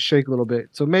starting to shake a little bit.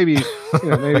 So maybe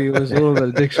it was a little bit of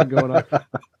addiction going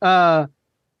on.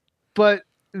 But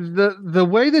the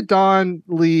way that Don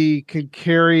Lee can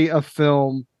carry a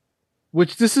film,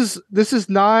 which this is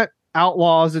not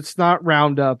Outlaws, it's not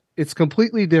Roundup, it's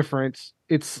completely different.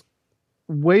 It's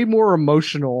way more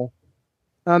emotional.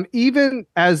 Even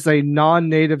as a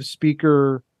non-native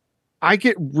speaker, I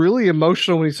get really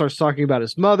emotional when he starts talking about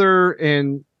his mother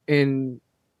and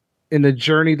in the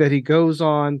journey that he goes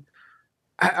on.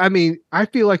 I mean, I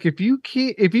feel like if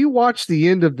you watch the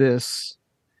end of this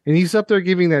and he's up there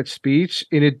giving that speech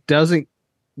and it doesn't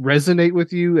resonate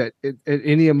with you at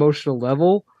any emotional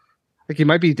level, like he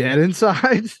might be dead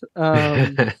inside.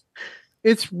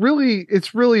 It's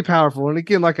really powerful. And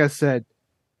again, like I said,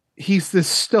 he's this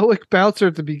stoic bouncer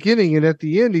at the beginning, and at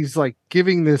the end, he's like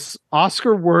giving this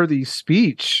Oscar-worthy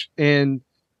speech. And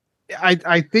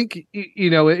I think,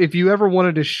 if you ever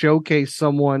wanted to showcase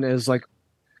someone as like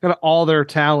kind of all their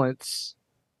talents,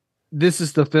 this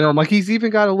is the film. Like he's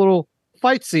even got a little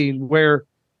fight scene where,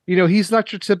 he's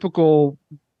not your typical,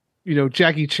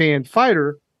 Jackie Chan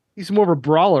fighter. He's more of a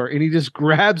brawler, and he just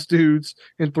grabs dudes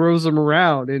and throws them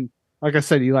around. And like I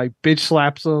said, he like bitch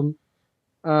slaps them.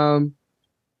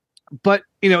 But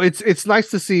it's nice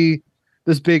to see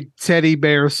this big teddy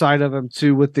bear side of him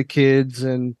too, with the kids.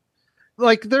 And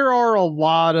like, there are a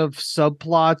lot of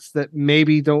subplots that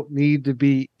maybe don't need to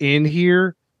be in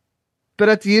here, but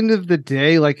at the end of the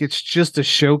day, like, it's just a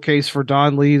showcase for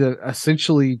Don Lee to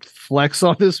essentially flex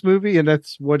on this movie. And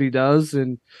that's what he does.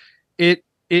 And it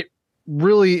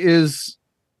really is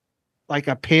like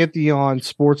a pantheon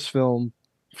sports film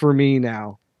for me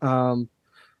now.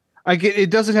 It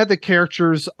doesn't have the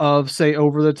characters of, say,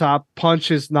 Over the Top.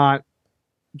 Punch is not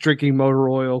drinking motor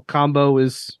oil. Combo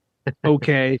is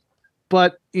okay.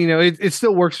 But it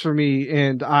still works for me,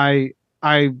 and I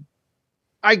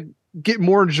get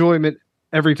more enjoyment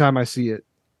every time I see it.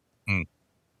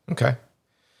 Okay,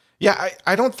 yeah,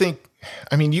 I don't think.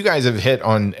 I mean, you guys have hit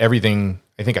on everything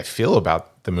I think I feel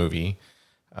about the movie.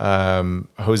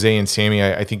 Jose and Sammy,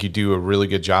 I think you do a really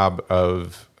good job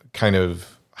of kind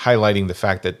of highlighting the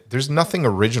fact that there's nothing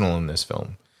original in this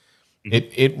film.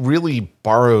 It really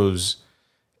borrows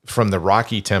from the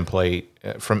Rocky template,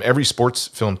 from every sports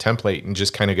film template, and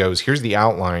just kind of goes, here's the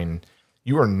outline.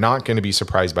 You are not going to be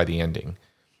surprised by the ending.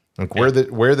 Like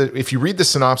if you read the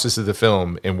synopsis of the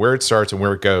film and where it starts and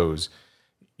where it goes,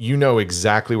 you know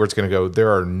exactly where it's going to go.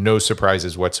 There are no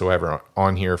surprises whatsoever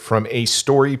on here from a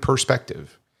story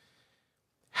perspective.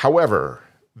 However,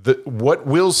 what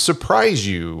will surprise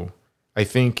you, I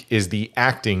think, is the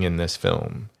acting in this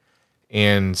film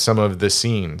and some of the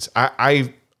scenes.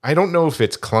 I don't know if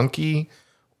it's clunky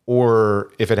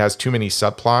or if it has too many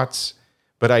subplots,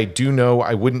 but I do know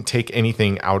I wouldn't take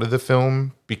anything out of the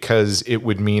film because it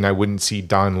would mean I wouldn't see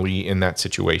Don Lee in that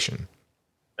situation.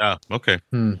 Okay.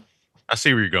 I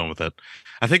see where you're going with that.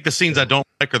 I think the scenes I don't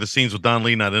like are the scenes with Don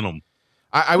Lee not in them.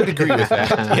 I would agree with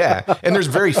that. Yeah. And there's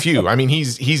very few. I mean,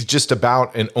 he's just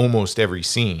about in almost every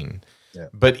scene. Yeah.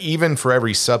 But even for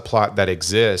every subplot that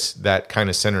exists that kind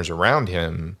of centers around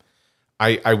him,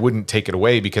 I wouldn't take it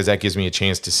away because that gives me a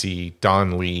chance to see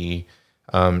Don Lee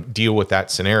deal with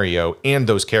that scenario and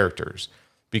those characters,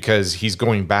 because he's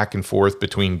going back and forth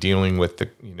between dealing with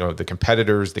the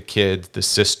competitors, the kids, the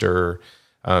sister,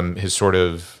 his sort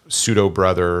of pseudo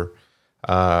brother.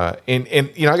 And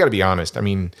I got to be honest. I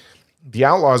mean, The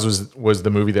Outlaws was the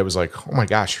movie that was like, oh my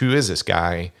gosh, who is this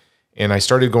guy? And I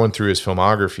started going through his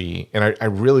filmography, and I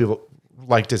really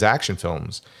liked his action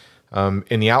films. And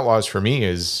The Outlaws for me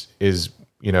is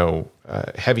a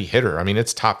heavy hitter. I mean,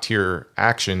 it's top tier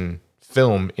action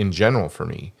film in general for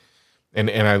me. And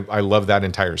I love that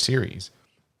entire series.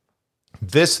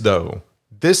 This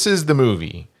is the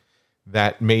movie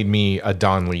that made me a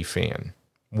Don Lee fan,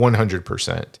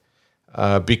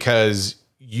 100%, because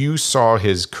you saw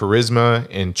his charisma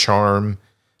and charm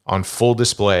on full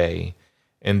display,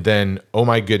 and then, oh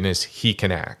my goodness, he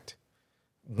can act.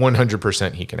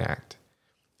 100% he can act.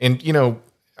 And, you know,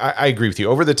 I agree with you.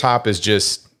 Over the Top is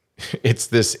just, it's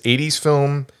this 80s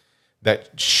film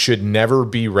that should never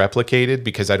be replicated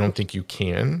because I don't think you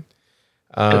can.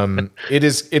 It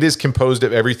is composed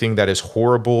of everything that is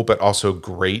horrible, but also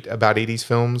great about 80s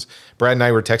films. Brad and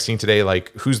I were texting today,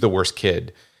 like, who's the worst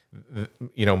kid?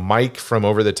 You know, Mike from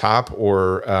Over the Top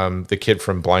or the kid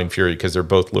from Blind Fury, because they're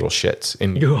both little shits,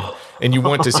 and you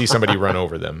want to see somebody run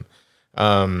over them.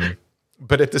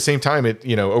 But at the same time,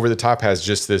 Over the Top has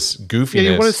just this goofiness.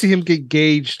 Yeah, you want to see him get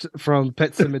gauged from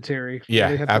Pet Cemetery. Yeah,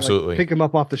 They have to, absolutely. pick him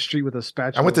up off the street with a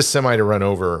spatula. I want the semi to run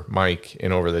over Mike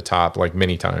in Over the Top like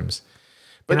many times.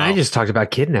 But I just talked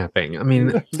about kidnapping. I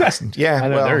mean, yeah, I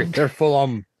know, well, they're full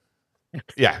on.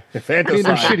 yeah. I mean,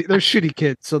 they're shitty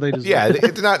kids, so they just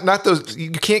It's not those.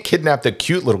 You can't kidnap the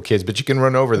cute little kids, but you can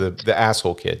run over the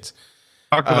asshole kids.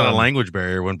 Talked about a language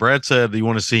barrier. When Brad said that you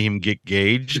want to see him get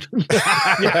gauged,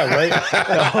 Yeah, right.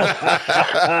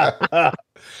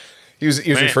 He was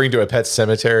referring to a Pet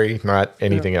Cemetery, not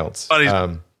anything else.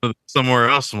 But somewhere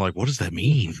else, I'm like, what does that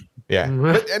mean? Yeah,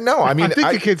 but no, I mean, I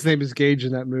think the kid's name is Gage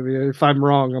in that movie. If I'm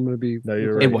wrong, I'm going to be. No,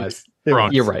 you're right. it was.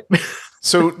 Wrong. You're right.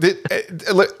 So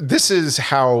this is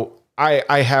how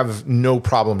I have no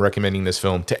problem recommending this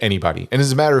film to anybody. And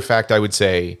as a matter of fact, I would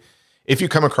say, if you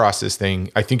come across this thing,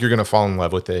 I think you're going to fall in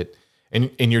love with it, and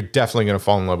you're definitely going to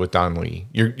fall in love with Don Lee.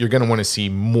 You're going to want to see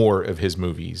more of his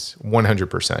movies,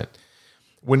 100%.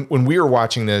 When we were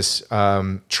watching this,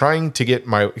 trying to get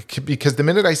because the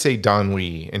minute I say Don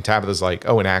Lee and Tabitha's like,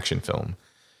 oh, an action film,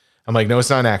 I'm like, no,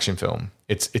 it's not an action film.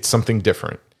 It's something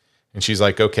different. And she's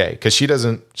like, okay, because she does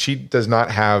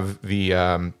not have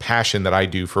the passion that I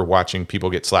do for watching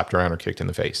people get slapped around or kicked in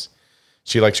the face.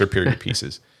 She likes her period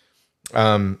pieces.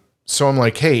 So I'm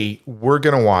like, hey, we're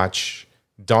gonna watch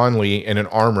Don Lee in an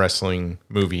arm wrestling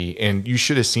movie, and you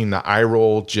should have seen the eye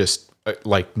roll. Just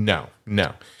like, no.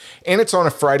 And it's on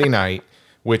a Friday night,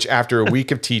 which after a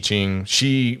week of teaching,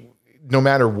 no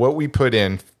matter what we put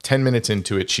in, 10 minutes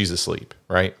into it, she's asleep,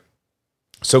 right?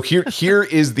 So here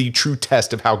is the true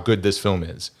test of how good this film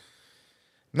is.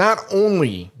 Not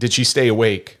only did she stay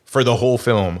awake for the whole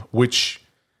film, which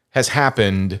has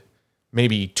happened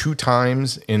maybe 2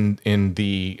 times in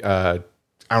the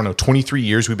 23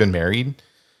 years we've been married.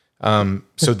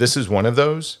 So this is one of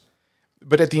those.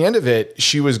 But at the end of it,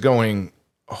 she was going,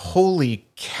 holy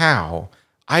cow,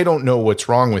 I don't know what's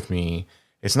wrong with me.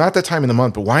 It's not that time of the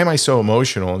month, but why am I so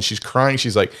emotional? And she's crying.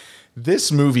 She's like,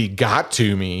 this movie got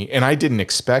to me and I didn't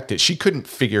expect it. She couldn't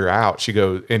figure out.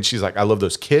 She's like, I love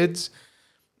those kids.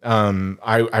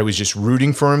 I was just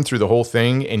rooting for him through the whole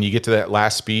thing. And you get to that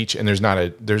last speech and there's not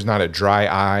a dry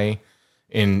eye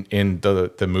in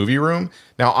the movie room.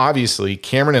 Now, obviously,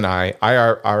 Cameron and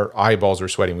our eyeballs were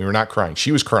sweating. We were not crying.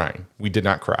 She was crying. We did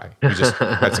not cry. We just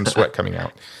had some sweat coming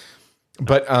out.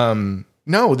 But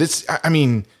no,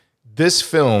 this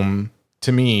film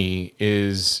to me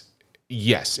is,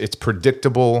 yes, it's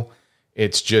predictable.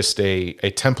 It's just a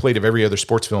template of every other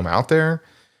sports film out there.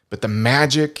 But the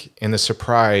magic and the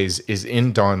surprise is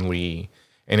in Don Lee,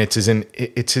 and it's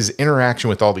his interaction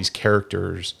with all these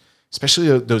characters,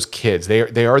 especially those kids.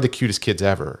 They are the cutest kids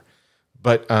ever.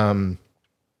 But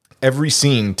every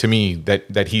scene to me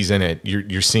that he's in it,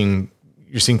 you're seeing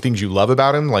things you love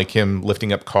about him, like him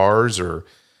lifting up cars or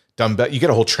dumbbell. You get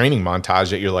a whole training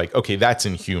montage that you're like, okay, that's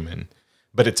inhuman,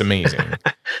 but it's amazing.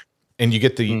 And you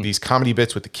get these comedy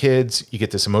bits with the kids. You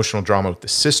get this emotional drama with the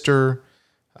sister.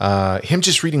 Him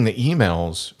just reading the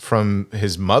emails from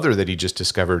his mother that he just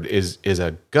discovered is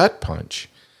a gut punch.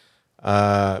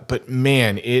 But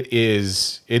man, it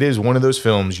is one of those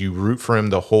films you root for him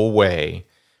the whole way,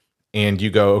 and you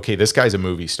go, okay, this guy's a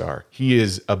movie star. He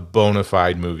is a bona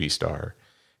fide movie star,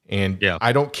 and Yeah.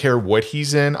 I don't care what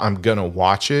he's in. I'm gonna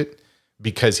watch it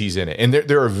because he's in it. And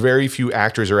there are very few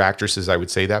actors or actresses I would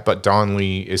say that, but Don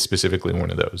Lee is specifically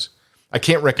one of those. I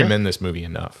can't recommend this movie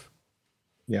enough.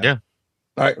 Yeah.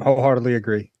 I wholeheartedly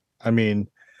agree. I mean,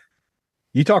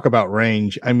 you talk about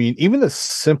range. I mean, even the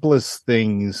simplest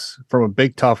things, from a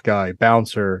big tough guy,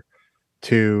 bouncer,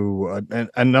 to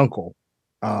an uncle,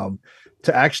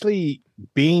 to actually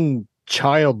being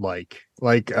childlike,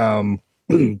 like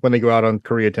when they go out on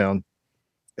Koreatown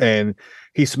and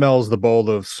he smells the bowl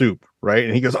of soup, right?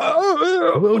 And he goes,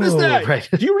 "Oh, what is that? Right.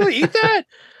 Do you really eat that?"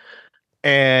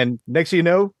 And next thing you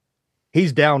know,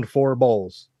 he's down 4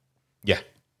 bowls. Yeah.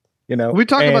 You know, We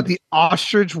talk and- about the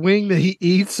ostrich wing that he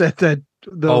eats at the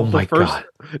Oh my God.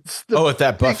 It's the Oh, at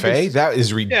that buffet? biggest- That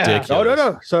is ridiculous.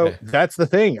 No. So Yeah. that's the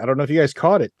thing. I don't know if you guys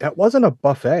caught it. That wasn't a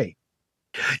buffet.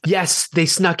 Yes, they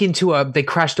snuck into they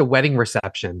crashed a wedding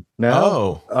reception.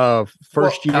 No. Oh,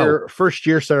 First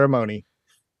year ceremony.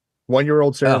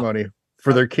 1-year-old ceremony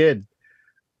for their kid.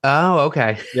 Oh,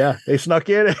 okay. Yeah, they snuck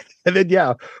in, and then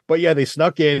they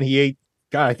snuck in. He ate.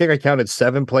 God, I think I counted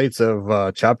 7 plates of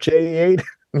chapche. He ate,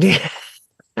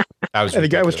 that was and the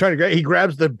guy was ridiculous. trying to. He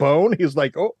grabs the bone. He's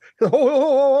like, oh.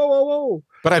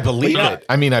 But I believe Yeah. it.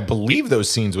 I mean, I believe those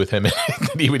scenes with him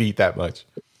that he would eat that much.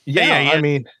 Yeah, I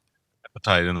mean,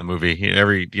 appetite in the movie.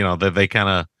 They kind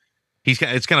of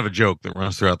it's kind of a joke that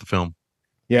runs throughout the film.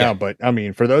 yeah, but I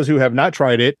mean, for those who have not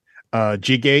tried it,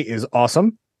 jjigae is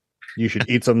awesome. You should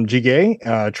eat some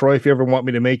jjigae. Troy, if you ever want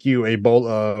me to make you a bowl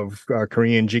of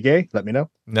Korean jjigae, let me know.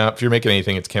 No, if you're making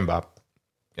anything, it's kimbap.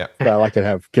 Yeah. But I like to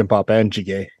have kimbap and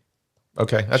jjigae.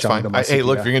 Okay, that's Shanga fine. Hey,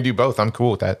 look, Masuki, if you're gonna do both, I'm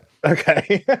cool with that.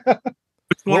 Okay.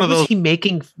 One of those.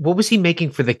 What was he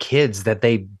making for the kids that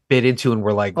they bit into and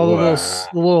were like, A little, "Whoa."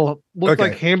 little looked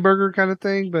Okay. like hamburger kind of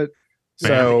thing, but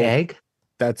So Egg?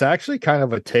 that's actually kind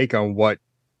of a take on what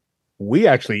we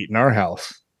actually eat in our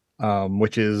house,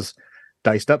 which is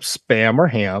diced up spam or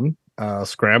ham,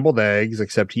 scrambled eggs,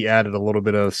 except he added a little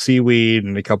bit of seaweed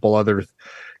and a couple other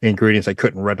ingredients I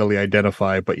couldn't readily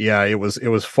identify. But yeah, it was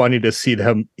funny to see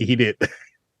them eat it.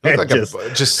 Look And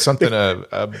like just something a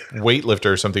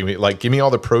weightlifter or something. Like, give me all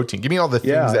the protein. Give me all the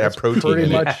things that have that's protein pretty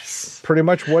in much it. pretty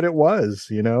much what it was,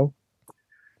 you know.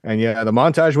 And yeah, the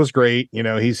montage was great. You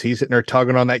know, he's sitting there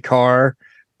tugging on that car.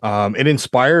 It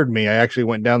inspired me. I actually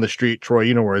went down the street, Troy,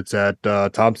 you know where it's at,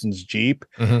 Thompson's Jeep,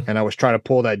 Mhm. and I was trying to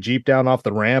pull that Jeep down off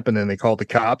the ramp, and then they called the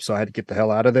cops, so I had to get the hell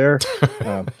out of there.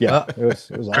 It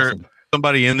was awesome.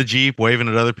 Somebody in the Jeep waving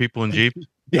at other people in Jeep.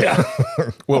 Yeah,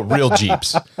 Well, real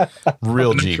Jeeps,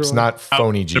 real Troy. Jeeps, not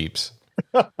phony Jeeps,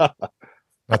 not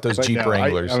those But Jeep no,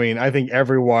 Wranglers. I mean, I think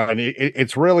everyone.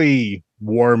 It's really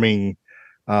warming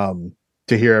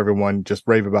to hear everyone just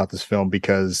rave about this film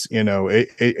because you know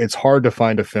it's hard to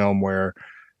find a film where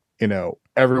you know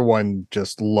everyone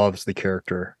just loves the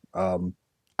character.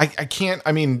 I can't.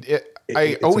 I mean, I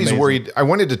it's always amazing. worried. I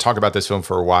wanted to talk about this film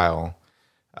for a while,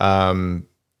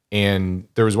 and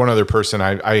there was one other person.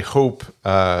 I hope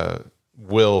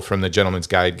Will from the Gentleman's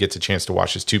Guide gets a chance to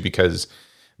watch this too, because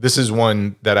this is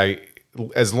one that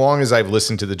as long as I've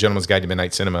listened to the Gentleman's Guide to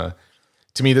Midnight Cinema,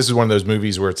 to me, this is one of those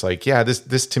movies where it's like, yeah,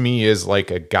 this to me is like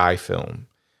a guy film.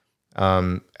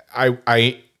 Now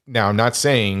I'm not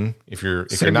saying if you're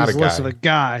not a Sammy's less guy, of a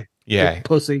guy, yeah,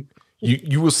 pussy.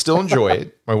 you will still enjoy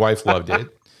it. My wife loved it.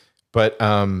 But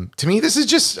to me, this is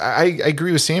just, I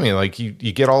agree with Sammy. Like you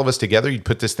get all of us together, you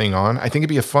put this thing on. I think it'd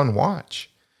be a fun watch.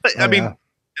 I mean, yeah.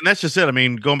 and that's just it. I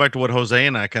mean, going back to what Jose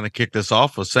and I kind of kicked this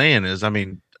off with saying is, I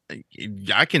mean,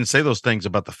 I can say those things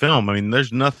about the film. I mean,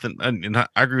 there's nothing, and I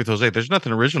agree with Jose. There's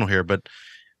nothing original here, but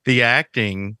the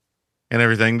acting and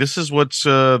everything. This is what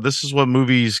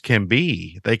movies can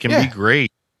be. They can Yeah. be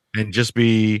great and just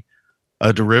be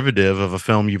a derivative of a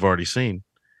film you've already seen.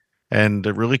 And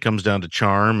it really comes down to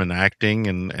charm and acting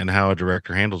and how a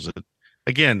director handles it.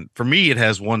 Again, for me, it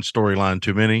has one storyline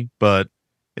too many, but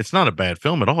it's not a bad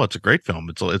film at all. It's a great film.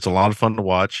 It's a lot of fun to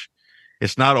watch.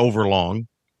 It's not over long,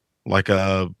 like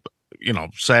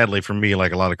sadly for me,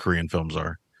 like a lot of Korean films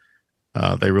are.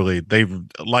 They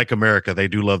like America. They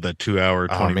do love that 2 hour,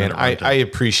 20 Oh man, minute. I runtime.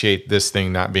 appreciate this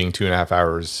thing not being 2.5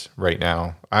 hours right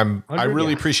now. I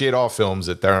really Yeah. appreciate all films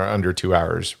that they're under 2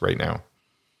 hours right now.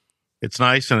 It's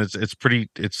nice and it's pretty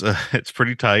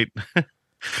tight.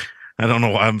 I don't know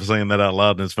why I'm saying that out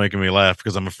loud and it's making me laugh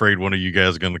because I'm afraid one of you guys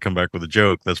is going to come back with a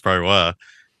joke. That's probably why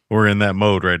we're in that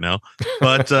mode right now.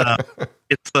 But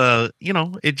it's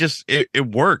it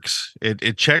works.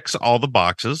 It checks all the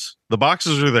boxes. The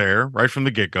boxes are there right from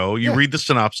the get-go. You read the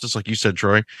synopsis, like you said,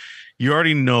 Troy. You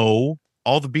already know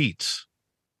all the beats.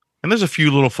 And there's a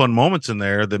few little fun moments in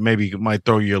there that maybe might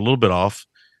throw you a little bit off.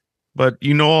 But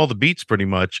you know all the beats pretty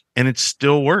much, and it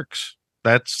still works.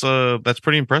 That's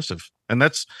pretty impressive, and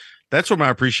that's where my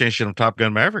appreciation of Top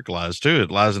Gun Maverick lies too.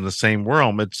 It lies in the same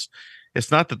realm. It's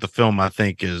not that the film I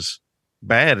think is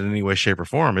bad in any way, shape, or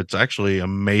form. It's actually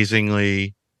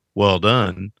amazingly well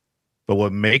done. But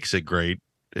what makes it great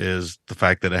is the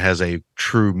fact that it has a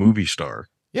true movie star.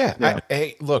 Yeah.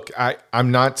 Hey, look, I'm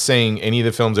not saying any of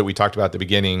the films that we talked about at the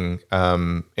beginning,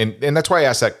 and that's why I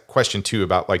asked that question too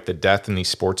about like the death in these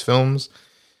sports films.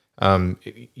 Do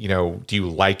you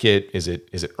like it? Is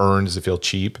it earned? Does it feel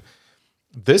cheap?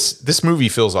 This movie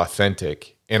feels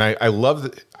authentic, and I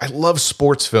love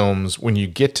sports films when you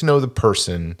get to know the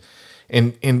person,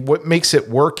 And what makes it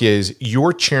work is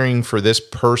you're cheering for this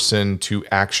person to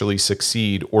actually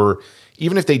succeed, or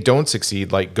even if they don't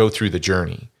succeed, like go through the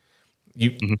journey.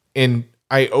 And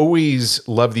I always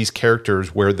love these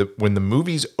characters where when the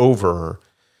movie's over,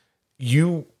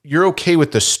 you're okay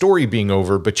with the story being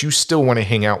over, but you still want to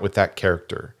hang out with that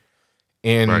character.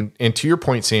 And and to your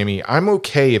point, Sammy, I'm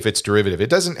okay if it's derivative. It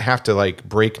doesn't have to like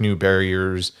break new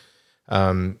barriers,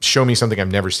 show me something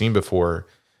I've never seen before.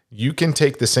 You can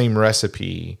take the same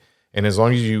recipe, and as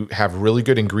long as you have really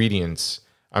good ingredients,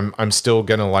 I'm still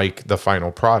gonna like the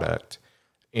final product.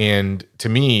 And to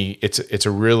me, it's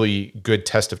a really good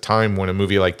test of time when a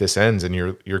movie like this ends, and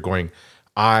you're going,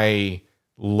 I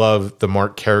love the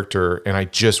Mark character, and I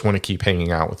just want to keep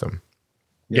hanging out with him.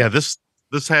 Yeah, this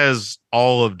has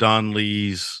all of Don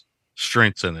Lee's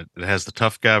strengths in it. It has the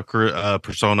tough guy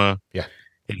persona. Yeah,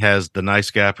 it has the nice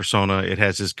guy persona. It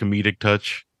has his comedic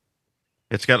touch.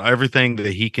 It's got everything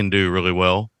that he can do really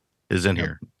well is in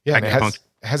here. Yeah, and it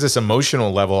has this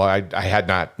emotional level I had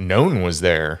not known was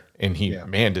there, and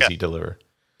man, does he deliver.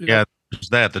 Yeah, there's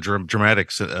that, the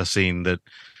dramatic scene that,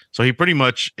 so he pretty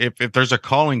much, if there's a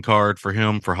calling card for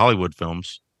him for Hollywood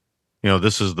films,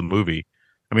 this is the movie.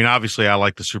 I mean, obviously I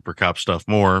like the super cop stuff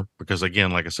more because,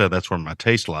 again, like I said, that's where my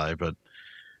taste lie. But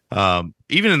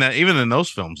even in those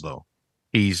films, though,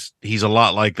 he's a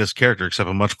lot like this character, except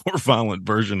a much more violent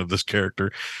version of this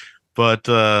character. But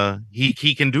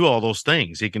he can do all those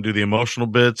things. He can do the emotional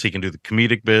bits. He can do the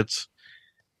comedic bits.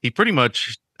 He pretty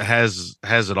much has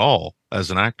it all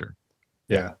as an actor.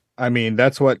 Yeah, I mean,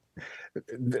 that's what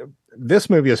this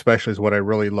movie especially is what I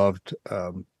really loved,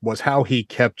 was how he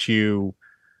kept you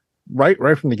right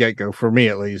from the get-go, for me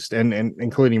at least, and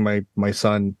including my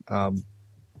son.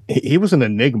 He was an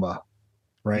enigma,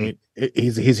 right?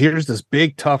 He's here's this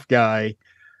big tough guy,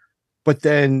 but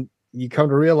then you come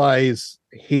to realize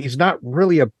he's not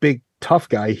really a big tough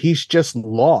guy. He's just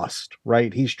lost,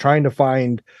 right? He's trying to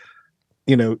find,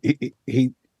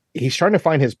 he's trying to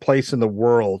find his place in the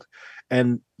world.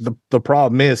 And the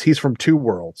problem is he's from two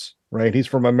worlds, right? He's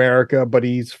from America, but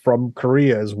he's from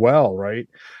Korea as well, right?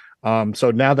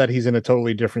 So now that he's in a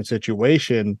totally different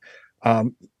situation,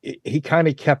 he kind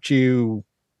of kept you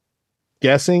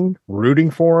guessing,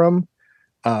 rooting for him,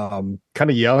 kind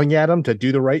of yelling at him to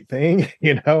do the right thing,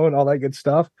 and all that good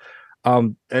stuff.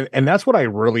 And that's what I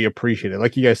really appreciated.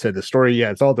 Like you guys said, the story,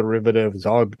 it's all derivative, it's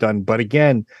all done. But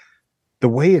again, the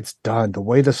way it's done, the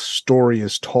way the story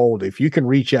is told, if you can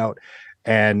reach out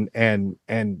and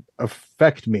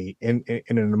affect me in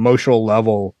an emotional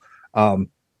level,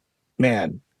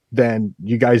 man, then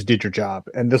you guys did your job.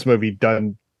 And this movie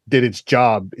did its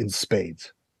job in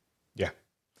spades. Yeah.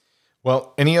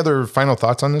 Well, any other final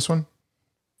thoughts on this one?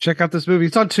 Check out this movie.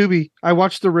 It's on Tubi. I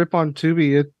watched the rip on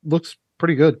Tubi. It looks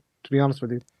pretty good, to be honest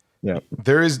with you. Yeah.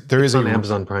 There is on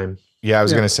Amazon Prime. Yeah, I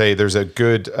was going to say there's a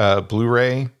good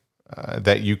Blu-ray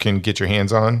that you can get your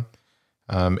hands on,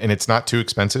 and it's not too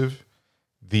expensive.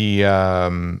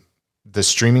 The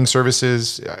streaming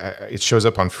services, it shows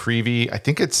up on Freevee. I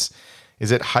think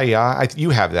is it Hiya?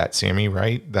 You have that, Sammy,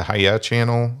 right? The Hiya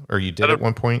channel, or you did at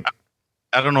one point?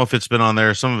 I don't know if it's been on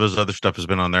there. Some of his other stuff has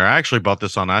been on there. I actually bought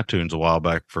this on iTunes a while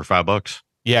back for $5.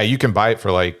 Yeah, you can buy it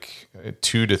for like $2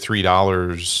 to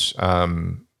 $3.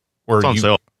 Or it's on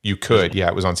sale. You could. Yeah,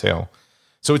 it was on sale.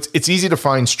 So it's easy to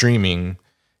find streaming.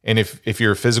 And if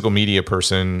you're a physical media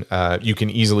person, you can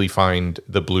easily find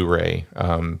the Blu-ray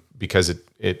because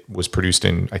it was produced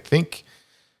in, I think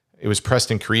it was pressed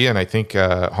in Korea, and I think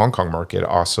Hong Kong market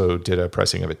also did a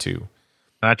pressing of it too.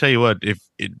 And I tell you what,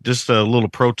 just a little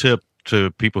pro tip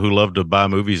to people who love to buy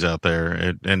movies out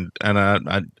there, and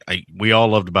we all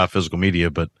love to buy physical media,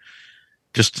 but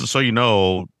just so you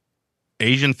know,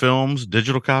 Asian films,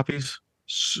 digital copies,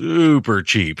 super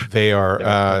cheap. They are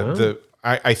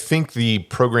I think the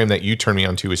program that you turned me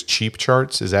on to is Cheap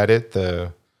Charts. Is that it? Yeah,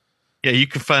 you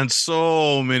can find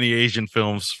so many Asian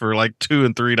films for like $2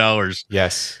 and $3.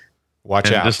 Yes,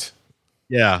 watch out.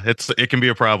 It can be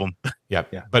a problem. Yeah,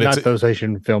 but not those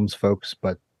Asian films, folks.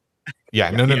 But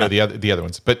no, the other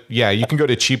ones. But yeah, you can go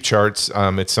to Cheap Charts.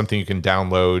 It's something you can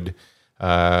download,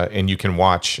 and you can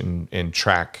watch and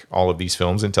track all of these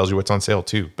films, and tells you what's on sale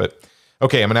too. But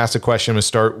okay, I'm going to ask a question. I'm going to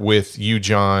start with you,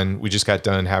 John. We just got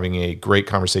done having a great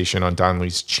conversation on Don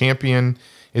Lee's Champion.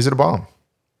 Is it a bomb?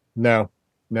 No,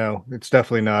 it's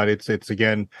definitely not. It's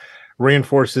again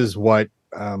reinforces what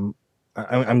I'm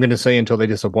going to say until they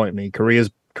disappoint me.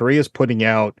 Korea's putting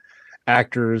out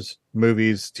actors,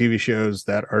 movies, TV shows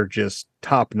that are just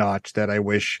top notch that I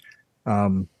wish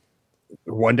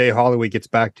one day Hollywood gets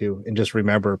back to and just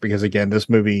remember, because again, this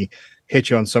movie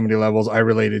hit you on so many levels. I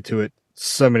related to it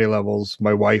so many levels.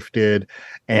 My wife did,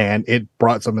 and it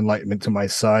brought some enlightenment to my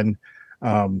son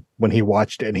when he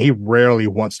watched it. And he rarely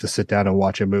wants to sit down and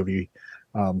watch a movie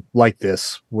like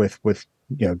this with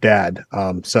dad.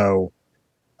 Don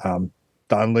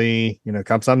Lee,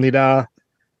 kamsahamnida.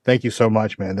 Thank you so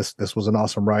much, man. This was an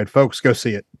awesome ride, folks. Go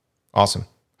see it. Awesome.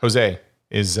 Jose,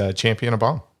 is Champion a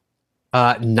bomb?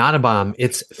 Not a bomb.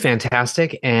 It's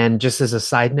fantastic. And just as a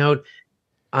side note,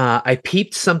 I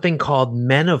peeped something called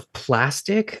Men of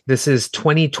Plastic. This is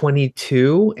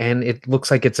 2022, and it looks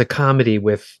like it's a comedy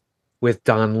with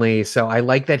Don Lee. So I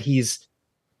like that he's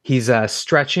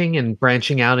stretching and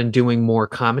branching out and doing more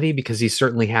comedy, because he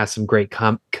certainly has some great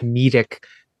comedic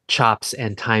chops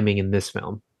and timing in this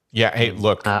film. Yeah. Hey,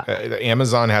 look,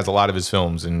 Amazon has a lot of his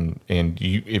films, and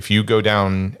if you go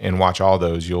down and watch all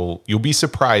those, you'll be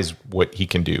surprised what he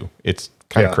can do. It's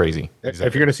kind of crazy. Exactly.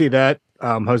 If you're going to see that,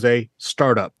 Jose,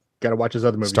 Startup. Got to watch his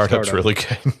other movies. Startup's really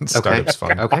good. Startup's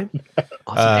fun. Okay.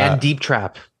 Awesome. And Deep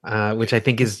Trap, which I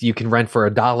think you can rent for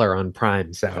 $1 on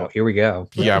Prime. So here we go.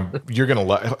 Yeah, you're gonna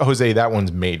love Jose. That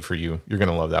one's made for you. You're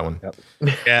gonna love that one. Yep.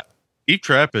 Yeah, Deep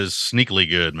Trap is sneakily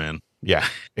good, man. Yeah,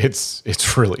 it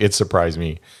surprised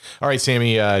me. All right,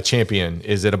 Sammy, Champion,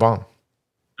 is it a bomb?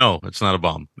 No, it's not a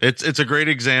bomb. It's a great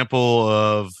example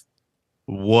of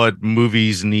what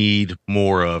movies need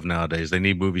more of nowadays. They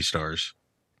need movie stars,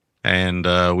 and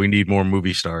we need more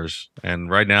movie stars.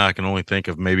 And right now, I can only think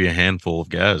of maybe a handful of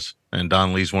guys, and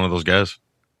Don Lee's one of those guys.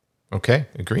 Okay,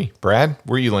 agree. Brad,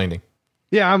 where are you landing?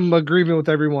 Yeah, I'm agreeing with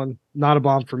everyone. Not a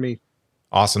bomb for me.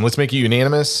 Awesome. Let's make it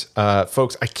unanimous.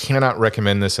 Folks, I cannot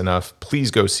recommend this enough.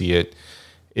 Please go see it.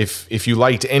 If you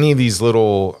liked any of these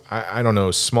little, I don't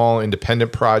know, small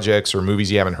independent projects or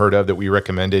movies you haven't heard of that we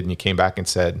recommended, and you came back and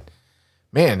said,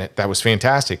 man, that was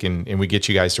fantastic, and we get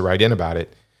you guys to write in about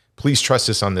it, please trust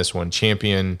us on this one.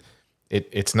 Champion,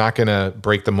 it's not going to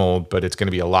break the mold, but it's going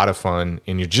to be a lot of fun,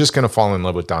 and you're just going to fall in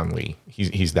love with Don Lee.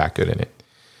 He's that good in it.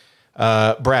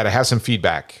 Brad, I have some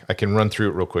feedback. I can run through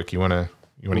it real quick. You want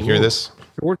to hear this?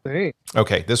 Sure thing.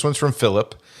 Okay, this one's from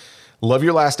Philip. Love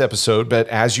your last episode, but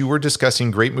as you were discussing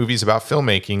great movies about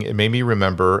filmmaking, it made me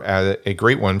remember a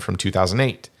great one from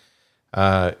 2008.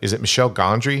 Is it Michel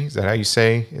Gondry? Is that how you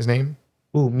say his name?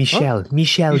 Oh, Michel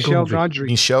Gondry.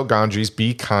 Michel Gondry's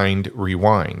Be Kind,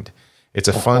 Rewind. It's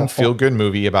a fun, feel-good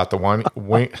movie about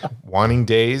the waning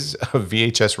days of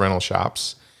VHS rental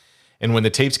shops. And when the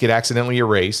tapes get accidentally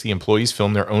erased, the employees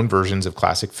film their own versions of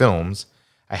classic films.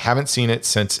 I haven't seen it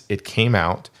since it came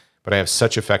out, but I have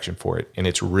such affection for it, and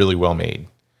it's really well made.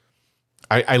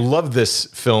 I love this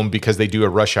film because they do a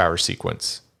Rush Hour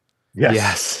sequence.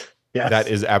 Yes. That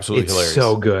is absolutely hilarious.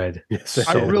 So good.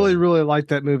 I really, really liked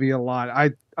that movie a lot.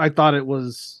 I thought it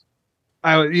was,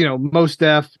 Mos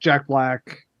Def, Jack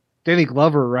Black, Danny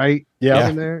Glover, right? Yeah.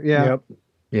 In there. Yeah.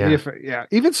 Yep. Yeah.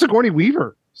 Even Sigourney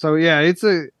Weaver. So yeah,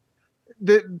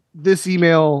 this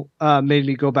email made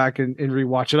me go back and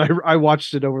rewatch it. I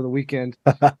watched it over the weekend.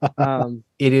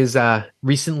 It is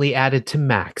recently added to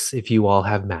Max, if you all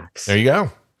have Max. There you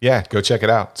go. Yeah, go check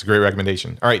it out. It's a great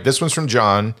recommendation. All right, this one's from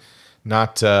John,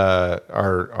 not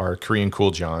our Korean cool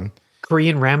John.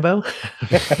 Korean Rambo?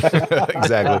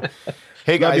 Exactly.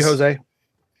 Hey, guys. Love you,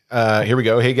 Jose. Here we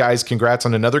go. Hey, guys, congrats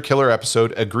on another killer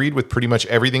episode. Agreed with pretty much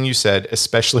everything you said,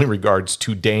 especially in regards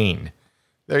to Dane.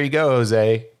 There you go,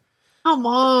 Jose. Come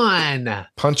on.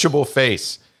 Punchable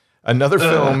face. Another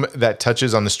film that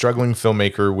touches on the struggling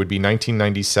filmmaker would be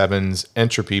 1997's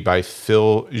Entropy by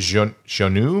Phil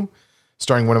Joannou,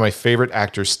 starring one of my favorite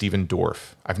actors, Stephen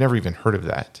Dorff. I've never even heard of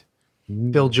that.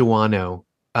 Phil Joannou.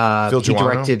 He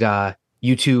directed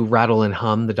U2 Rattle and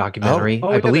Hum, the documentary,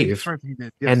 I believe. Yes.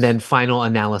 And then Final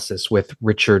Analysis with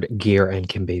Richard Gere and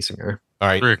Kim Basinger. All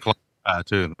right. 3 o'clock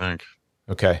too, I think.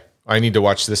 Okay. I need to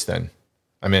watch this then.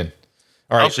 I'm in.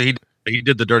 All right. Also, he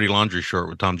did the Dirty Laundry short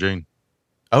with Tom Jane.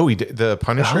 Oh, he did the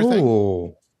Punisher thing?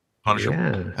 Oh, Punisher.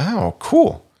 yeah. Oh,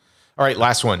 cool. All right,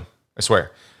 last one. I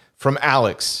swear. From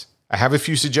Alex. I have a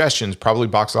few suggestions, probably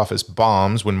box office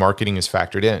bombs when marketing is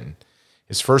factored in.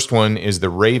 His first one is The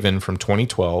Raven from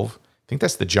 2012. I think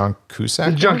that's the John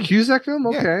Cusack. The John one? Cusack film?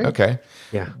 Okay. Yeah, okay.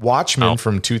 Yeah. Watchmen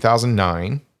from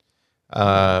 2009.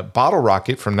 Bottle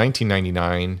Rocket from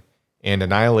 1999. And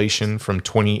Annihilation from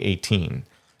 2018.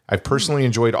 I've personally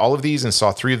enjoyed all of these and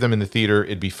saw 3 of them in the theater.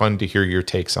 It'd be fun to hear your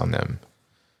takes on them.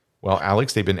 Well,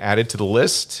 Alex, they've been added to the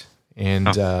list, and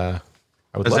I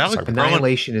would love to talk about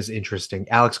Annihilation is interesting.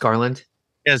 Alex Garland?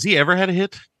 Has he ever had a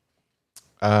hit?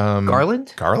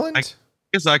 Garland? Garland? I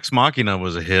guess Ex Machina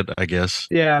was a hit, I guess.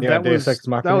 Yeah, that Deus was Ex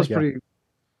Machina,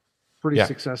 pretty Yeah.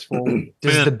 successful.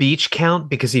 Does Yeah. The Beach count?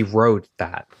 Because he wrote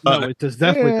that. No, it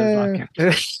definitely does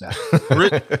not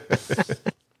count.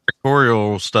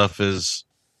 pictorial stuff is,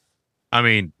 I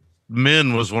mean,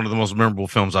 Men was one of the most memorable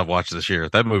films I've watched this year.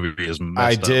 That movie is messed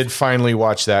I up. did finally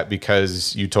watch that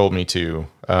because you told me to.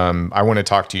 I want to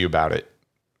talk to you about it.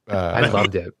 I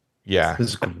loved it. Yeah, This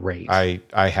is great. I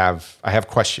have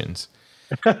questions.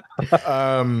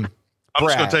 I'm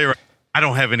just gonna tell you, I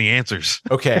don't have any answers.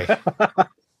 Okay.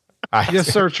 Yes,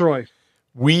 sir, Troy.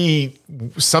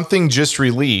 Something just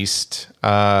released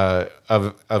of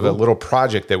a little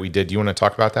project that we did. Do you want to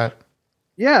talk about that?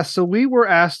 Yeah, so we were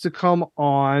asked to come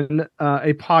on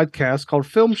a podcast called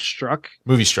Film Struck.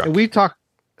 Movie Struck. And we talked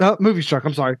Movie Struck,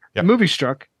 I'm sorry. Yep. Movie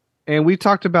Struck. And we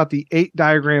talked about the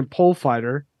 8-diagram pole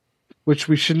fighter, which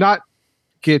we should not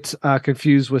get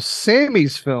confused with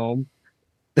Sammy's film,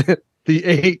 the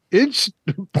 8-inch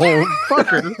pole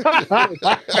fucker.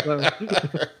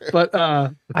 But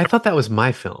I thought that was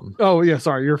my film. oh yeah,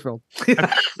 sorry, your film.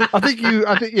 I think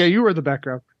you were in the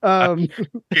background.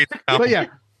 But yeah.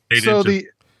 So the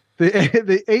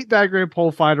 8-diagram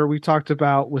pole fighter we talked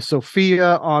about with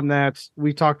Sophia on that.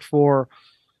 We talked for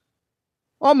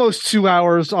almost 2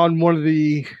 hours on one of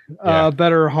the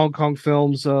better Hong Kong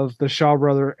films of the Shaw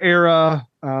Brother era.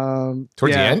 Towards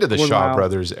the end of the Gordon Shaw Lau.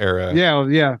 Brothers era.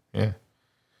 Yeah.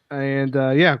 And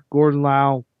Gordon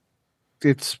Lau.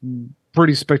 It's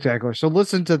pretty spectacular. So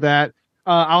listen to that.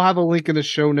 I'll have a link in the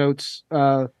show notes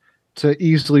to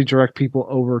easily direct people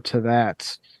over to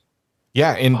that.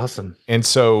 Yeah, and Awesome. And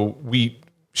so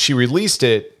she released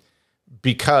it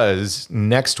because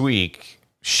next week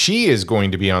she is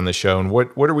going to be on the show. And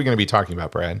what are we going to be talking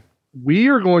about, Brad? We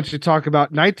are going to talk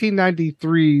about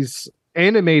 1993's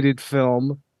animated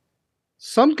film.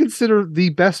 Some consider the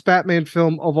best Batman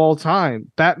film of all time,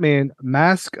 Batman: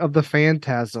 Mask of the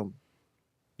Phantasm,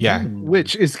 Yeah.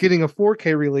 which is getting a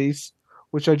 4K release,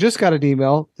 which I just got an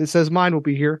email. It says mine will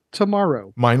be here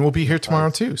tomorrow. Mine will be here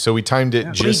tomorrow too. So we timed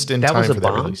it just in that time was a for that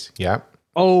bomb? release. Yeah.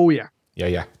 Oh, yeah.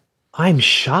 Yeah. I'm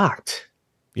shocked.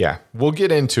 Yeah. We'll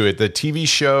get into it. The TV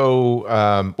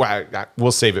show,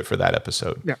 we'll save it for that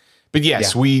episode. Yeah. But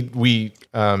yes, we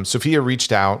Sophia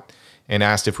reached out and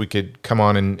asked if we could come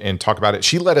on and talk about it.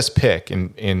 She let us pick,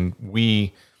 and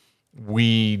we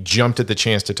jumped at the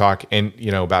chance to talk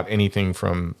about anything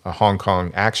from a Hong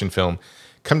Kong action film.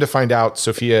 Come to find out,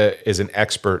 Sophia is an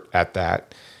expert at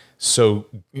that. So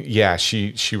yeah,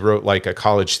 she wrote like a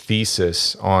college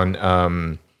thesis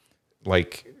on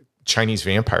like Chinese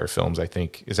vampire films, I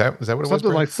think. Is that what it was? Something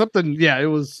Brad? like something. Yeah, it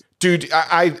was. Dude,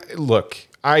 I look,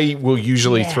 I will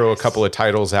usually throw a couple of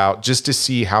titles out just to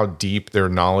see how deep their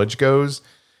knowledge goes.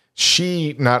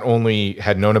 She not only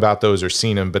had known about those or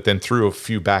seen them, but then threw a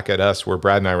few back at us where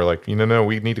Brad and I were like, no,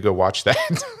 we need to go watch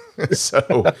that.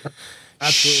 So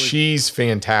she's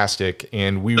fantastic.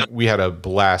 And we had a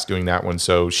blast doing that one.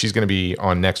 So she's going to be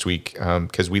on next week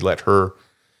because we let her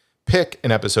pick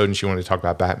an episode and she wanted to talk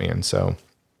about Batman. So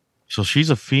she's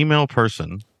a female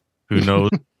person who knows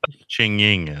what Ching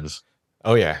Ying is.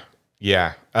 oh, yeah.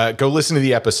 Yeah. Go listen to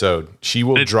the episode. She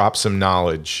will drop some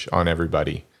knowledge on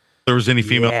everybody. If there was any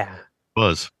female Yeah.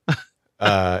 was.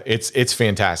 It's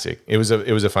fantastic. It was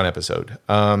a fun episode.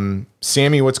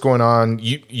 Sammy, what's going on?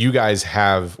 You guys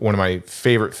have one of my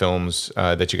favorite films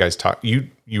that you guys talk. You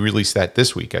released that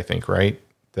this week, I think, right?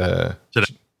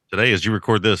 Today, as you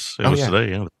record this, it was today.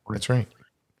 Yeah, That's right.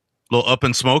 little Up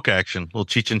in Smoke action. Little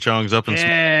Cheech and Chong's Up in Smoke.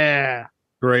 Yeah.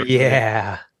 Great.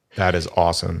 Yeah. That is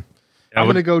awesome. I'm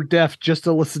going to go deaf just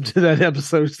to listen to that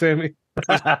episode, Sammy.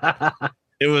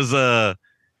 It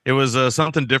was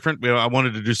something different. I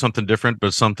wanted to do something different,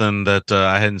 but something that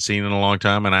I hadn't seen in a long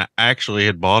time. And I actually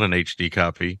had bought an HD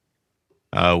copy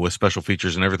with special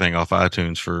features and everything off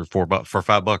iTunes for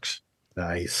 $5.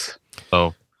 Nice.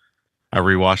 So I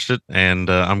rewatched it, and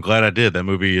I'm glad I did. That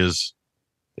movie is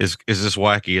just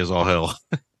wacky as all hell.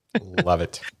 Love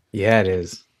it. Yeah, it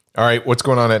is. All right. What's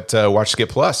going on at Watch Skip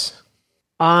Plus?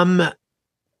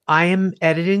 I am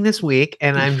editing this week,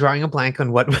 and I'm drawing a blank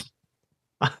on what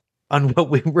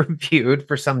we reviewed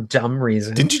for some dumb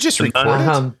reason. Didn't you just record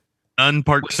it? Nun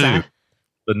Part What's 2. that?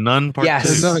 The Nun Part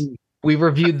Yes. 2. Nun. We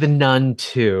reviewed The Nun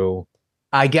 2.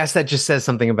 I guess that just says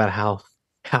something about how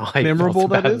I Memorable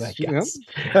felt that about is. it, I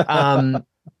guess.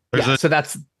 There's So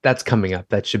that's coming up.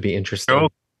 That should be interesting.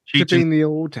 Tipping the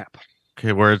old tap.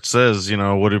 Okay, where it says,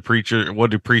 what do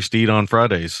priests eat on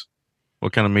Fridays?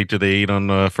 What kind of meat do they eat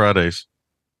on Fridays?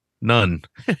 None.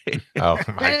 Oh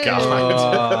my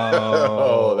god!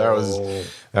 Oh,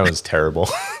 that was terrible.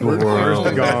 Where's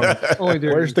the gong? Only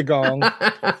during- Where's the gong?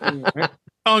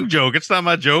 Wrong joke. It's not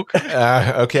my joke.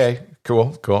 Okay,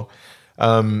 cool.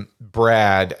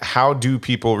 Brad, how do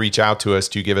people reach out to us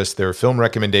to give us their film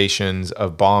recommendations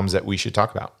of bombs that we should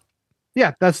talk about?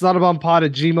 Yeah, that's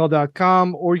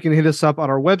notabombpod@gmail.com, or you can hit us up on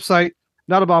our website,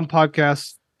 Not a Bomb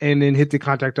Podcast, and then hit the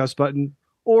contact us button,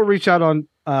 or reach out on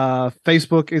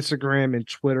Facebook, Instagram, and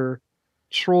Twitter.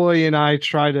 Troy and I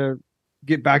try to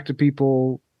get back to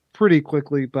people pretty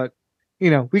quickly, but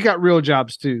we got real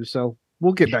jobs too, so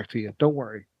we'll get back to you. Don't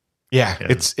worry. Yeah,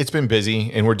 it's been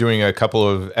busy, and we're doing a couple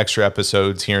of extra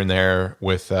episodes here and there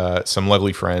with some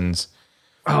lovely friends.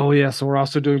 Oh yeah, so we're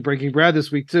also doing Breaking Bad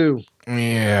this week too.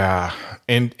 Yeah,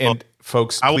 and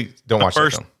folks, please don't watch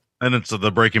that film. And it's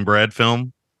the Breaking Bad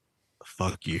film.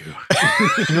 Fuck you.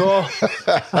 No.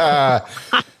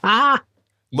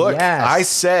 Look, Yes. I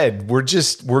said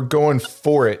we're going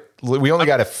for it. We only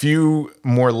got a few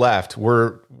more left.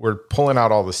 We're pulling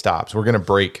out all the stops. We're gonna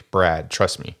break Brad.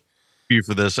 Trust me. You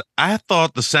for this. I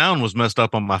thought the sound was messed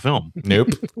up on my film. Nope.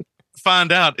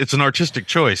 Find out it's an artistic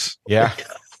choice, Yeah.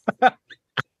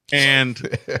 and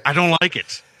I don't like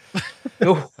it.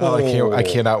 Oh, I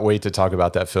cannot wait to talk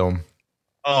about that film.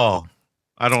 Oh,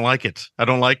 I don't like it. I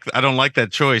don't like that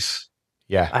choice.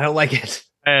 Yeah. I don't like it.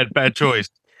 Bad choice.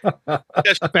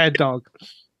 Bad dog.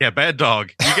 Yeah, bad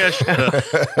dog. You guys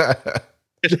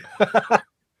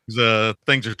should,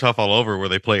 things are tough all over where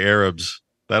they play Arabs.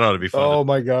 That ought to be fun. Oh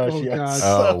my gosh! Oh, yes.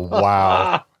 Oh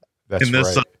wow. That's in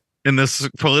this right. in this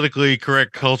politically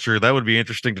correct culture, that would be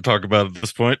interesting to talk about at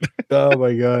this point. Oh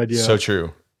my god! Yeah. So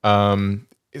true.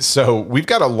 So we've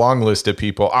got a long list of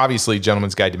people. Obviously,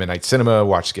 Gentleman's Guide to Midnight Cinema,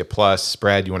 Watch Skip Plus.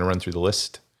 Brad, you want to run through the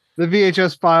list? The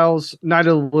VHS Files, Night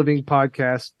of the Living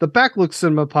podcast, the Backlook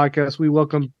Cinema podcast. We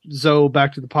welcome Zoe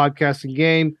back to the podcasting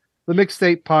game. The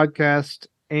Mixtape podcast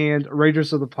and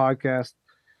Raiders of the podcast.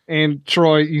 And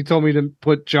Troy, you told me to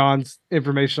put John's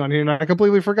information on here, and I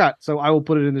completely forgot. So I will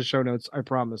put it in the show notes. I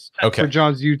promise. Okay. For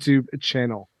John's YouTube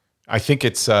channel. I think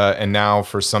it's and now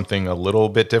for something a little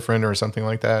bit different or something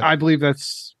like that. I believe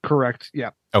that's correct.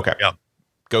 Yeah. Okay. Yeah.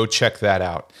 Go check that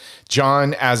out.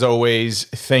 John, as always,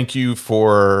 thank you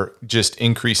for just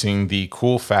increasing the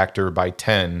cool factor by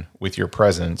 10 with your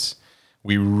presence.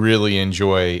 We really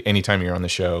enjoy anytime you're on the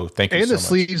show. Thank you And so the much.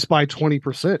 sleeves by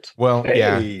 20%. Well,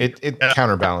 yeah, Hey. it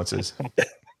counterbalances.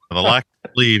 The lack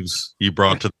of leaves you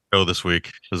brought to the show this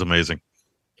week is amazing.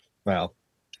 Well,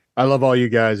 I love all you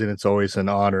guys, and it's always an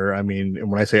honor. I mean, and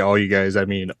when I say all you guys, I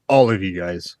mean all of you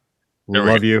guys. We There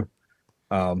we love you.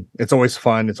 It's always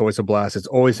fun. It's always a blast. It's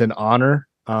always an honor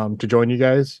to join you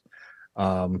guys.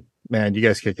 Man, you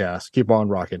guys kick ass. Keep on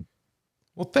rocking.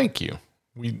 Well, thank you.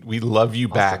 We love you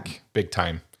back big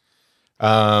time.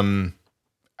 I'll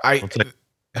take-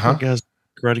 Guys,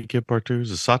 Karate Kid Part 2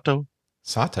 is Sato.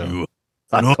 Sato. You-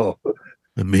 Sato.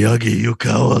 Miyagi, you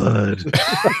coward.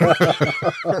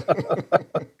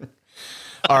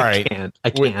 All right. I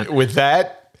can't. With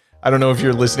that, I don't know if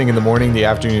you're listening in the morning, the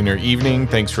afternoon, or evening.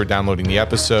 Thanks for downloading the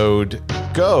episode.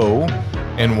 Go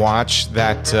and watch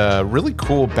that really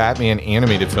cool Batman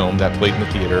animated film that played in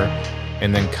the theater,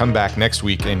 and then come back next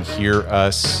week and hear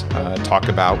us talk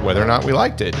about whether or not we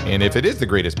liked it and if it is the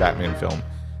greatest Batman film.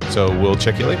 So we'll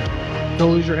check you later.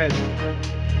 Don't lose your head.